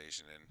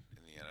organization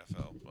in the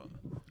NFL. But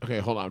Okay,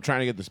 hold on. I'm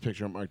trying to get this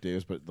picture of Mark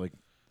Davis, but like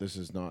this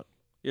is not.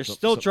 You're So-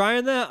 still so-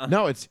 trying that?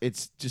 No, it's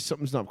just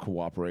something's not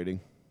cooperating.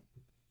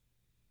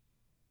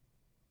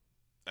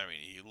 I mean,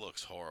 he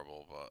looks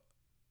horrible,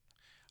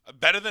 but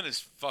better than his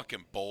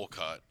fucking bowl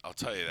cut. I'll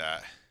tell you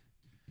that.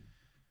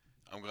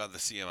 I'm glad to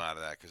see him out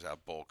of that because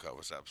that bowl cut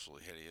was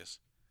absolutely hideous.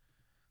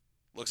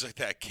 Looks like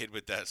that kid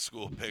with that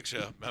school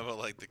picture. Remember,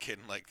 like the kid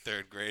in like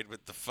third grade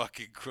with the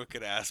fucking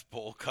crooked ass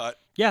bowl cut.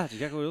 Yeah, that's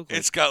exactly what it looked like.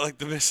 It's got like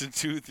the missing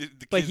tooth. The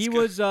But kid's he got-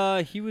 was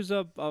a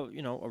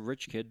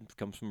rich kid,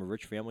 comes from a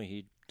rich family.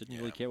 He didn't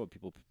really Yeah. care what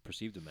people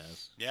perceived him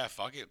as. Yeah,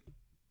 fuck it.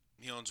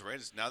 He owns the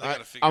Raiders. Now they got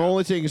to figure I'm out.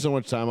 only taking so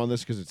much time on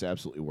this because it's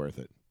absolutely worth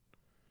it.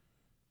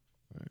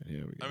 All right,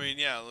 here we go. I mean,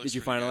 yeah. It looks Did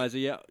you pretty finalize it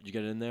yet? Did you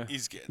get it in there? good.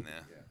 He's getting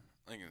there.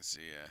 I can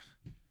see. Yeah.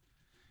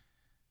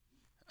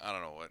 I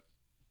don't know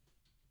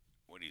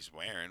what he's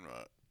wearing,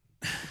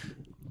 but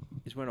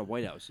He's wearing a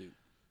whiteout suit.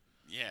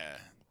 yeah.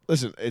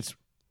 Listen, it's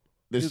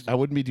this. I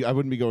wouldn't be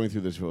going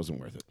through this if it wasn't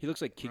worth it. He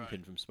looks like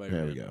Kingpin from Spider-Man.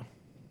 There we go.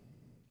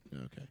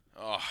 Okay.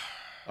 Oh.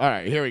 All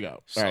right, here we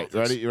go. All right, Celtics.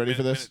 ready? You ready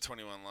for this? Minute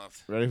 21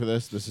 left. Ready for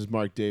this? This is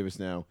Mark Davis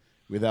now,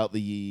 without the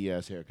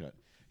yee-ass haircut.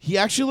 He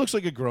actually looks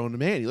like a grown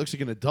man. He looks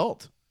like an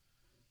adult.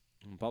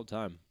 About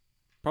time.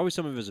 Probably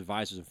some of his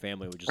advisors and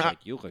family were just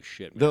like, "You look like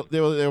shit, They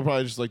man." were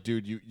probably just like,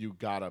 dude, you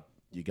gotta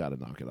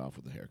knock it off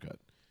with the haircut.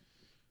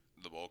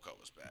 The bowl cut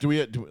was bad. Do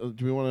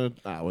we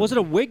want to? Was it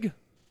a wig?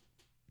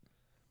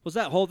 Was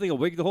that whole thing a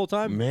wig the whole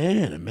time?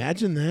 Man,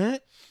 imagine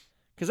that.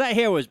 Because that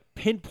hair was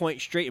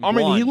pinpoint straight and I mean,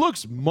 blonde. he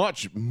looks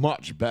much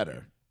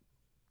better.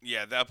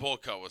 Yeah, that bowl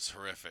cut was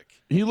horrific.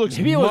 He looks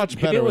Maybe it was, much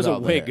maybe better it was a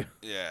without the wig. hair.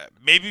 Yeah,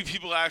 maybe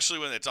people actually,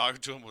 when they're talking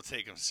to him, will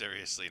take him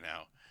seriously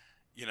now.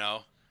 You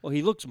know? Well,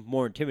 he looks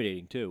more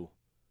intimidating too.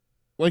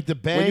 Like the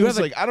bangs, you have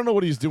a- like I don't know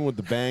what he's doing with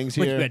the bangs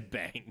When you here. had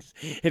bangs.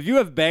 If you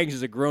have bangs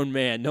as a grown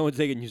man, no one's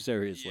taking you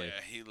seriously. Yeah,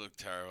 he looked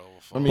terrible.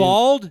 I mean-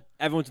 Bald,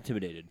 everyone's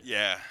intimidated.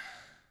 Yeah.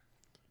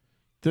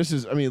 This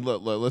is, I mean,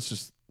 look, let's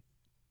just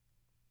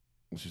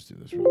do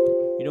this real quick.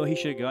 You know what he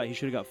should have got? He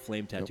should have got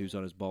flame tattoos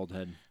on his bald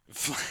head.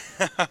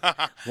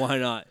 Why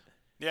not?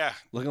 Yeah.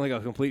 Looking like a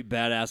complete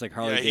badass like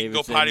Harley Yeah, he can go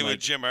Davidson. potty like, with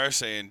Jim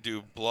Irsay and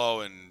do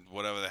blow and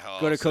whatever the hell.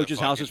 go to else they're coaches'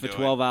 houses for fucking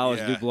 12 doing. hours,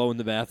 Yeah. do blow in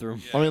the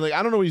bathroom. I mean, like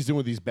I don't know what he's doing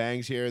with these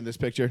bangs here in this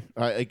picture.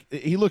 Like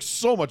he looks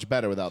so much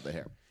better without the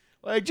hair.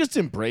 Like just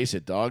embrace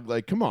it, dog.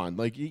 Like come on,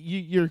 like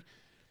you're.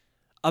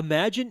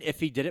 Imagine if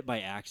he did it by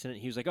accident.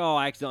 He was like, "Oh,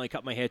 I accidentally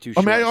cut my hair too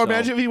short." Imagine, so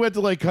imagine if he went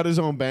to like cut his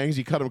own bangs.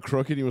 He cut them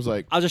crooked. He was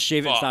like, I'll just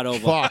shave it and Fuck. start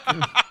over.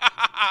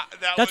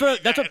 "Fuck."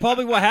 That's what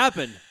probably what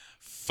happened.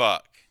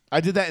 Fuck.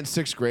 I did that in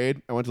 6th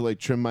grade. I went to like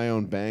trim my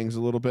own bangs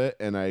a little bit,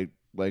 and I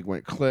like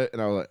went clip,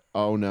 and I was like,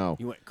 "Oh no,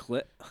 You went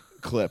clit.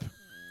 clip."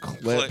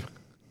 Clip.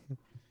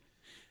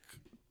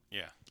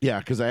 Yeah. Yeah,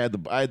 because I had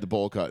the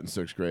bowl cut in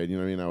 6th grade. You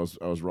know what I mean?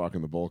 I was rocking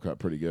the bowl cut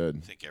pretty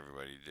good. I think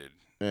everybody did.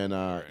 And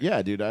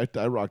yeah, dude, I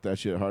rocked that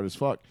shit hard as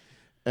fuck.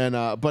 And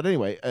but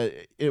anyway,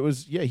 it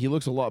was he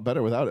looks a lot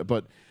better without it.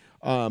 But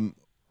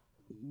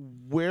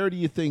where do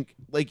you think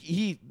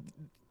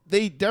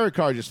Derek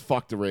Carr just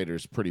fucked the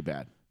Raiders pretty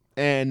bad.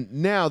 And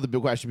now the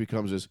big question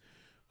becomes is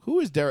who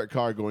is Derek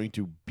Carr going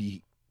to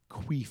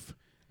bequeath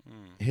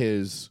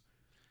his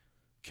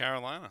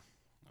Carolina.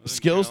 I was in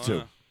skills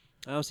Carolina.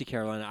 I don't see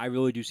Carolina. I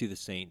really do see the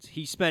Saints.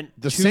 He spent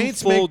the two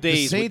Saints full make the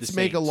days Saints with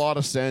the make a Saints. lot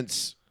of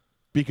sense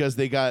because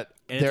they got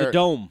And it's a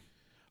dome.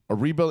 a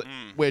rebuild,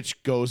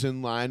 which goes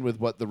in line with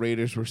what the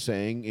Raiders were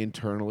saying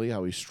internally,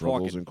 how he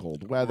struggles Fucking- in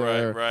cold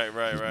weather,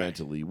 Right. he's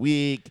mentally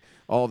weak.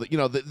 All the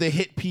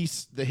hit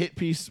piece,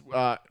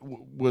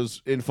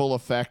 was in full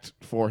effect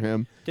for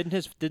him.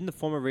 Didn't the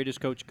former Raiders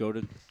coach go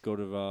to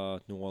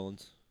New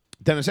Orleans?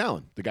 Dennis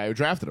Allen, the guy who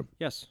drafted him.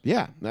 Yes.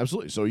 Yeah,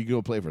 absolutely. So you can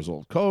go play for his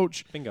old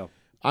coach. Bingo.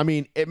 I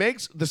mean,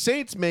 the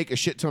Saints make a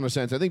shit ton of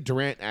sense. I think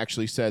Durant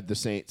actually said the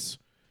Saints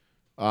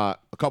a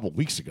couple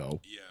weeks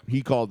ago. Yeah.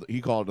 He called to the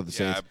Yeah,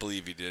 Saints. I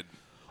believe he did.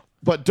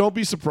 But don't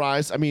be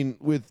surprised. I mean,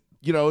 with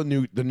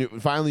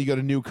finally you got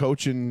a new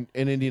coach in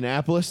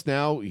Indianapolis.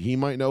 Now he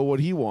might know what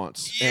he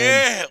wants. And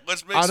Yeah,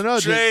 let's make I don't know.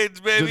 some trades,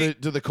 baby.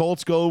 Do the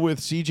Colts go with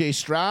C.J.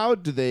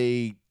 Stroud? Do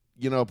they,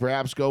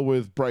 perhaps go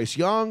with Bryce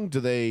Young? Do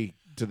they?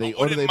 I Or do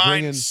wouldn't they mind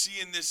bring in?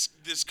 seeing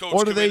this coach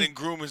Or do come they- in and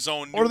groom his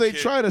own. Or do new they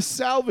kid. try to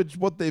salvage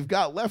what they've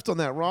got left on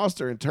that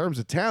roster in terms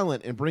of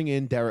talent and bring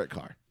in Derek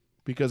Carr?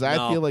 Because I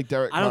No, feel like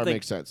Derek I don't Carr think-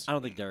 makes sense. I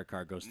don't think Derek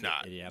Carr goes to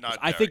Nah, Indianapolis.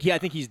 not I think Derek I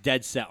think he's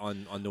dead set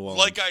on New Orleans.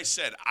 Like I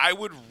said, I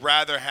would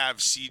rather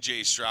have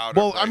C.J. Stroud.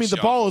 Well, or I mean, Bryce the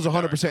Young ball is over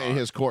 100% Derek in Carr.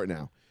 his court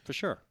now. for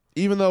sure.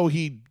 Even though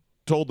he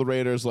told the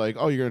Raiders, like,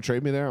 "Oh, you're going to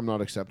trade me there? I'm not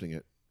accepting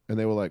it." And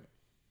they were like,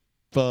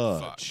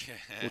 "Fudge."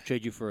 We'll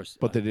trade you for a.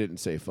 But they didn't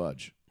say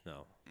fudge.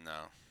 no.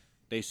 No.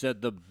 They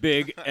said the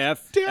big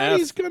F.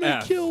 Daddy's F, going to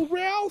F. kill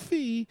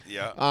Ralphie.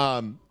 Yeah.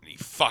 Um, And he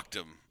fucked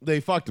him.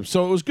 They fucked him.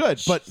 So it was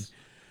good. But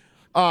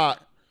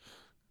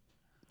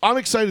I'm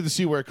excited to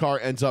see where Carr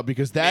ends up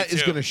because that Me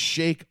is too. going to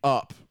shake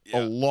up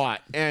Yeah. a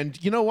lot.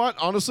 And you know what?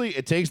 Honestly,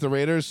 it takes the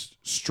Raiders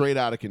straight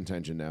out of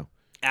contention now.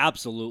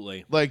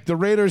 Absolutely. Like the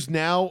Raiders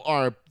now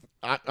are.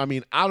 I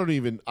mean, I don't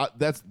even.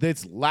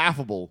 That's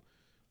laughable.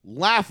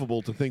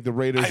 Laughable to think the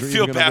Raiders I are feel even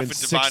going to bad win for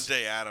six.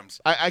 Devontae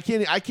Adams. I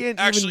can't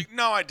Actually, even.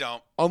 no, I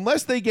don't.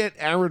 Unless they get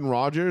Aaron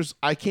Rodgers,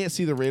 I can't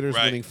see the Raiders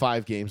Right. winning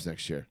 5 games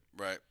next year.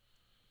 Right.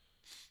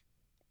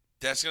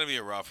 That's gonna be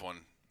a rough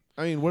one.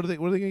 I mean, what are they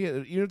going to get?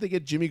 Even if they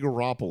get Jimmy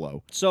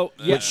Garoppolo, So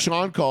yeah, which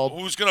Sean called.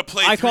 Who's gonna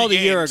play? I 3 called a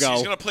games? year ago.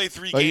 He's gonna play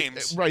 3 Like,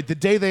 games. right, the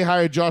day they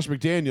hired Josh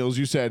McDaniels,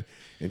 you said,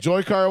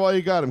 enjoy Carr while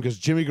you got him because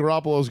Jimmy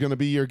Garoppolo is going to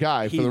be your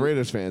guy for He- the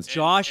Raiders fans.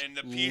 Josh And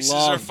the pieces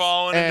loves, are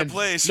falling and- into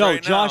place No,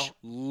 right Josh now.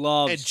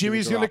 loves. And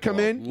Jimmy's Jimmy going to come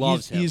Garoppolo. in.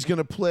 Loves him. He's going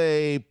to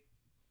play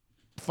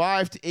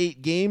 5 to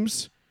 8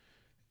 games,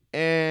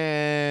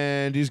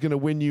 and he's going to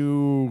win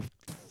you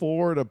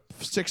 4 to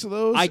 6 of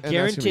those. I and that's gonna be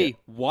guarantee. it.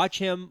 Watch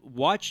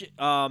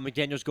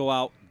McDaniels go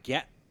out,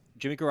 get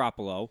Jimmy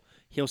Garoppolo.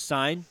 He'll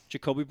sign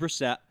Jacoby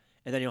Brissett,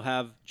 and then he'll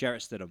have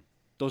Jarrett Stidham.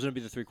 Those are going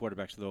to be the 3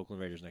 quarterbacks for the Oakland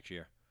Raiders next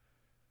year.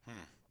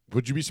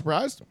 Would you be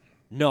surprised?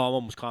 No, I'm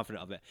almost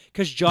confident of it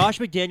because Josh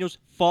McDaniels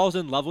falls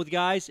in love with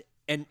guys,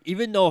 and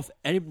even though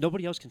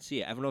nobody else can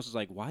see it, everyone else is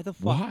like, "Why the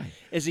fuck Why?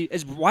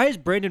 Why is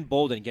Brandon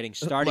Bolden getting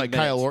starting Like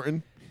minutes? Kyle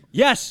Orton?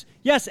 Yes,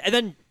 and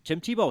then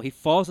Tim Tebow, he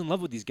falls in love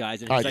with these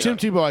guys, and All he's right, like,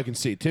 Tim Tebow I can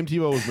see. Tim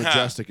Tebow was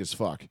majestic as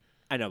fuck.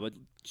 I know, but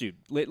dude,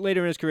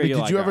 later in his career, Wait, you're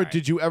did like, you ever "All right,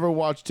 did you ever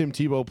watch Tim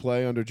Tebow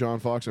play under John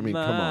Fox? I mean,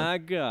 come on. My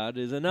God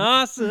is an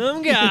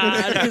awesome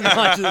God.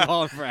 Watches them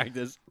all in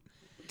practice.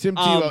 Tim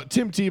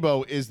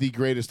Tebow is the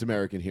greatest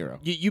American hero.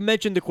 You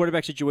mentioned the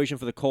quarterback situation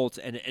for the Colts,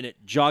 and it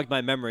jogged my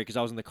memory because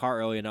I was in the car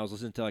earlier and I was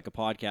listening to like a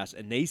podcast,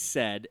 and they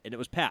said, and it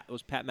was Pat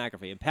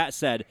McAfee, and Pat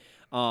said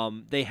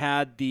they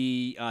had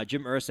the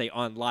Jim Irsay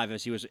on live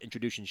as he was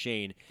introducing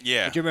Shane.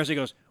 Yeah. And Jim Irsay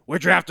goes, "We're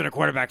drafting a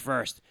quarterback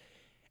first,"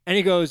 and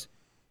he goes,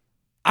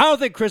 I don't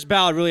think Chris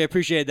Ballard really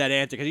appreciated that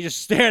answer because he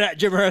just stared at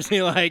Jim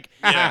Irsay like,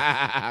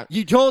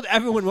 you told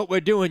everyone what we're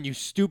doing, you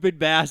stupid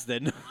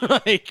bastard.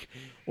 Like,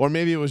 Or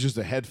maybe it was just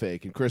a head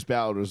fake, and Chris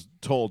Ballard was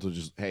told to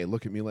just, hey,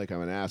 look at me like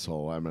I'm an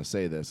asshole. I'm going to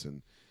say this.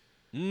 And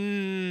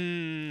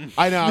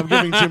I know I'm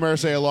giving Jim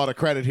Irsay a lot of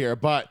credit here,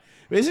 but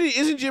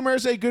isn't Jim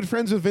Irsay good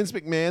friends with Vince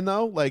McMahon,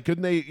 though? Like,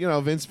 couldn't they,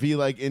 Vince be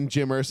like in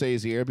Jim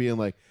Irsay's ear being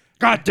like,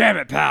 God damn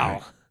it,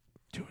 pal.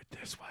 do it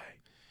this way.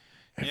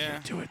 If Yeah.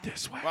 you do it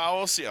this way. Well,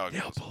 we'll see how it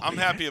They'll goes. believe I'm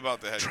happy it.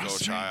 about the head Trust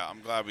coach. me.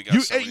 I'm glad we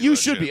got somebody You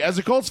should be. legit. As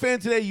a Colts fan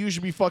today, you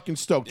should be fucking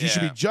stoked. You should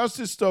be Yeah. just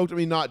as stoked. I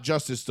mean, not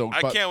just as stoked,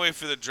 I but can't wait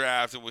for the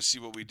draft, and we'll see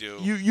what we do.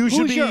 you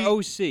should Who's be. your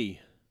OC?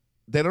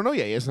 They don't know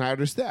yet. He hasn't hired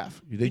his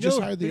staff. They You just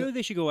know, hired you know the. who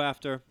they should go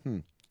after?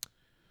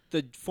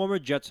 The former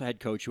Jets head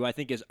coach, who I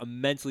think is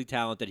immensely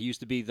talented. He used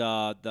to be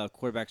the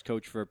quarterback's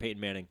coach for Peyton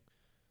Manning.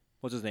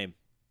 What's his name?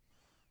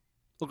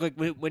 Looked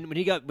like when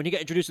he got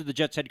introduced to the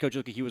Jets head coach,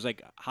 looked like he was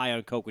like high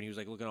on coke when he was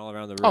like looking all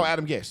around the room. Oh,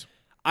 Adam Gase.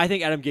 I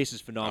think Adam Gase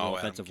is phenomenal Adam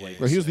offensively. Gase.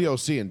 Well, he was the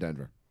OC in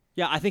Denver.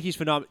 Yeah, I think he's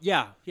phenomenal.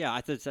 Yeah.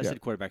 I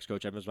said quarterback's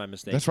coach. That was my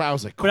mistake. That's why I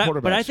was like, But I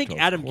quarterback's think coach,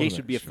 Adam Gase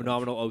would be a quarterback's coach.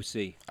 phenomenal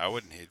OC. I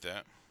wouldn't hate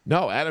that.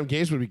 No, Adam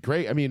Gase would be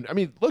great. I mean,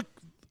 look,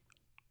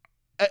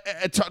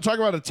 talk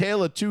about a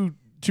tale of two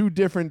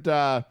different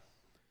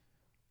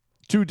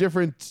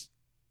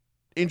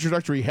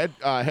introductory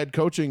head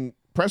coaching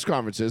press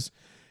conferences.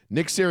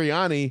 Nick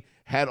Sirianni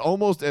had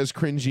almost as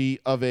cringy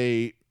of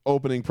a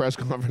opening press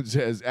conference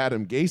as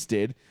Adam Gase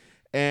did,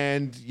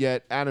 and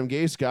yet Adam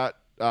Gase got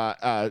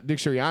Nick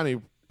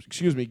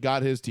Sirianni,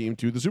 got his team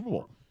to the Super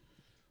Bowl.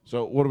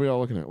 So what are we all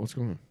looking at? What's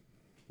going on?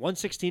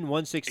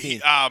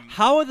 116. Um,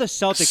 How are the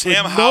Celtics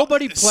with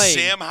nobody playing?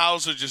 Sam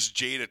Hauser just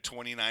jade a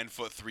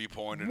 29-foot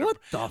three-pointer. What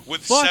the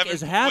fuck is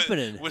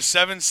happening? With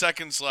 7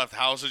 seconds left,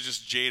 Hauser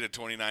just jade a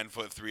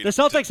 29-foot three. The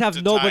Celtics have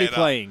nobody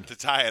playing. To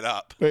tie it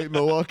up. Wait,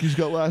 Milwaukee's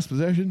got last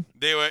possession.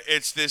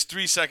 There's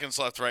 3 seconds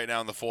left right now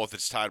in the fourth.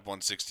 It's tied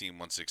 116.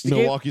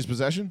 Milwaukee's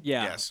possession.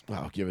 Yeah. Yes.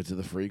 Wow, give it to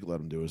the freak. Let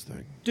him do his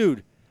thing.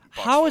 Dude,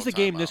 Bucks how is full the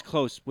game this timeout.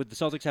 close with the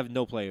Celtics have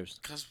no players?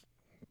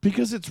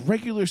 Because it's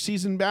regular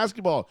season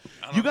basketball.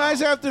 You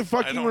guys have to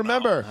fucking don't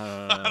remember.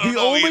 don't The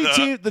know only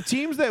either. the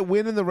teams that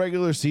win in the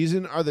regular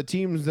season are the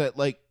teams that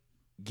like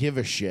give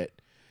a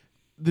shit.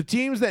 The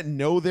teams that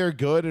know they're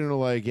good and are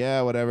like,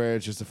 yeah, whatever,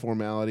 it's just a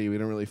formality. We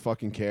don't really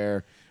fucking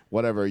care.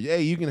 Whatever. Yeah,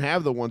 you can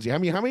have the 1 seed. I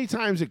mean, how many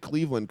times did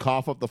Cleveland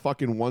cough up the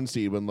fucking 1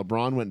 seed when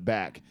LeBron went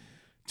back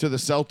to the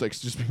Celtics?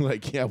 Just be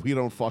like, yeah, we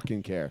don't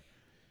fucking care.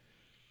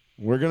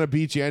 We're going to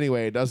beat you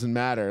anyway. It doesn't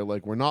matter.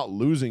 Like, we're not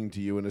losing to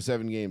you in a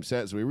 7-game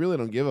set, so we really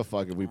don't give a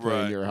fuck if we play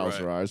in Right, your house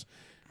right. or ours.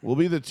 We'll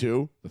be the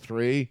 2, the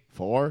 3,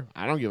 4.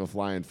 I don't give a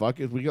flying fuck.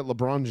 If we got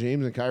LeBron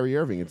James and Kyrie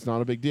Irving, it's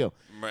not a big deal.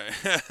 Right.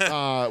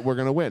 We're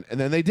going to win. And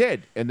then they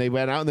did. And they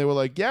went out and they were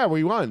like, yeah,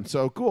 we won.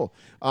 So cool.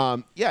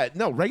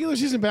 Regular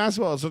season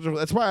basketball is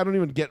that's why I don't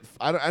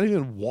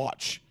even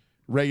watch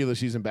regular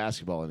season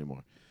basketball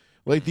anymore.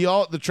 Like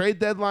the trade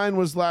deadline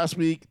was last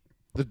week.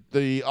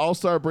 The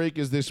All-Star break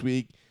is this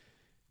week.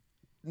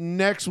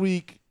 Next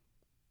week,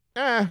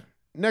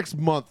 next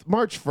month,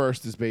 March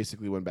 1st is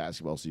basically when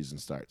basketball season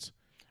starts.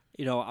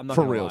 You know, I'm not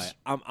For gonna reals.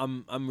 lie.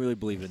 I'm really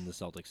believing in the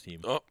Celtics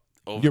team. Oh,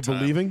 overtime. You're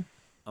believing?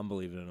 I'm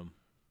believing in them.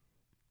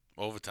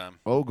 Overtime.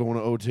 Oh, going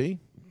to OT?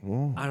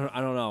 Oh. I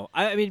don't know.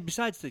 I mean,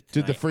 besides the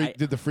Did the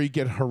tonight, freak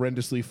get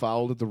horrendously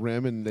fouled at the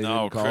rim and they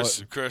No, didn't call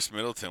it? Chris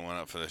Middleton went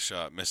up for the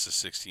shot, missed a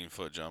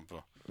 16-foot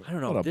jumper. I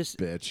don't know. What a This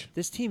bitch.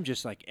 this team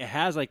just like it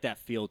has like that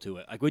feel to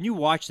it. Like when you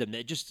watch them,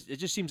 it just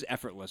seems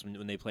effortless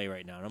when they play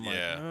right now. And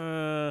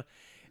I'm like,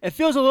 it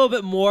feels a little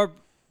bit more.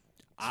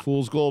 It's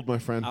fool's gold, my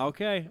friend.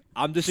 Okay,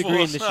 I'm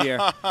disagreeing this year.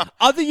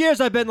 Other years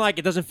I've been like,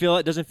 it doesn't feel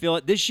it.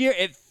 This year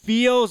it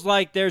feels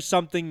like there's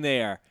something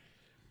there.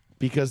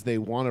 Because they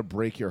want to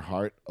break your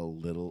heart a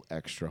little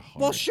extra hard.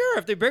 Well, sure.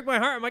 If they break my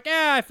heart, I'm like,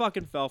 I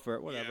fucking fell for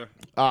it. Whatever.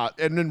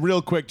 And then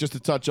real quick, just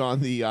to touch on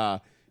the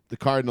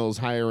Cardinals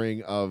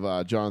hiring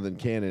of Jonathan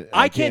Cannon.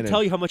 I can't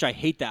tell you how much I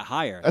hate that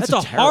hire. That's a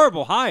a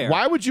horrible hire.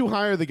 Why would you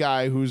hire the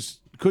guy who's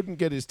couldn't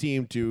get his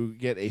team to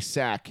get a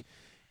sack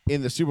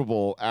in the Super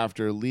Bowl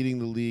after leading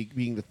the league,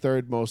 being the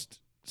 3rd most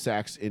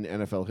sacks in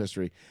NFL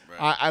history?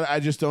 Right. I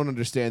just don't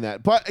understand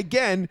that. But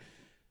again,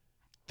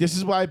 this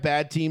is why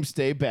bad teams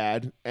stay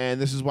bad, and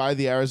this is why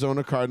the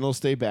Arizona Cardinals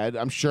stay bad.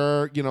 I'm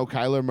sure,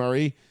 Kyler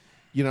Murray,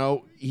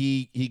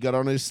 he got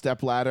on his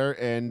stepladder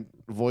and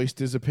voiced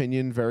his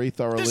opinion very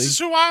thoroughly. This is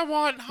who I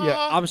want, huh?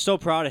 Yeah. I'm so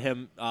proud of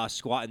him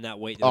squatting that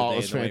weight the other Oh, day. it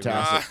was in the weight room.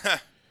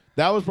 fantastic.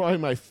 That was probably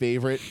my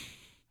favorite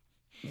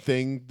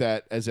thing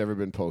that has ever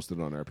been posted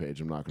on our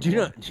page. I'm not going Do to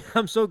you lie. know?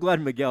 I'm so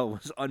glad Miguel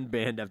was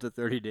unbanned after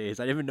 30 days.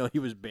 I didn't even know he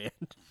was banned.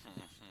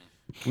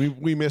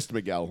 We missed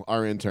Miguel,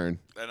 our intern.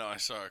 I know. I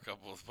saw a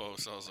couple of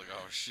posts. I was like,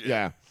 oh, shit.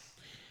 Yeah.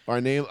 Our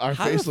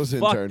How faceless the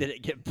fuck intern. did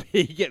it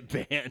get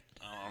banned?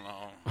 I don't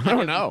know. I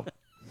don't know.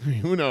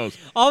 Who knows?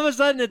 All of a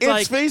sudden, it's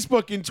like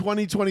Facebook in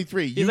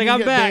 2023. He's like,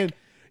 I'm back.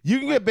 You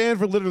can get banned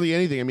for literally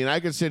anything. I mean, I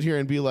could sit here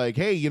and be like,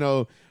 hey,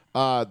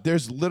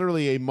 There's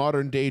literally a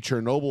modern-day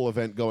Chernobyl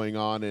event going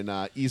on in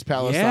East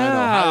Palestine,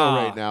 Yeah.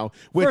 Ohio right now.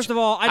 Which First of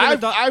all, I never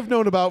thought- I've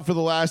known about for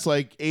the last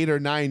like 8 or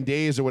 9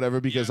 days or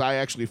whatever because I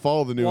actually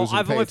follow the news Well, and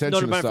I've pay only attention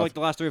known to about it stuff. for like the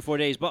last 3 or 4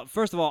 days. But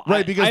first of all,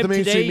 Right, because I the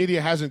mainstream today,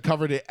 media hasn't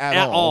covered it at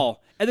at all.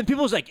 all. And then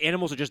people's like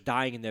animals are just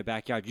dying in their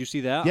backyard. Did you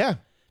see that? Yeah.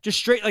 Just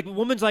straight like a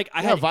woman's like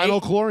I Yeah, had vinyl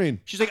 8 chlorine.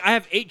 She's like I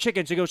have 8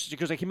 chickens. She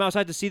goes I came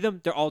outside to see them.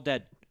 They're all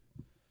dead.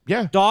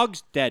 Yeah.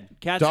 Dogs dead.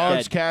 Cats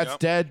Dogs, dead. cats Yep.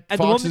 dead, And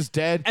the foxes woman-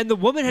 dead, And the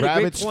woman had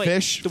rabbits, a great point.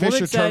 fish. The Fish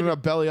woman are said, turning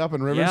up belly up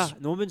in rivers. Yeah,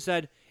 and the woman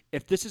said,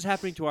 if this is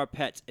happening to our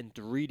pets in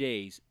 3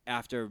 days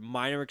after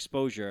minor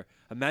exposure,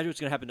 imagine what's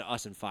going to happen to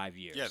us in 5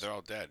 years. Yeah, they're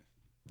all dead.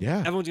 Yeah.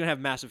 Everyone's going to have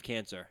massive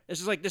cancer. This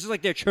is like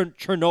their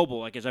Chernobyl,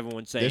 like as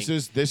everyone's saying.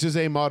 This is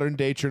a modern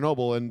day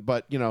Chernobyl,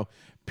 but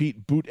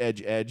Pete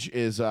Buttigieg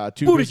is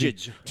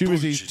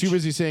too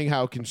busy saying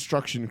how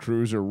construction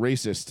crews are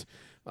racist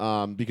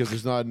because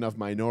there's not enough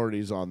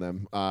minorities on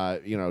them.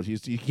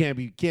 He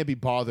can't be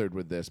bothered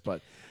with this,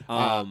 but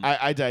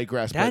I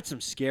digress. That's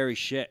some scary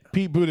shit. But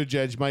Pete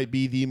Buttigieg might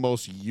be the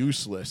most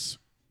useless,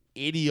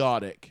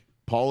 idiotic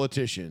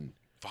politician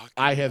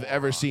I have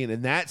ever seen,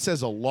 and that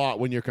says a lot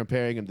when you're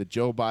comparing him to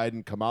Joe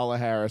Biden, Kamala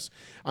Harris.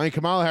 I mean,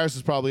 Kamala Harris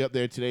is probably up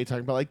there today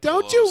talking about like,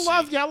 don't you Pelosi.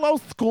 love yellow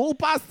school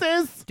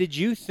buses? Did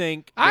you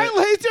think? I'll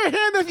raise your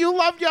hand if you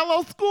love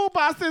yellow school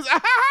buses.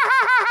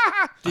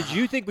 Did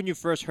you think when you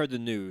first heard the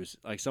news,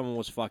 like someone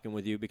was fucking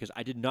with you? Because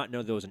I did not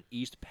know there was an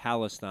East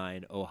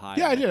Palestine, Ohio.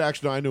 Yeah, I did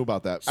actually. I knew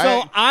about that.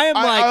 So I am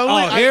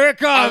like, here it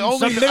comes,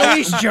 some Middle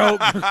East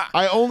joke.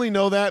 I only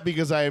know that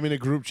because I am in a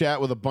group chat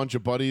with a bunch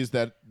of buddies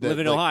that Live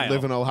in like, Ohio.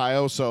 Live in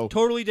Ohio. So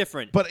Totally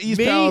different. But East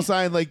Me?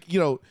 Palestine,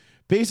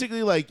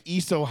 basically like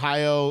East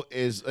Ohio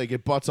is like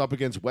it butts up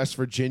against West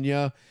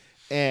Virginia,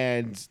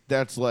 and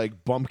that's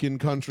like bumpkin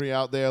country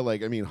out there.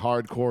 Like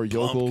hardcore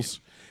yokels,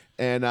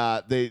 and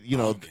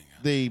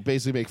they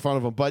basically make fun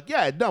of them. But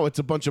yeah, no, it's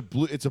a bunch of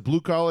it's a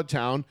blue collar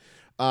town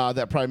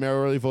that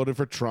primarily voted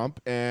for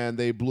Trump, and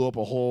they blew up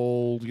a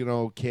whole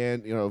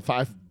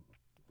 5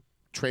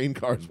 train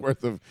cars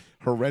worth of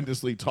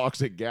horrendously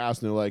toxic gas,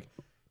 and they're like,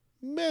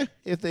 meh,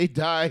 if they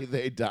die,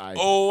 they die.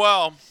 Oh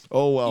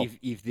well.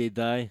 If they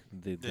die,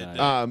 they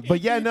die.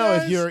 But yeah, no.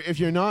 If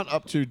you're not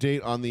up to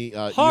date on the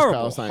East Horrible,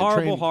 Palestine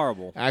horrible, train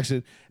horrible.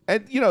 accident,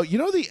 and the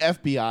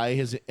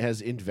FBI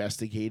has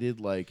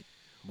investigated like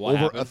What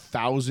over happened?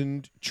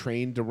 1,000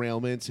 train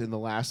derailments in the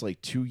last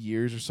like 2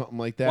 years or something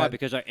like that. Why?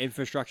 Because our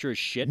infrastructure is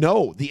shit.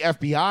 No, the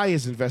FBI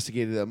has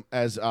investigated them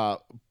as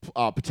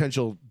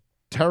potential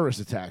terrorist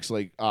attacks,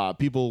 like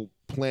people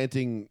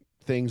planting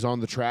things on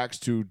the tracks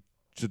to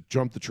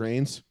jump the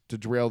trains, to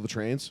derail the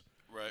trains,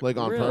 Right. like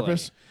on Really?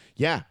 purpose.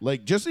 Yeah,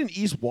 like just in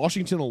East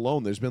Washington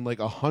alone, there's been like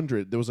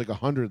 100. There was like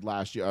 100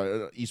 last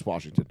year. East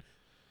Washington,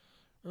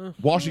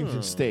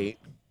 Washington State.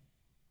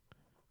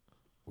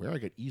 Where I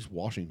got East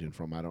Washington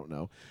from, I don't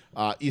know.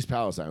 East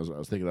Palestine was what I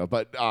was thinking of.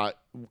 But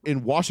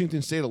in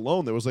Washington State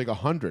alone, there was like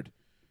 100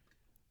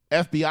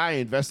 FBI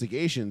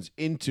investigations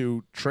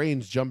into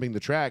trains jumping the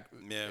track,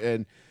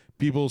 and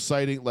people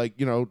citing like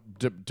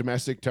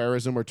domestic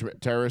terrorism or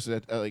terrorists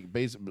like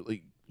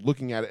basically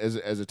looking at it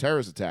as a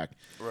terrorist attack,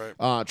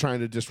 Right. trying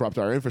to disrupt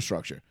our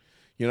infrastructure.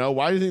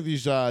 Why do you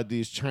think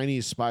these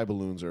Chinese spy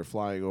balloons are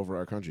flying over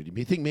our country? Do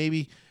you think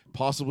maybe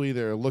possibly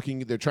they're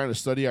trying to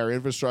study our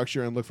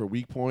infrastructure and look for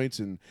weak points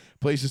and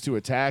places to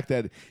attack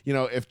that,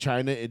 if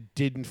China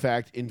did in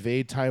fact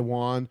invade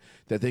Taiwan,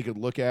 that they could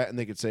look at and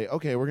they could say,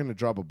 okay, we're going to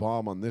drop a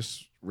bomb on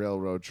this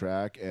railroad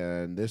track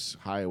and this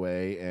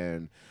highway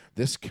and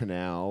this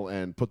canal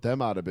and put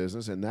them out of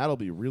business, and that'll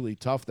be really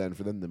tough then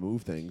for them to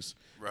move things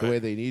the way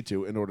they need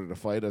to in order to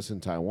fight us in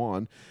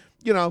Taiwan.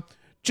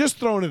 Just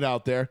throwing it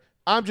out there.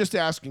 I'm just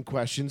asking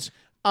questions.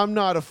 I'm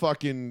not a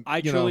fucking. I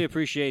truly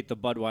appreciate the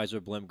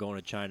Budweiser blimp going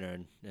to China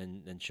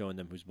and showing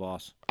them who's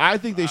boss. I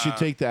think they should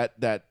take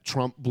that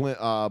Trump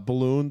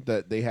balloon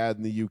that they had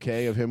in the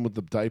UK of him with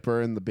the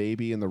diaper and the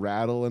baby and the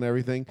rattle and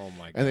everything. Oh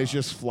my god! And they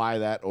just fly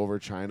that over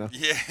China.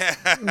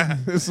 Yeah.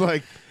 It's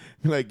like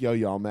yo,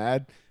 y'all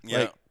mad? Yeah.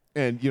 Like,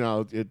 and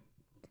it.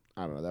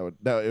 I don't know.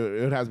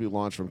 It would have to be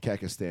launched from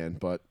Kekistan,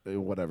 but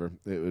whatever.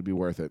 It would be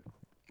worth it.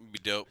 Be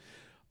dope.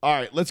 All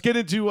right, let's get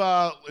into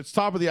it's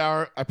top of the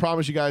hour. I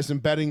promise you guys some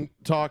betting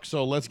talk,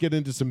 so let's get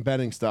into some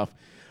betting stuff.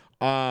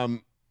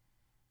 When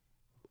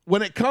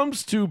it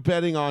comes to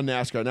betting on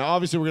NASCAR, now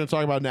obviously we're going to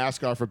talk about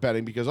NASCAR for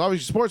betting because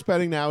obviously sports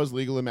betting now is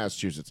legal in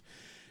Massachusetts.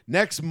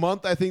 Next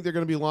month, I think they're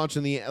going to be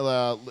launching the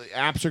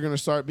apps are going to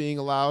start being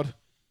allowed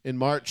in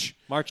March.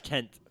 March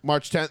 10th.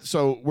 March 10th.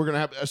 So we're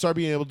going to start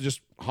being able to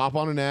just hop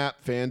on an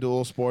app,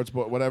 FanDuel,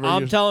 Sportsbook, whatever.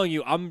 I'm telling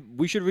you,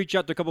 we should reach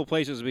out to a couple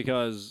places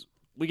because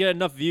we get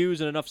enough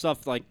views and enough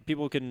stuff, like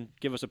people can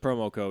give us a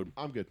promo code.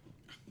 I'm good.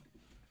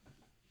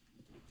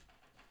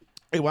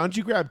 Hey, why don't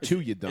you grab two,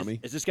 you dummy?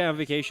 Is this guy on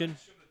vacation?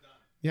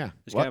 Yeah.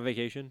 This What? guy on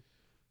vacation?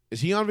 Is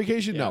he on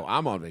vacation? Yeah. No,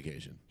 I'm on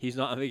vacation. He's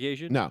not on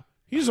vacation? No,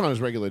 he's on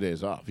his regular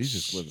days off. He's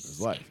just living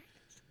his life.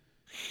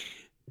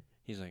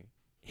 He's like,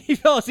 he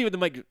fell asleep with the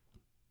mic. I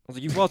was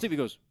like, you fell asleep? He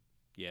goes,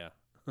 yeah.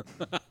 I'm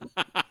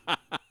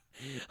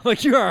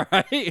like, you're all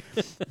right.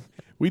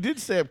 We did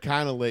stay up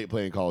kind of late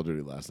playing Call of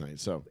Duty last night,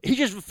 so He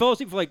just fell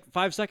asleep for like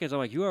 5 seconds. I'm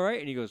like, "You all right?"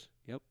 And he goes,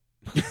 "Yep."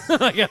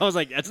 Like, I was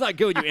like, "That's not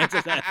good when you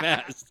answer that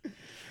fast."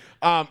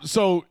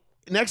 So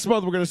next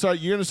month you're gonna start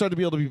to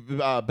be able to be,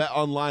 bet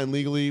online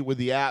legally with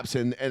the apps,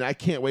 and I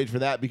can't wait for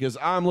that because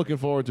I'm looking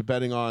forward to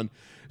betting on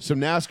some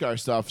NASCAR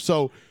stuff.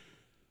 So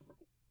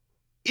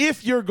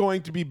if you're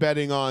going to be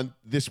betting on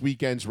this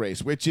weekend's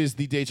race, which is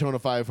the Daytona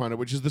 500,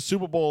 which is the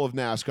Super Bowl of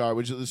NASCAR,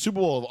 which is the Super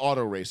Bowl of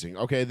auto racing,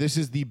 okay, this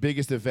is the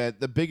biggest event,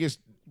 the biggest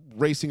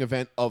racing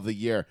event of the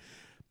year.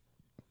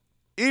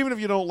 Even if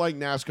you don't like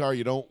NASCAR,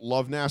 you don't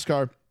love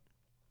NASCAR,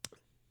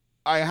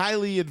 I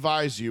highly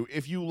advise you,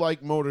 if you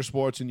like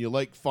motorsports and you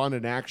like fun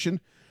and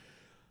action,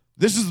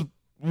 this is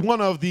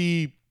one of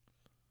the,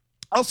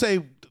 I'll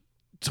say,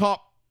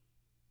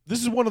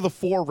 this is one of the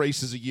 4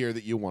 races a year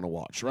that you want to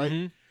watch, right?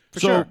 Mm-hmm. For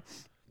sure.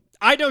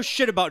 I know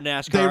shit about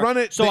NASCAR. They run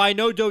it. So I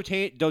know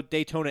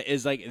Daytona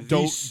is like the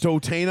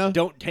Dotana.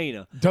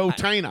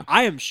 Dotana.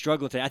 I am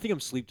struggling today. I think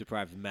I'm sleep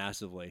deprived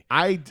massively.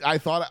 I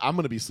thought I'm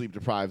going to be sleep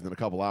deprived in a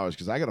couple hours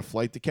because I got a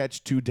flight to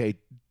catch to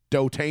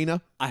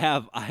Dotana. I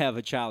have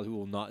a child who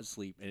will not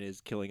sleep and is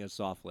killing us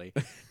softly.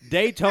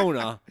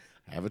 Daytona.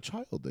 I have a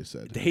child, they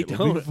said.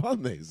 Daytona. It'll be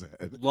fun, they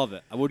said. Love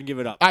it. I wouldn't give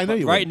it up. I know But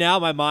you right wouldn't. now,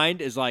 my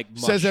mind is like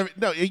mush.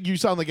 You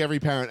sound like every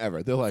parent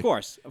ever. They're like, Of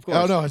course.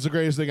 oh no, it's the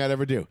greatest thing I'd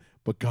ever do.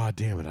 But god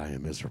damn it, I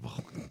am miserable.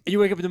 You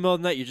wake up in the middle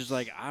of the night, you're just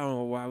like, I don't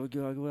know why we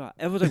go out.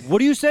 Everyone's like, what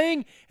are you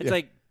saying? It's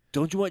like,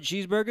 don't you want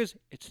cheeseburgers?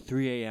 It's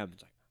 3 a.m.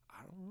 It's like,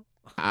 I don't know.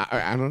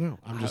 I don't know.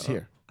 I'm just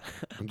here.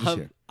 I'm just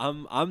here.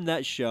 I'm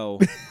that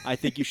show. I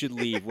think you should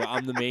leave where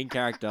I'm the main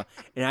character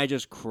and I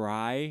just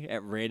cry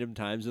at random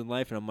times in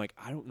life and I'm like,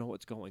 I don't know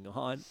what's going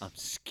on. I'm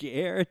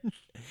scared.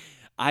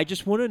 I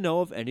just want to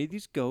know if any of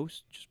these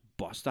ghosts just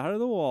bust out of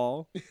the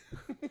wall.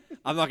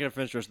 I'm not gonna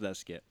finish the rest of that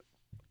skit,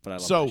 but I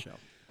love that show.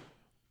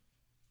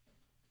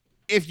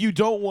 If you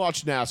don't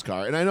watch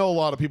NASCAR, and I know a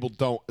lot of people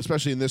don't,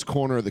 especially in this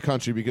corner of the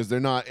country, because they're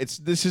not.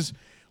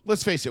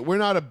 Let's face it, we're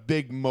not a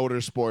big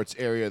motorsports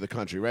area of the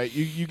country, right?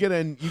 You get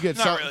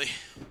Not really.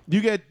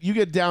 You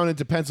get down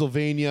into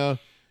Pennsylvania,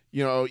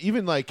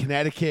 even like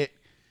Connecticut.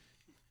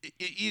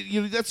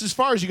 That's as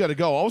far as you got to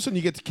go. All of a sudden,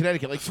 you get to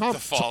Connecticut, like The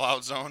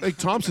fallout zone. like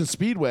Thompson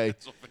Speedway.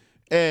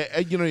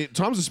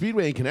 Thompson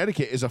Speedway in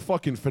Connecticut is a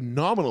fucking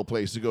phenomenal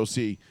place to go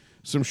see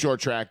some short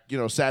track,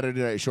 Saturday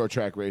night short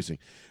track racing.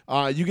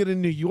 You get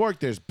in New York,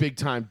 there's big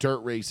time dirt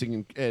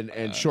racing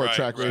and short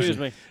track right. racing. Excuse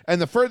me. And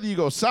the further you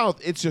go south,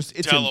 it's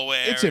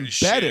Delaware it's and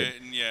embedded.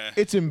 shit, and yeah.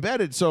 It's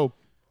embedded. So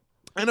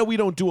I know we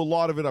don't do a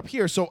lot of it up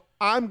here. So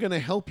I'm gonna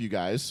help you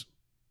guys,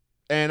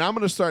 and I'm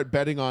gonna start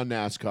betting on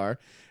NASCAR,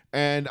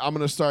 and I'm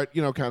gonna start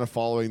kind of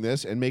following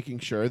this and making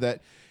sure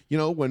that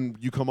when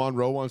you come on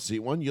Row on Seat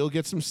One, you'll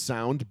get some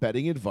sound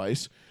betting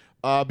advice,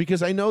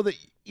 because I know that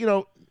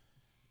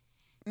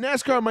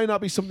NASCAR might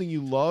not be something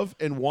you love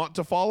and want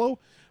to follow,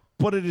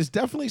 but it is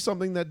definitely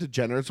something that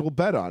degenerates will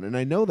bet on. And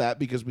I know that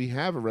because we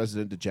have a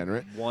resident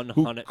degenerate who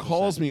 100%.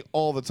 calls me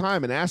all the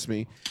time and asks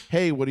me,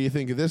 hey, what do you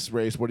think of this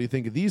race? What do you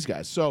think of these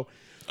guys? So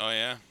Oh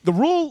yeah. the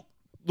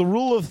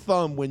rule of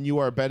thumb when you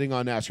are betting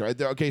on NASCAR,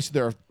 right? So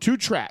there are 2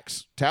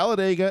 tracks,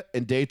 Talladega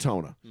and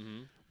Daytona,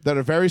 that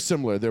are very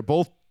similar. They're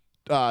both,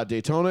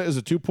 Daytona is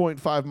a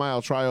 2.5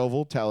 mile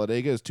tri-oval.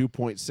 Talladega is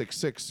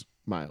 2.66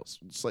 miles,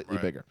 slightly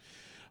Right. bigger.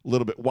 A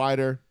little bit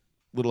wider,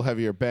 a little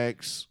heavier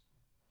banks,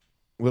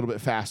 a little bit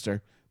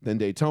faster than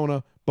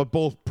Daytona, but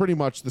both pretty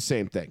much the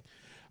same thing.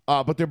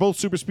 But they're both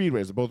super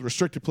speedways. They're both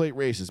restricted plate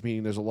races,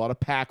 meaning there's a lot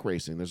of pack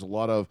racing. There's a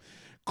lot of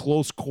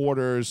close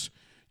quarters.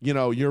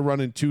 You're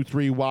running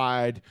 2-3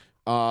 wide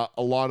a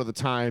lot of the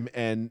time,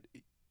 and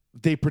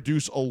they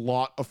produce a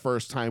lot of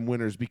first-time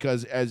winners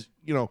because, as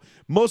you know,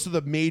 most of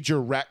the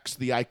major wrecks,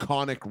 the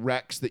iconic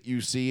wrecks that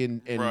you see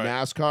in Right.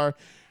 NASCAR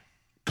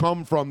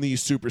come from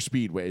these super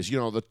speedways.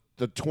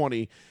 The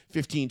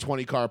 15,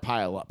 20 car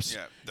pileups.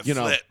 Yeah. The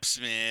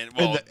flips, man.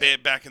 Well,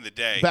 back in the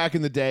day. Back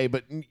in the day,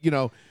 but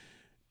the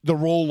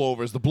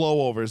rollovers, the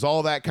blowovers,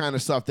 all that kind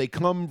of stuff, they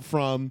come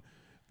from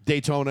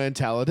Daytona and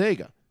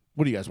Talladega.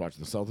 What do you guys watch,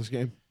 the Celtics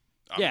game?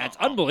 Yeah, it's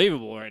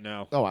unbelievable right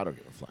now. Oh, I don't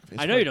give a fuck. It's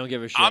I know you don't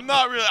give a shit. I'm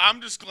not really. I'm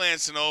just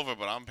glancing over,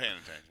 but I'm paying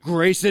attention.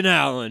 Grayson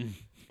Allen.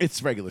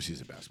 It's regular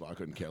season basketball. I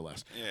couldn't care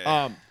less.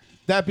 Yeah.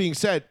 That being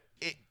said,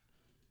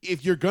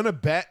 if you're gonna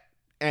bet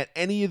at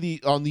any of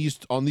on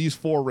these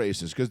 4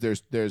 races, because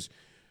there's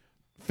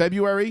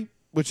February,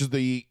 which is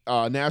the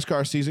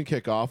NASCAR season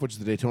kickoff, which is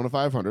the Daytona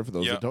 500 for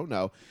those Yep. that don't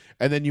know,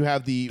 and then you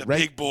have the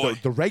big boy.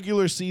 the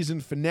regular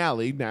season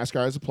finale.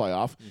 NASCAR is a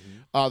playoff.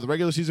 The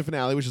regular season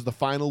finale, which is the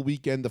final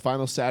weekend, the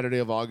final Saturday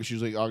of August,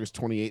 usually August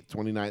 28th,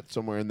 29th,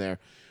 somewhere in there.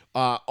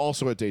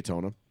 Also at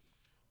Daytona.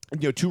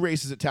 2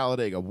 races at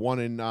Talladega. One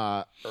in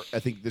I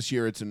think this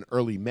year it's in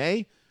early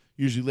May,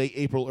 usually late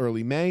April,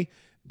 early May,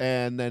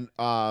 and then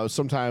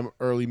sometime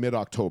early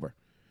mid-October,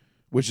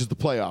 which is the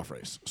playoff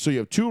race. So you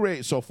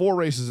have 4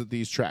 races at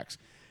these tracks.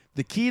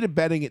 The key to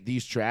betting at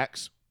these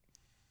tracks,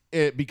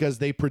 because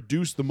they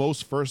produce the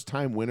most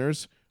first-time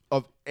winners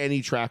of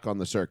any track on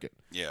the circuit.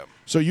 Yeah.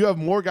 So you have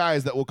more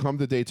guys that will come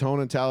to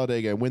Daytona and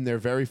Talladega and win their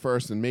very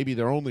first and maybe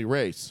their only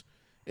race,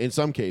 in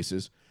some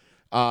cases,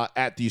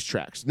 at these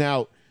tracks.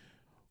 Now,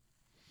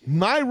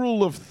 my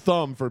rule of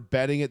thumb for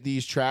betting at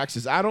these tracks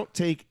is I don't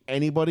take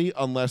anybody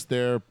unless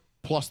they're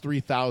plus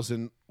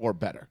 3,000 or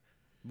better.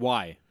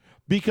 Why?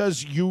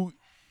 Because you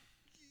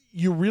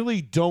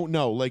really don't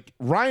know. Like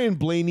Ryan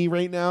Blaney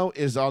right now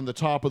is on the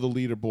top of the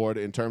leaderboard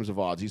in terms of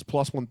odds. He's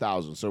plus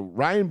 1,000. So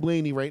Ryan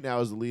Blaney right now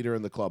is the leader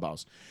in the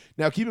clubhouse.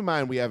 Now keep in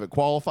mind we haven't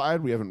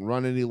qualified. We haven't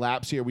run any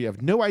laps here. We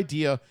have no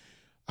idea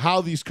how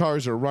these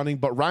cars are running.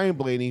 But Ryan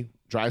Blaney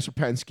drives for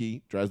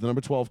Penske, drives the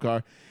number 12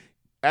 car.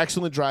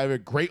 Excellent driver,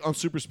 great on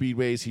super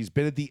speedways. He's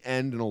been at the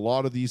end in a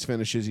lot of these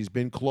finishes. He's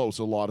been close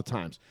a lot of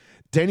times.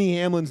 Denny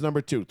Hamlin's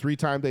number 2,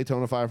 3-time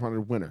Daytona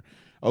 500 winner.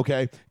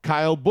 Okay,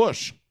 Kyle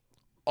Busch,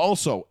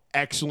 also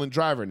excellent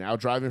driver, now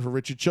driving for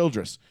Richard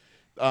Childress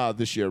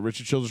this year,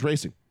 Richard Childress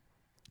Racing.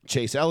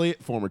 Chase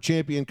Elliott, former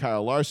champion,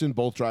 Kyle Larson,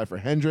 both drive for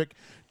Hendrick.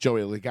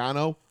 Joey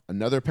Logano,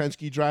 another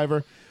Penske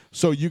driver.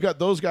 So you got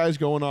those guys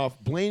going off.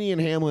 Blaney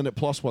and Hamlin at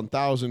plus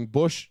 1,000.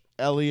 Busch,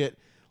 Elliott,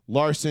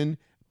 Larson,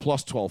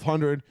 plus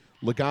 1,200.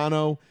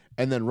 Logano,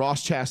 and then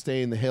Ross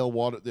Chastain, the Hale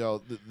water,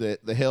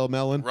 the Hale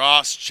Melon.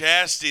 Ross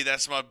Chastain,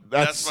 that's my dog.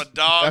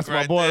 That's right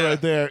my boy there.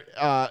 right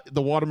there.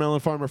 The watermelon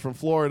farmer from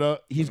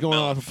Florida. He's going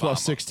Melon off at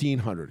plus farmer.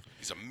 1,600.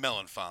 He's a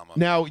melon farmer.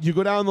 Now you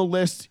go down the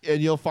list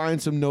and you'll find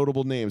some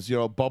notable names. You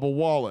know, Bubba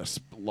Wallace,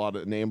 a lot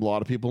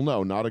of people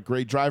know. Not a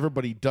great driver,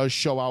 but he does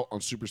show out on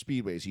super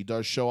speedways. He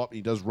does show up.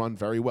 He does run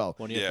very well.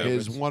 One of your Yeah.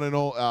 His favorites. one and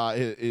all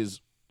is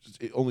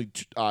only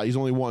he's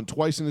only won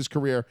twice in his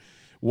career.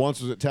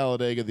 Once was at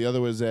Talladega, the other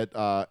was at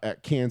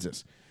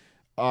Kansas.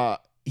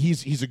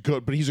 He's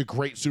a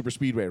great super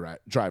speedway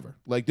driver.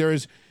 Like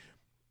there's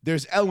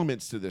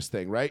elements to this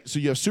thing, right? So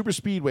you have super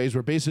speedways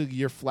where basically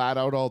you're flat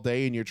out all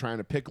day and you're trying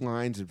to pick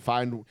lines and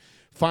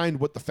find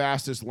what the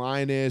fastest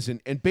line is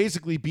and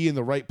basically be in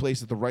the right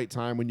place at the right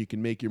time when you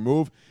can make your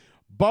move.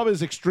 Bubba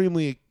is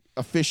extremely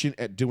efficient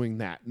at doing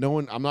that.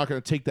 I'm not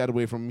going to take that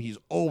away from him. He's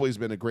always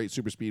been a great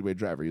super speedway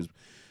driver. He's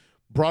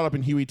brought up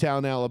in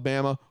Hueytown,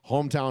 Alabama,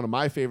 hometown of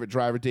my favorite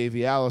driver,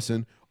 Davey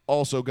Allison.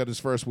 Also got his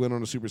first win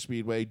on a super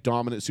speedway,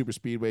 dominant super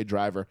speedway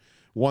driver.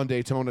 Won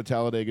Daytona,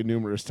 Talladega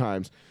numerous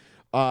times.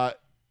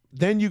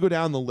 Then you go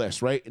down the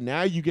list, right?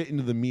 Now you get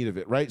into the meat of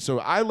it, right? So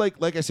I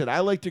like I said,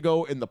 I like to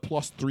go in the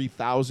plus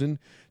 3,000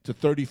 to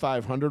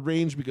 3,500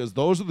 range because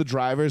those are the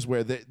drivers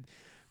where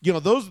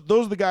those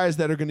are the guys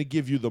that are going to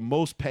give you the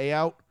most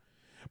payout.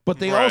 But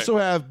they Right. also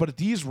have, but at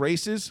these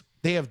races,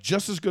 they have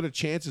just as good a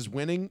chance as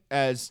winning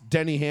as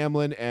Denny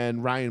Hamlin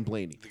and Ryan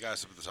Blaney. The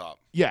guys up at the top.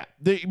 Yeah,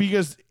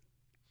 because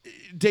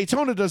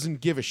Daytona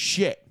doesn't give a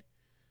shit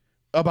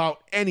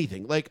about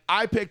anything. Like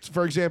I picked,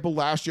 for example,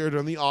 last year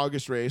during the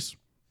August race,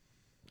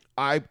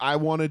 I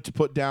wanted to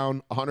put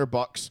down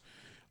 $100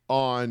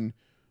 on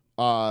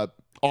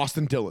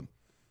Austin Dillon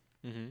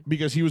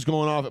because he was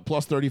going off at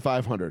plus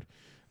 3,500.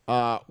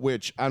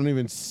 Which I don't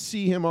even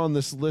see him on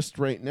this list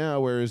right now.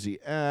 Where is he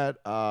at?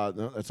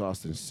 No, that's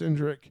Austin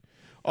Cindric.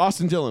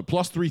 Austin Dillon,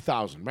 plus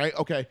 3,000, right?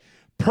 Okay,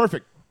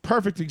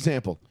 perfect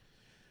example.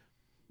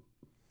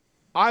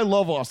 I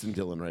love Austin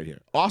Dillon right here.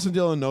 Austin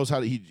Dillon knows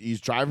how to.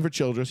 He's driving for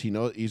Childress.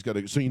 He's got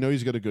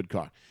a good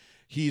car.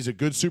 He's a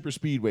good super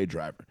speedway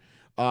driver.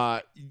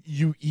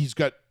 He's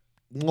got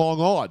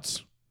long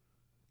odds.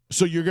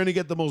 So you're going to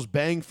get the most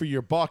bang for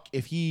your buck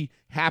if he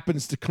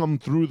happens to come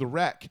through the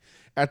wreck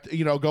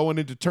going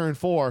into turn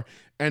 4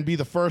 and be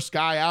the first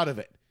guy out of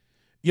it.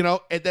 And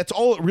that's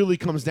all it really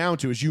comes down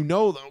to is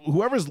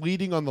whoever's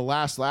leading on the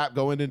last lap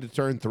going into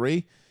turn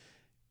 3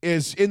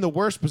 is in the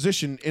worst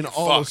position in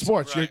all the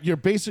sports. Right. You're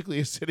basically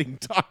a sitting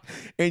duck,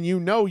 and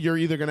you're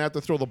either going to have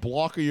to throw the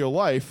block of your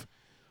life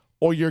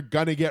or you're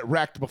going to get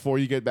wrecked before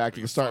you get back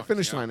to the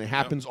start-finish line. It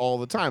happens all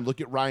the time.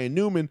 Look at Ryan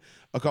Newman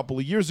a couple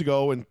of years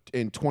ago in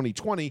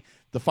 2020,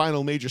 the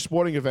final major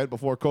sporting event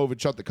before COVID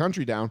shut the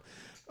country down,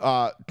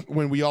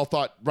 when we all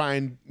thought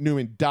Ryan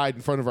Newman died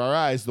in front of our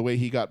eyes the way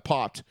he got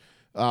popped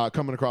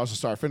coming across the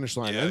start-finish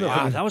line.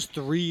 Wow, that was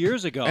 3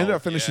 years ago. Ended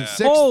up finishing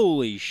sixth.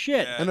 Holy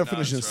shit. Yeah. Ended up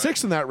finishing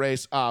sixth in that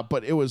race,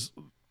 but it was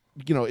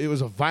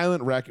a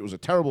violent wreck. It was a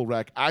terrible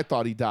wreck. I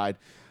thought he died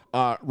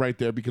right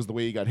there because of the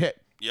way he got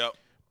hit. Yep.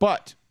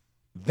 But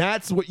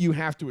that's what you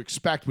have to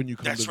expect when you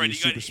come That's to right.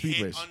 these He got super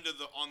speedways.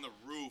 hit on the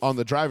roof. On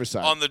the driver's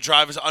side. On the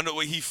driver's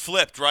he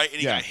flipped, right? And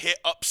he Yeah. got hit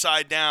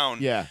upside down.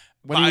 Yeah.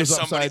 When by he was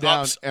somebody upside down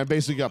ups- and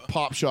basically got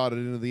pop shotted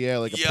into the air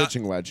like a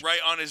pitching wedge. Right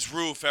on his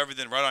roof,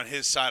 everything right on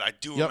his side. I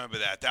do remember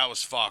that. That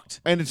was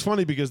fucked. And it's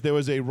funny because there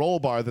was a roll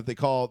bar that they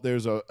call,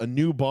 there's a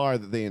new bar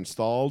that they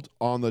installed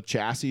on the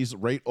chassis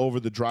right over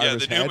the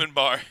driver's the head. Newman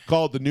bar.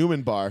 Called the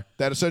Newman bar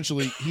that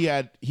essentially he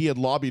had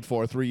lobbied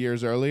for 3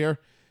 years earlier,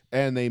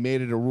 and they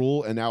made it a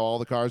rule, and now all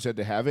the cars had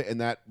to have it,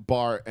 and that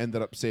bar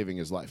ended up saving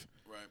his life.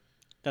 Right.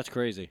 That's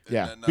crazy.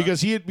 Yeah, then,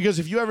 because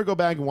if you ever go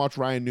back and watch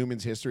Ryan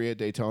Newman's history at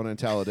Daytona and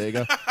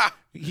Talladega,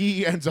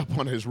 he ends up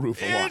on his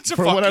roof a lot It's a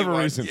for fucking whatever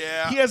one, reason.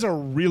 yeah. He has a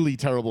really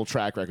terrible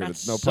track record.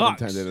 That No pun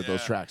sucks. intended at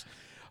those Yeah. tracks.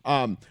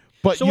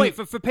 But So you- wait,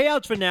 for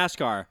payouts for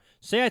NASCAR,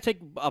 say I take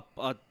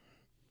a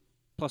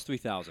plus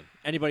 3,000.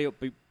 Anybody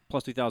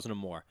plus 3,000 or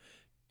more.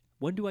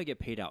 When do I get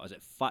paid out? Is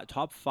it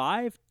top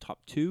 5, top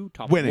 2,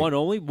 top Winning. 1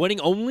 only?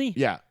 Winning only?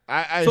 Yeah,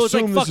 I So it's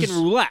like assume this fucking is-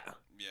 roulette.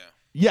 Yeah.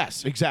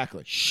 Yes,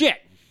 exactly.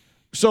 Shit.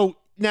 So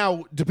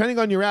now, depending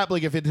on your app,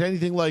 like if it's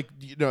anything like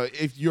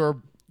if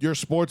your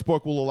sports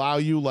book will allow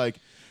you, like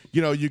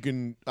you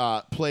can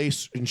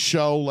place and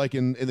show like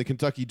in the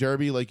Kentucky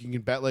Derby, like you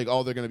can bet like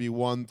they're going to be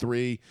 1,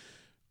 3,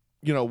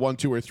 1,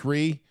 2, or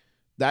 3,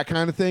 that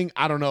kind of thing.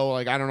 I don't know,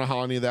 like I don't know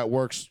how any of that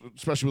works,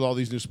 especially with all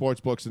these new sports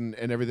books and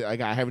everything.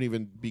 Like I haven't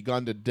even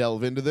begun to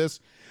delve into this.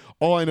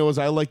 All I know is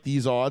I like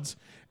these odds,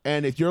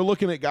 and if you're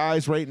looking at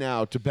guys right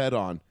now to bet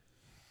on,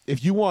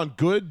 if you want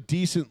good,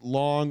 decent,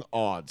 long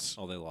odds.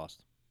 Oh, they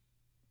lost.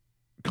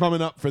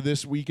 Coming up for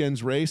this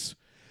weekend's race,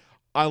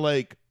 I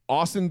like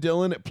Austin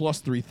Dillon at plus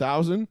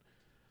 3,000.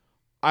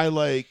 I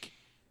like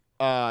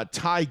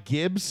Ty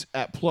Gibbs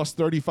at plus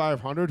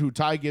 3,500, who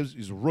Ty Gibbs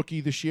is a rookie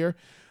this year.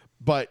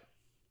 But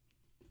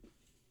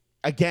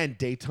again,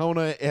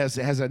 Daytona has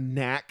a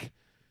knack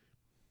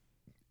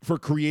for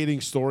creating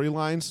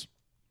storylines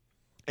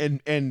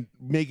and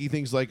making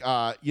things like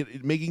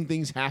making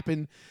things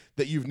happen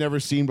that you've never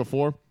seen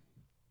before.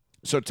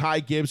 So Ty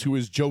Gibbs, who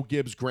is Joe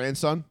Gibbs'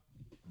 grandson.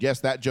 Yes,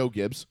 that Joe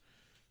Gibbs.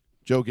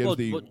 Joe Gibbs,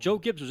 Well, Joe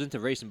Gibbs was into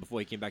racing before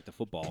he came back to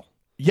football.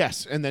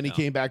 Yes, and then he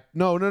came back.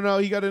 No.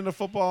 He got into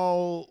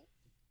football.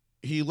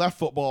 He left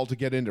football to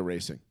get into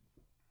racing.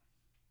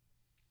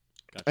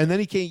 Gotcha. And then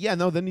he came. Yeah,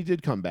 no, then he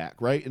did come back,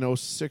 right? In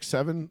 06,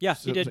 07? Yeah,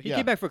 he did. He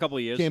came back for a couple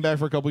of years. Came back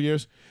for a couple of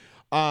years.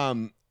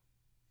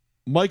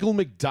 Michael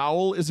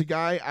McDowell is a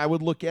guy I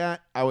would look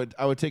at. I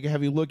would take a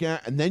heavy look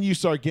at. And then you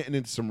start getting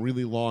into some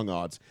really long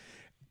odds.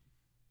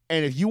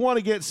 And if you want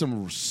to get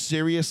some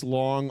serious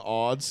long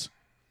odds,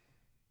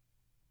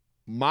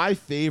 my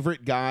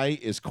favorite guy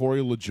is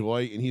Corey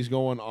LaJoie, and he's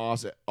going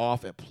off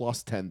at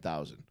plus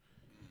 10,000.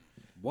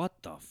 What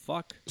the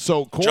fuck?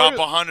 So Drop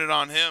 100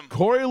 on him.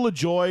 Corey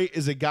LaJoie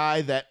is a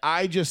guy that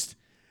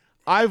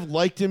I've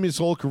liked him his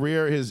whole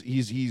career.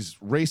 He's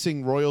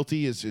racing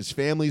royalty. His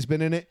family's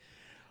been in it,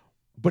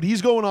 but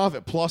he's going off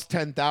at plus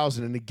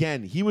 10,000. And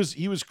again, he was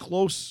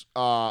close.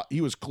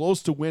 He was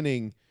close to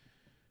winning.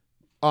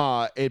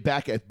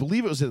 Back I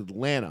believe it was in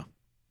Atlanta.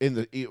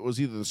 It was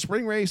either the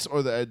spring race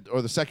or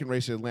the second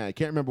race in Atlanta. I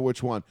can't remember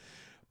which one,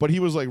 but he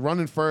was like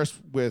running first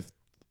with,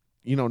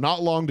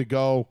 not long to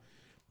go.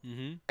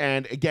 Mm-hmm.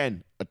 And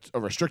again, a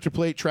restrictor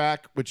plate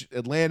track, which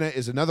Atlanta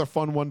is another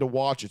fun one to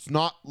watch. It's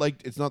not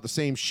the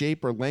same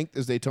shape or length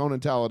as Daytona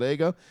and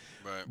Talladega,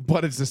 Right.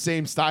 but it's the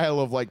same style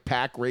of like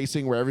pack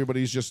racing where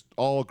everybody's just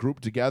all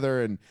grouped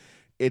together, and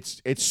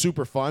it's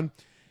super fun.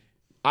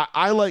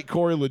 I like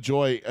Corey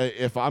LaJoie.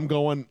 If I'm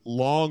going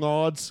long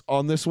odds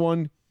on this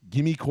one,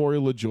 give me Corey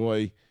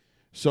LaJoie.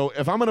 So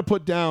if I'm going to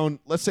put down,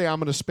 let's say I'm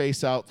going to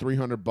space out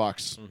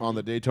 $300 on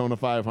the Daytona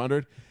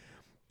 500,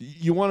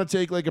 you want to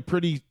take like a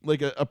pretty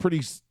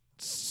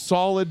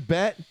solid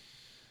bet.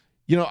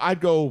 I'd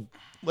go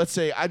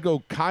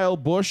Kyle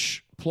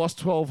Busch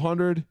plus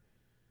 1,200,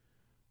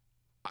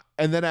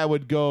 and then I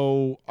would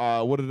go.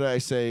 What did I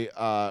say?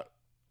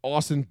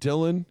 Austin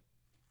Dillon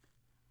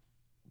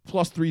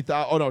plus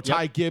 3,000. Oh no,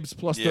 Ty Gibbs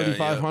plus Yeah,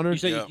 3,500. You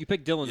said Yeah. you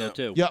picked Dylan Yeah. though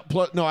too. Yeah,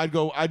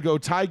 I'd go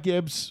Ty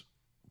Gibbs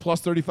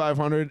plus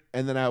 3,500,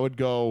 and then I would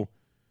go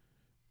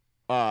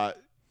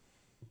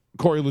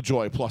Corey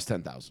LaJoie plus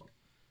 10,000.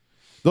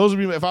 Those would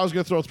be if I was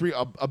going to throw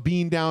a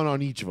bean down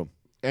on each of them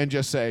and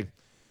just say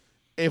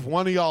if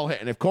one of y'all hit,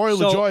 and if Corey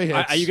So, LaJoie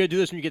hits, are you gonna do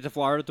this when you get to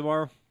Florida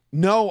tomorrow?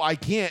 no, I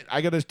can't.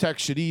 I got to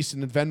text Shadis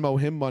and Venmo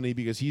him money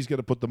because he's going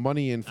to put the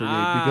money in for me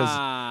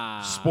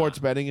because sports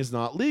betting is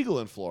not legal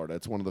in Florida.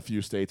 It's one of the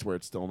few states where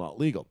it's still not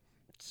legal.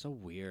 It's so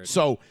weird.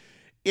 So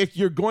if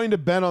you're going to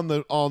bet on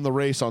the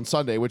race on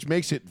Sunday, which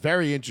makes it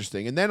very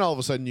interesting, and then all of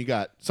a sudden you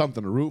got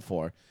something to root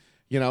for,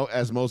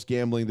 as most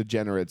gambling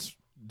degenerates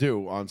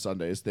do on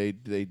Sundays, they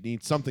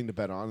need something to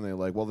bet on, and they're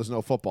like, well, there's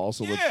no football,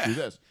 so let's do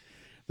this.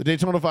 The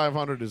Daytona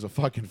 500 is a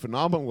fucking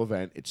phenomenal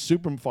event. It's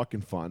super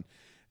fucking fun,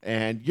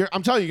 and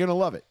I'm telling you, you're gonna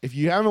love it. If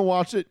you haven't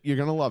watched it, you're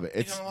gonna love it.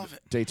 It's gonna love it.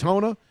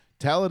 Daytona,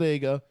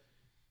 Talladega,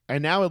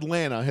 and now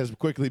Atlanta has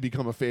quickly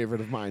become a favorite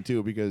of mine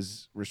too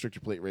because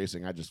restrictor plate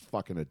racing I just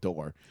fucking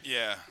adore.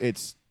 Yeah.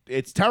 It's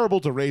terrible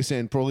to race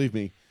in, believe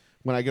me,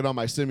 when I get on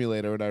my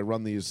simulator and I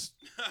run these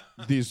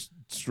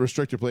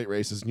restrictor plate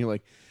races, and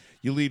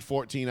you lead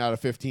 14 out of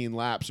 15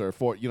 laps or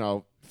 50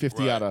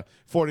 Right. out of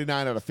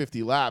 49 out of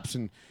 50 laps,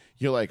 and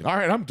you're like, all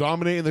right, I'm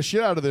dominating the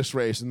shit out of this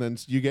race, and then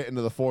you get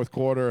into the fourth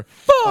corner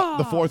of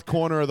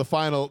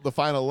the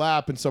final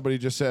lap, and somebody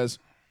just says,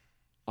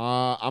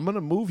 I'm going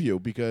to move you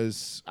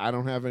because I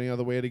don't have any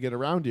other way to get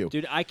around you.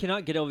 Dude, I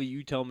cannot get over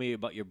you telling me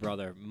about your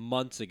brother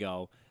months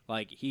ago.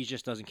 Like, he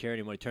just doesn't care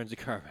anymore. He turns the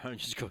car around and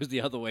just goes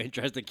the other way and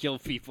tries to kill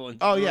people. And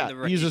Oh ruin yeah, the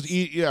race. he's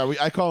just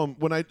I call him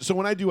when I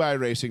do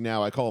iRacing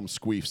now. I call him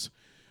Squeefs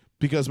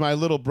because my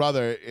little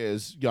brother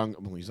is young.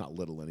 Well, he's not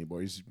little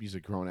anymore. He's a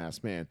grown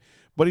ass man,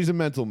 but he's a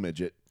mental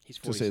midget He's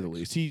to say the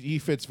 46. least. He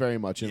fits very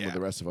much in with Yeah.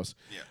 the rest of us.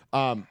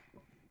 Yeah.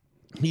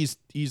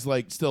 he's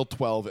like still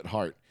 12 at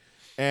heart.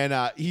 And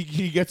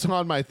he gets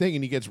on my thing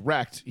and he gets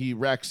wrecked. He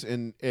wrecks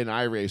in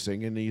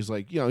iRacing, and he's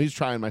like, he's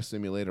trying my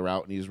simulator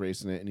out and he's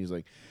racing it, and he's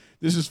like,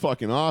 this is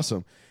fucking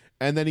awesome.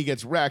 And then he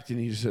gets wrecked and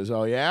he says,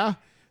 oh yeah?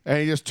 And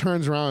he just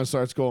turns around and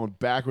starts going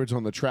backwards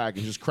on the track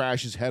and just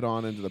crashes head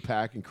on into the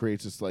pack and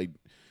creates this like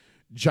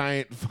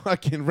giant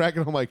fucking wreck.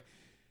 And I'm like,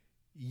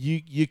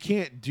 you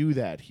can't do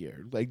that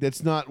here. Like,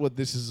 that's not what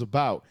this is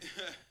about.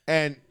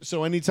 And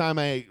so anytime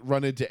I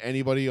run into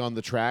anybody on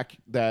the track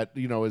that,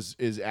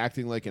 is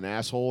acting like an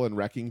asshole and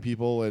wrecking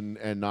people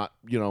and not,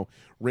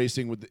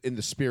 racing in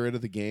the spirit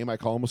of the game, I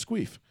call him a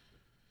squeef.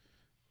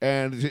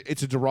 And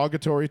it's a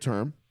derogatory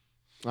term.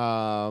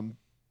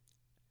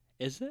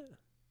 Is it?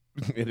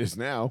 It is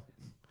now.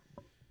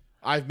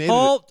 I've made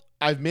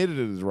it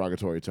a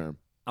derogatory term.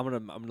 I'm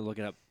gonna look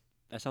it up.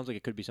 That sounds like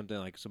it could be something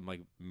like some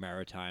like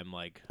maritime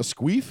like. A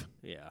squeef?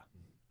 Yeah.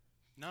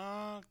 No,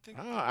 I think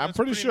I'm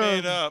pretty sure.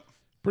 made up.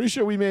 Pretty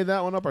sure we made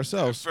that one up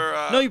ourselves. For,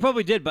 No, you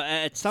probably did, but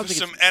it sounds like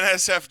some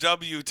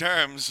NSFW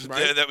terms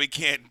Right. that we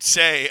can't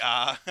say.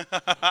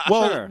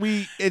 Well, Sure.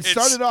 it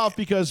started off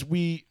because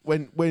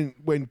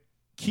when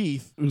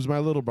Keith, who's my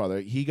little brother,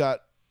 he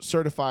got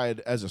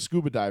certified as a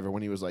scuba diver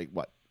when he was like,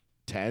 what,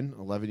 10,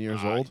 11 years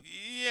old?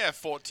 Yeah,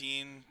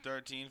 14,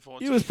 13,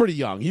 14. He was pretty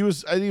young. I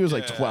think he was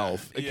like Yeah,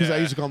 12 because I yeah.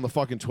 used to call him the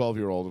fucking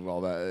 12-year-old and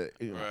all that.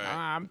 Right.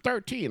 I'm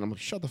 13. I'm like,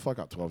 shut the fuck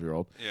up,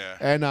 12-year-old. Yeah.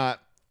 And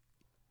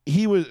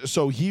he was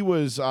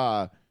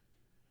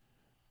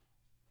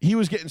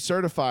getting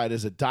certified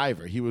as a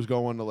diver. He was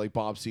going to like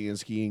Bob Ski and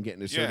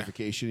getting his Yeah.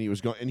 certification.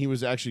 He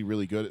was actually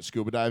really good at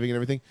scuba diving and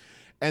everything.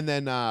 And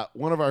then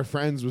one of our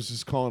friends was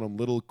just calling him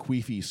little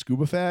queefy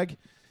scuba fag.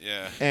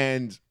 Yeah.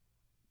 And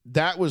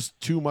that was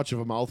too much of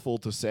a mouthful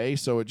to say,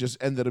 so it just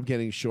ended up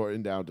getting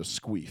shortened down to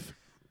squeef,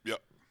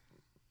 Yep.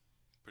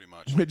 Pretty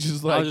much. which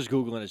is I like was just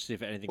googling it to see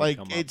if anything like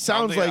would come it up.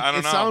 sounds I like don't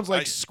it know. sounds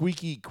like I-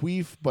 squeaky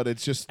queef, but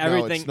it's just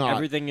Everything no, it's not.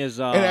 everything is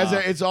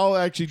It's all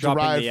actually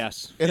dropping derived. the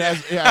S. It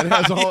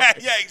has all. yeah,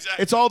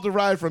 exactly. It's all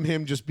derived from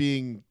him just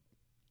being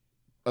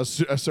a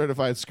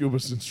certified scuba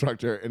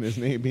instructor, and his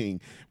name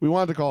being. We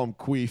wanted to call him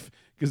Queef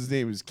because his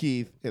name is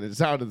Keith, and it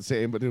sounded the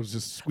same, but it was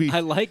just Squeef. I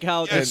like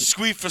how Yeah,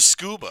 squeef for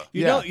scuba.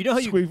 you Yeah, know how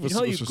you squeef you was- know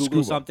how you was for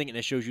Google scuba. something and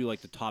it shows you like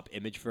the top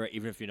image for it,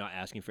 even if you're not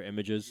asking for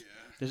images.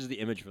 This is the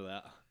image for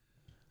that.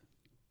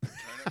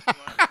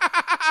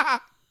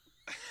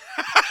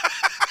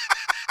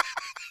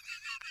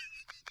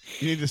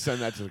 You need to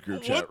send that to the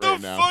group chat What the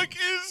right now. fuck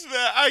is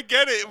that? I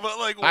get it, but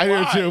like, I do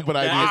why? too, but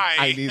Why?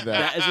 I need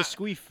that. That is a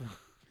squeef.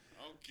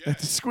 Okay.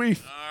 It's a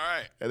Squeef. All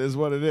right. That is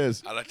what it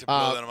is. I like to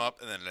blow them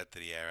up and then let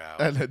the air out.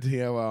 And let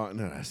the air out, and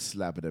then I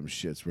slap them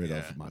shits right Yeah.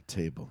 off of my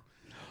table.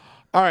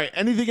 All right.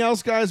 Anything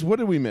else, guys? What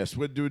did we miss?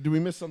 Do we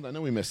miss something? I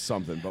know we missed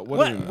something, but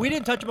what did We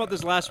didn't touch about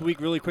this last week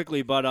really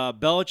quickly, but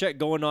Belichick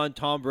going on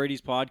Tom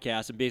Brady's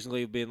podcast and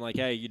basically being like,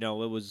 hey, it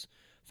was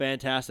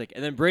fantastic.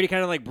 And then Brady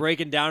kind of like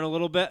breaking down a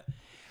little bit.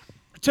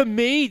 To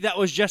me, that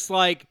was just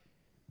like,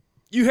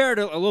 you heard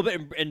a little bit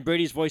in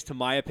Brady's voice, to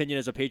my opinion,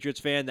 as a Patriots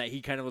fan, that he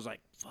kind of was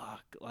like,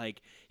 fuck,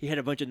 like, he had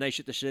a bunch of nice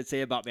shit to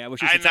say about me. I wish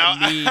he said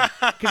something mean.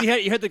 Because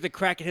you heard like the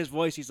crack in his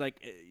voice. He's like,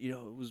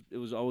 it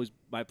was always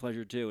my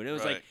pleasure too. And it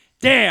was Right. like,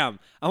 damn,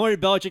 I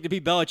wanted Belichick to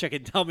be Belichick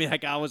and tell me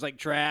like I was like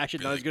trash and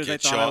Be not like, as good as I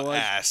 "Get thought I your was.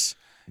 ass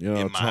You know,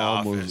 in my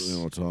Tom office."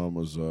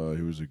 was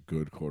he was a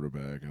good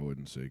quarterback. I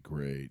wouldn't say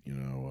great.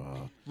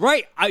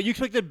 Right. You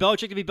expected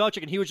Belichick to be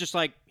Belichick, and he was just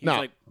like, No.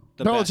 like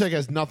the Belichick best.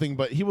 has nothing,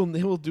 but he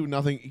will do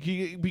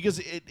nothing because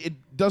it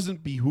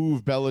doesn't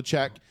behoove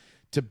Belichick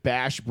to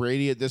bash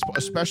Brady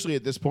especially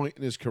at this point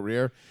in his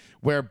career,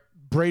 where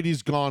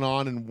Brady's gone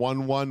on and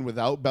won one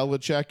without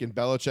Belichick, and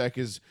Belichick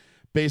is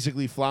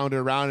basically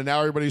floundering around, and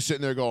now everybody's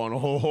sitting there going,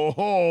 ho ho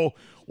ho,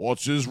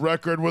 what's his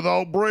record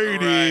without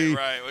Brady?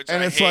 Right, which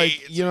and I it's hate.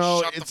 like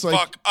Shut it's the like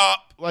fuck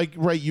up. like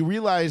right, you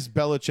realize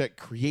Belichick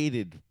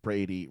created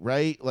Brady,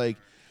 right? Like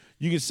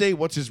you can say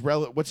what's his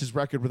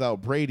record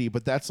without Brady,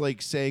 but that's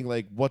like saying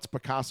like what's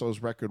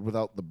Picasso's record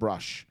without the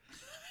brush.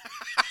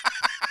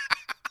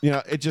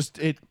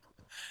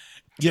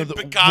 Did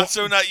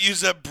Picasso not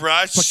use a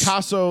brush?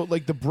 Picasso,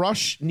 like the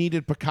brush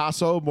needed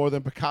Picasso more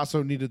than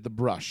Picasso needed the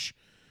brush.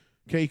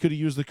 Okay, he could have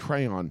used the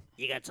crayon.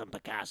 You got some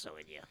Picasso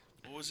in you.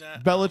 What was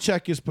that?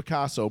 Belichick is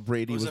Picasso.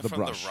 Brady was was that the from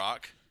brush. The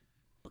Rock?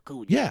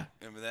 Peculiar. Yeah.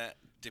 Remember that?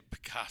 Did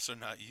Picasso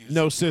not use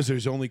No the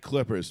scissors, only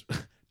clippers.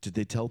 Did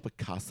they tell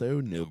Picasso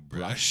no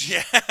brush?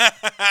 Yeah.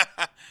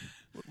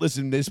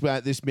 Listen, this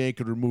man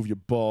could remove your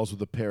balls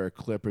with a pair of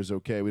clippers.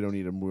 Okay, we don't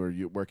need him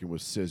working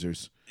with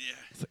scissors. Yeah.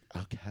 It's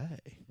like,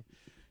 okay.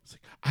 It's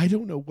like, I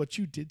don't know what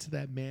you did to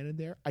that man in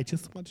there. I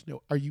just want to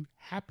know, are you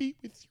happy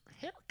with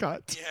your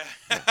haircut?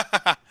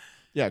 Yeah.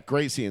 Yeah,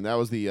 great scene. That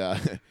was the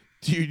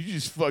dude. You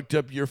just fucked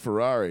up your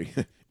Ferrari.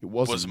 It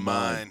wasn't was mine.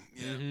 mine.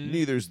 Yeah.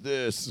 Neither's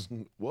this.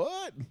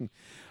 What?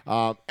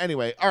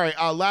 Anyway, all right.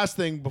 Last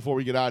thing before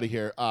we get out of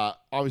here.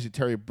 Obviously,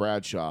 Terry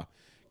Bradshaw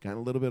got in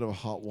a little bit of a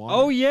hot water.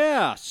 Oh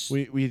yeah.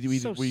 We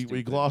So we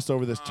stupid. glossed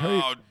over this.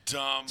 Oh,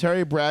 dumb.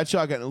 Terry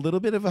Bradshaw got in a little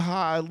bit of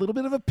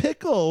a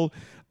pickle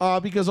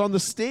because on the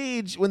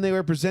stage when they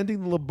were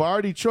presenting the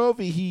Lombardi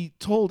Trophy, he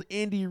told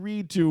Andy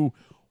Reid to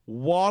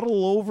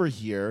waddle over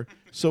here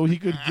so he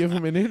could give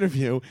him an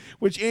interview,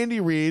 which Andy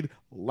Reid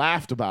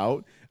laughed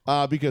about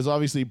because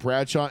obviously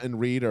Bradshaw and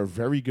Reid are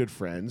very good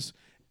friends.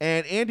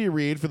 And Andy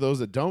Reid, for those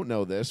that don't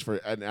know this,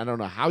 and I don't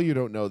know how you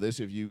don't know this,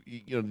 if you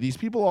know these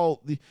people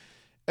all.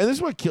 And this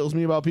is what kills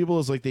me about people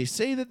is like they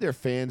say that they're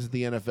fans of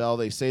the NFL.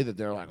 They say that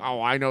they're like, oh,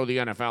 I know the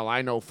NFL.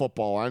 I know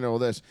football. I know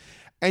this.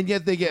 And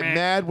yet they get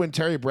mad when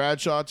Terry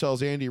Bradshaw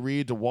tells Andy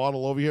Reid to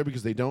waddle over here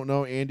because they don't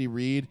know Andy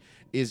Reid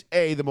is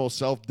A, the most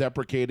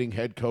self-deprecating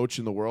head coach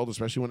in the world,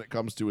 especially when it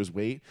comes to his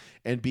weight,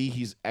 and B,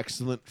 he's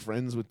excellent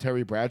friends with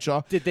Terry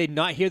Bradshaw. Did they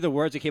not hear the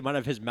words that came out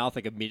of his mouth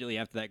like immediately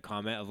after that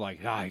comment of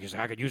like, I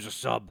could use a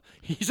sub.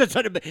 He said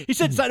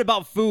something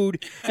about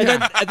food, and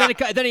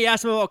then he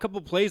asked him about a couple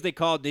of plays they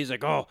called, and he's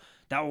like, oh,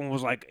 that one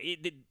was like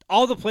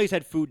all the plays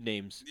had food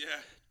names. Yeah.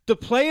 The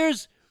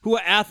players who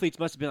are athletes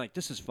must have been like,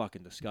 this is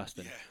fucking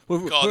disgusting.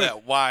 Call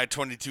that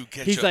Y22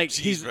 ketchup He's like,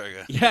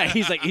 cheeseburger.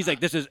 he's like,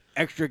 this is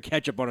extra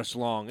ketchup on a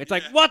slong. It's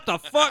like, what the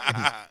fuck?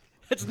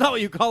 It's not what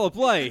you call a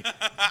play.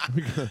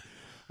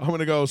 I'm going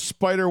to go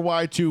Spider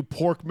Y2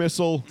 pork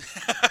missile,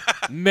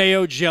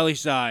 Mayo jelly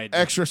side.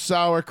 extra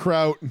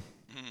sauerkraut,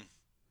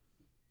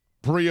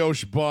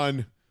 brioche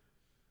bun,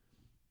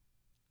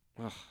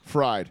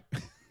 fried.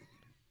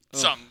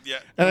 Something, yeah.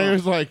 And I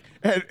was like,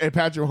 and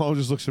Patrick Mahomes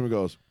just looks at him and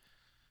goes,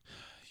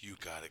 You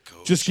got it,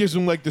 coach. just gives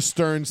him like the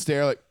stern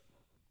stare, like,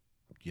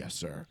 yes,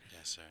 sir.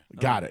 Yes, sir.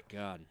 Got it.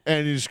 God.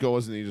 And he just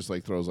goes and he just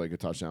like throws like a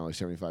touchdown, like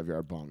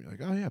 75-yard bomb. You're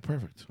like, oh yeah,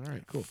 perfect. All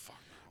right, cool.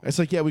 It's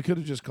like, yeah, we could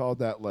have just called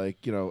that like,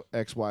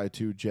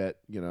 XY2 jet,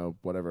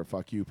 whatever,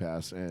 fuck you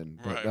pass.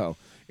 But Right. no,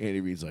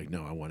 Andy Reid's like,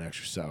 no, I want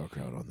extra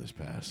sauerkraut on this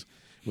pass,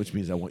 which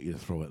means I want you to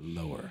throw it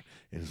lower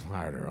and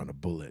harder on a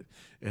bullet.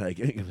 And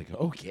you're like,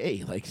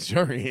 okay, like,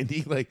 sure,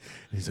 Andy. Like,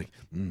 and he's like,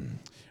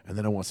 and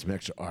then I want some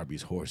extra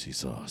Arby's horsey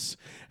sauce.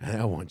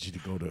 And I want you to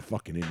go to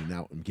fucking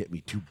In-N-Out and get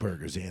me 2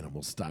 burgers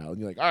animal style. And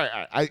you're like, all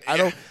right,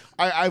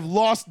 I've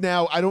lost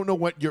now. I don't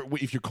know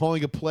if you're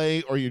calling a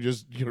play or you're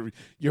just,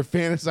 you're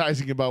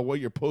fantasizing about what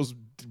your post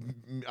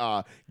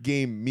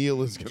game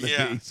meal is going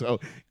to be. So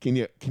can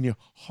you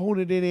hone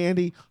it in,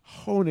 Andy?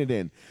 Hone it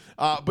in.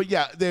 But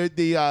yeah,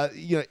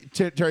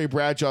 Terry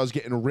Bradshaw's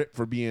getting ripped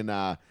for being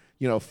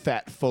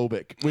fat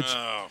phobic, which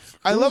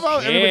I love how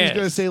everybody's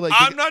going to say like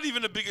I'm not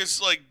even the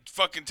biggest like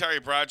fucking Terry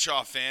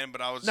Bradshaw fan,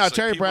 but I was no, just,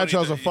 Terry like, people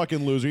Bradshaw's need a to-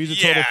 fucking loser. He's a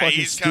total fucking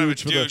he's stooge. kind of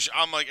a for the- douche.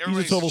 I'm like, He's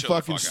everybody a total needs to chill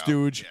the fucking fuck out.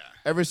 stooge. Yeah.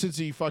 Ever since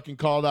he fucking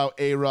called out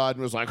A-Rod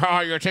and was like, "Oh,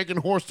 you're taking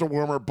horse to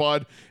warmer,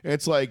 bud." And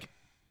it's like,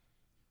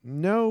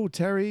 no,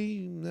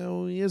 Terry,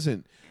 no, he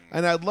isn't.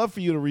 And I'd love for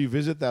you to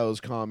revisit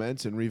those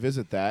comments and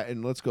revisit that,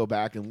 and let's go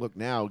back and look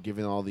now,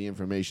 given all the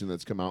information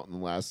that's come out in the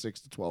last 6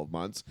 to 12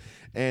 months.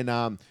 And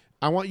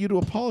I want you to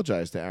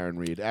apologize to Aaron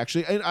Reid.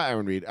 Actually,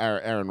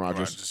 Aaron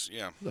Rodgers.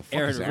 Yeah. Who the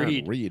fuck is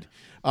Aaron Reid?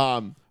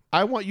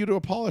 I want you to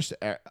apologize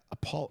to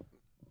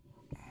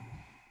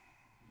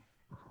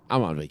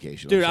I'm on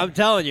vacation. Dude, sorry. I'm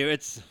telling you,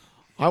 it's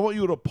I want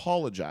you to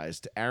apologize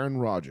to Aaron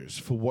Rodgers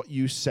for what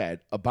you said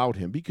about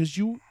him because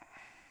you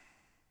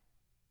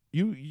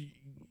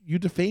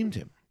defamed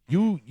him.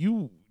 You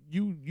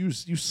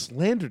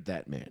slandered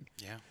that man.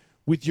 Yeah.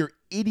 With your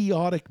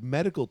idiotic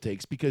medical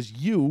takes because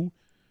you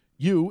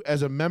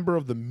as a member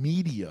of the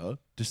media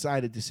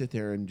decided to sit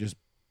there and just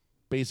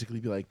basically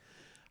be like,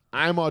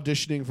 I'm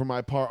auditioning for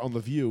my part on The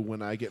View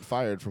when I get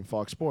fired from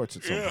Fox Sports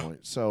at some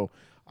point. So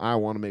I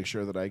want to make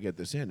sure that I get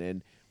this in.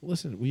 And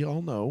listen, we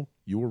all know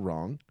you were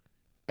wrong.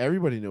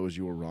 Everybody knows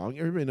you were wrong.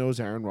 Everybody knows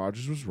Aaron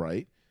Rodgers was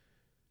right,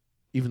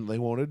 even though they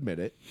won't admit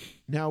it.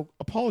 Now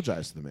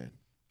apologize to the man.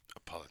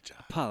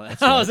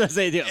 Apologize. I was gonna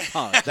say, dude,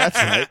 apologize. That's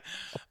right.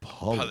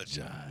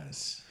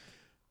 Apologize.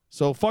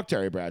 So fuck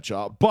Terry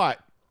Bradshaw. But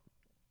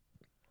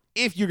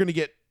if you're gonna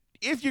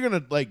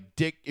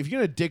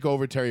dick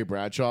over Terry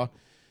Bradshaw,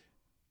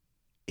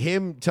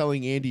 him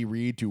telling Andy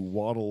Reid to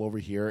waddle over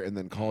here and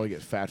then calling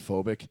it fat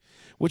phobic,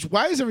 which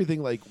why is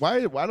everything like why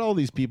do all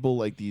these people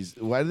like these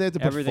why do they have to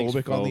put Everything's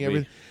phobic on the phobic.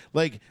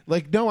 everything?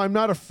 Like no, I'm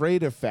not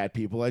afraid of fat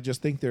people. I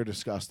just think they're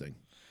disgusting.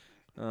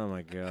 Oh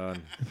my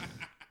god.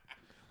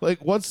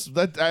 Like what's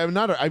that?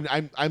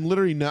 I'm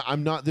literally not.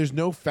 I'm not. There's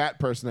no fat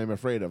person I'm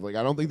afraid of. Like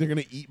I don't think they're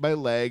gonna eat my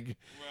leg.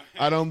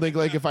 I don't think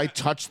like if I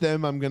touch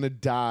them I'm gonna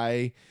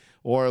die.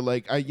 Or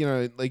like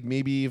like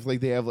maybe if like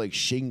they have like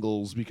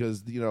shingles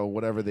because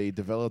whatever they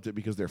developed it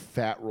because their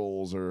fat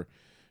rolls or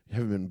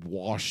haven't been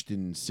washed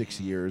in 6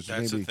 years.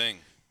 That's maybe the thing.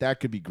 that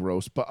could be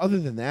gross. But other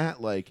than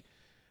that, like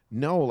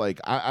no, like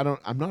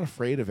I'm not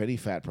afraid of any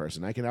fat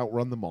person. I can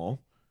outrun them all.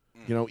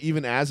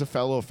 Even as a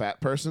fellow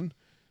fat person,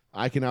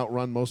 I can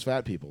outrun most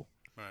fat people.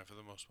 Right, for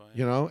the most part.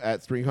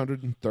 At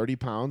 330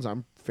 pounds,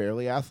 I'm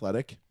fairly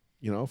athletic,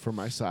 for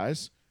my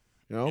size.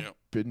 Yep.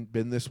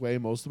 Been this way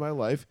most of my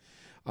life.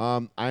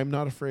 I'm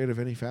not afraid of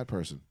any fat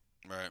person.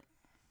 Right.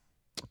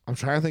 I'm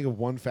trying to think of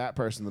one fat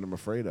person that I'm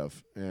afraid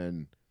of,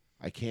 and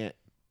I can't.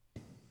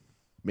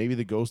 Maybe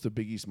the ghost of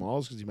Biggie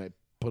Smalls because he might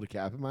put a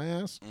cap in my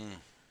ass. Mm.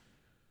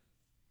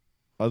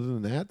 Other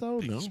than that, though,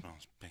 Biggie no.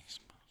 Smalls, Biggie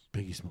Smalls.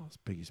 Biggie Smalls,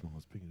 Biggie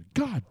Smalls, Biggie.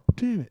 God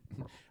damn it!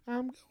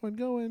 I'm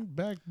going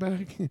back.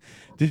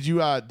 Did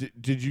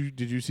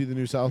you see the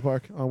new South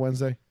Park on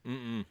Wednesday?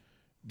 Mm-mm.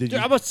 Did Dude,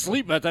 you? I was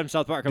asleep by the time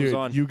South Park comes Dude,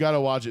 on. you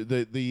gotta watch it.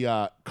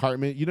 The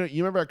Cartman. You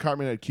remember how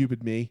Cartman had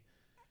Cupid Me?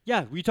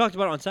 Yeah, we talked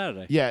about it on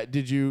Saturday. Yeah.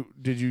 Did you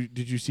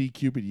see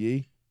Cupid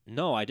Ye?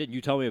 No, I didn't.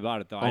 You told me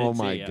about it though. I Oh didn't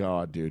see my it yet.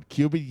 god, dude!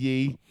 Cupid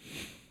Ye.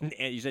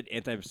 And you said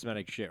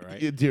anti-Semitic shit, right?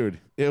 Dude,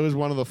 it was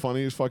one of the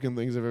funniest fucking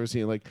things I've ever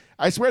seen. Like,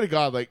 I swear to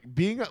God, like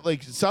being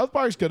like South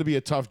Park's got to be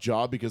a tough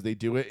job because they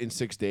do it in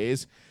 6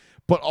 days,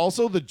 but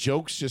also the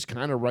jokes just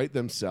kind of write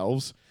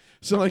themselves.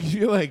 So like,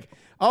 you're like,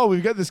 oh,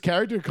 we've got this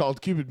character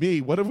called Cupid Me.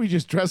 What if we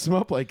just dress him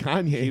up like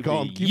Kanye and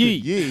call him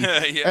Cupid Ye?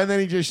 Yeah. And then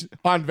he just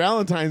on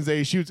Valentine's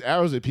Day shoots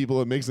arrows at people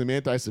and makes them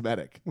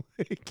anti-Semitic.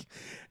 Like,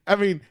 I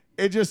mean,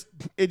 it just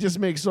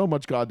makes so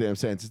much goddamn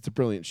sense. It's a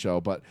brilliant show,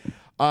 but.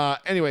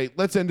 Anyway,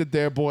 let's end it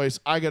there, boys.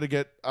 I gotta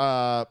get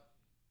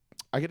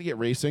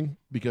racing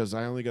because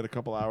I only got a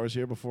couple hours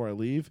here before I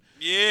leave.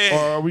 Yeah. Or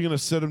are we gonna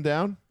sit him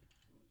down?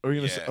 Are we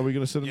gonna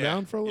Yeah. sit him Yeah.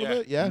 down for a little Yeah.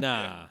 bit? Yeah.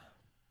 Nah.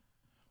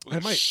 I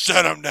might-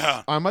 Shut him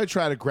down. I might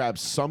try to grab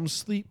some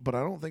sleep, but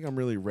I don't think I'm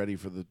really ready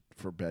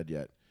for bed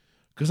yet.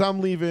 Because I'm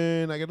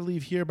leaving. I gotta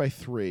leave here by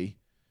 3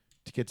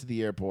 to get to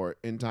the airport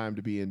in time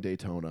to be in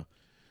Daytona.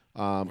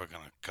 We're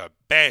gonna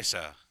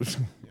cabeza.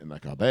 In la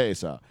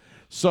cabeza.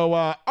 So,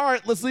 all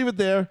right, let's leave it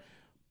there.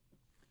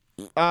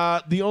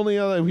 We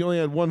only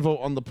had one vote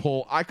on the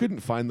poll. I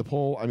couldn't find the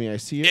poll. I mean, I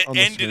see it It on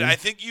the ended. screen. I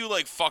think you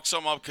like fucked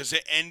something up because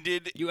it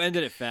ended. You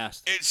ended it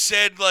fast. It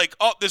said like,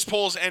 "Oh, this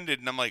poll's ended,"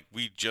 and I'm like,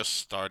 "We just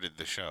started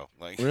the show."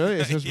 Like, Really?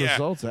 It says yeah.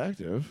 results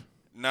active.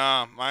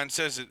 Nah, mine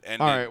says it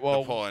ended. All right,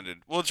 well, the poll ended.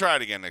 We'll try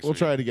it again next We'll week.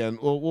 try it again.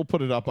 We'll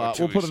put it up. Or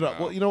 2 We'll put weeks it up.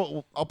 from Well, you know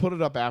what? I'll put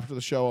it up after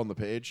the show on the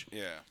page,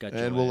 Yeah. Got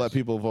and your we'll ass. let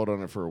people vote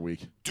on it for a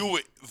week. Do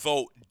it.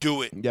 Vote.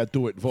 Do it. Yeah,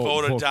 do it. Vote.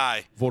 Vote or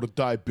die. Vote or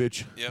die,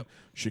 bitch. Yep.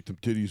 Shake them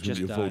titties when Just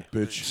you die. vote,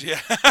 bitch.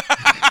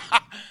 Yeah.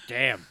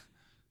 Damn.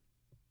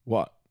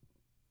 What?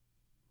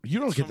 You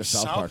don't get From the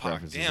South South Park Park,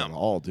 references damn. at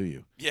all, do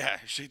you? Yeah.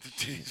 Shake the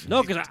titties.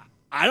 No, because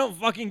I don't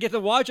fucking get to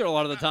watch it a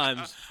lot of the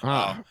times.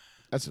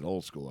 That's an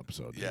old school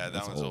episode. Yeah, man. that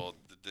That's one's old.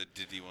 The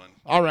Diddy one.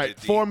 All right,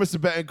 Diddy. for Mr.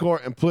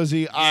 Betancourt and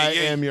Plizzy, I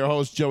am your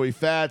host, Joey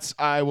Fats.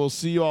 I will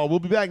see you all. We'll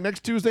be back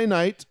next Tuesday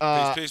night.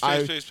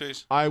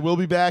 Peace. I will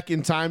be back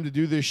in time to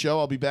do this show.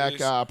 I'll be back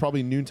Peace.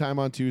 probably noontime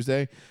on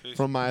Tuesday Peace.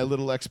 from my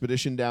little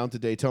expedition down to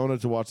Daytona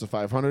to watch the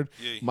 500.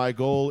 Yay. My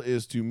goal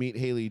is to meet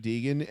Haley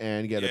Deegan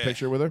and get a Yeah.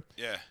 picture with her.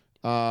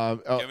 Yeah.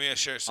 Give me a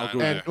shirt sign.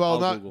 Google And it. well, I'll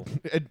not Google.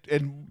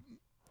 and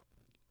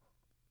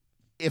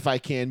if I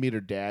can meet her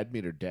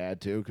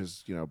dad too,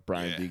 because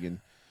Brian Yeah. Deegan.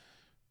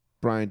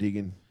 Haley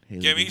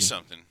Give me Deegan.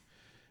 something.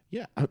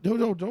 Yeah,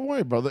 no, don't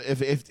worry, brother.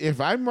 If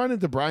I'm running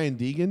to Brian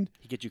Deegan,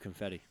 He get you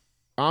confetti.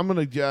 I'm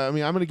gonna get him.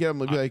 I'm gonna be yeah,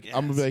 like, that's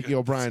a good- yo, that's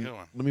a Brian, good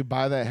one. let me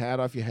buy that hat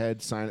off your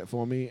head, sign it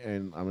for me,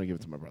 and I'm gonna give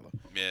it to my brother.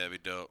 Yeah, that'd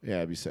be dope. Yeah,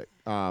 it'd be sick.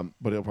 But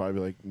he'll probably be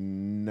like,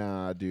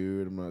 nah,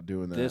 dude, I'm not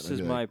doing that. This I'd is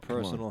be my like, "Come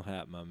on." personal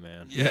hat, my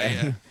man.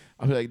 Yeah.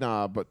 I'll be like,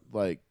 nah, but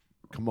like,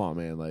 come on,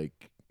 man, like,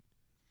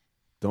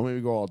 don't make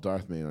me go all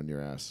Darth Maul on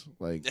your ass.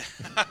 Like,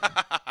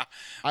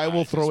 I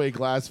will throw a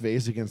glass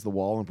vase against the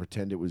wall and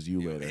pretend it was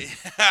you later.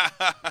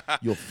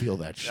 You'll feel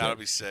that shit. That'll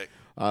be sick.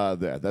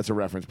 That's a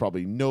reference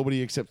probably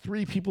nobody except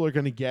 3 people are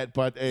going to get,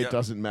 but it Yep.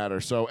 doesn't matter.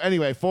 So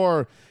anyway,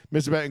 for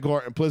Mr.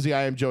 Betancourt and Plizzy,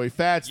 I am Joey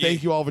Fats. Yeah.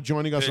 Thank you all for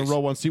joining us on Peace. Row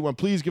 1 Seat 1.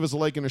 Please give us a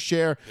like and a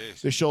share.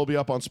 Peace. This show will be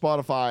up on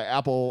Spotify,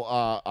 Apple,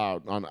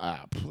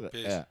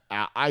 Peace.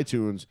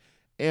 iTunes,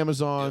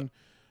 Amazon,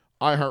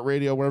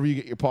 iHeartRadio, wherever you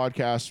get your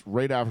podcasts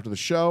right after the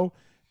show.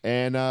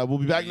 And we'll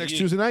be back next Yeah.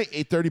 Tuesday night,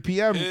 8:30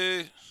 p.m.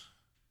 Peace.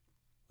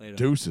 Later.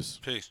 Deuces.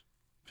 Peace.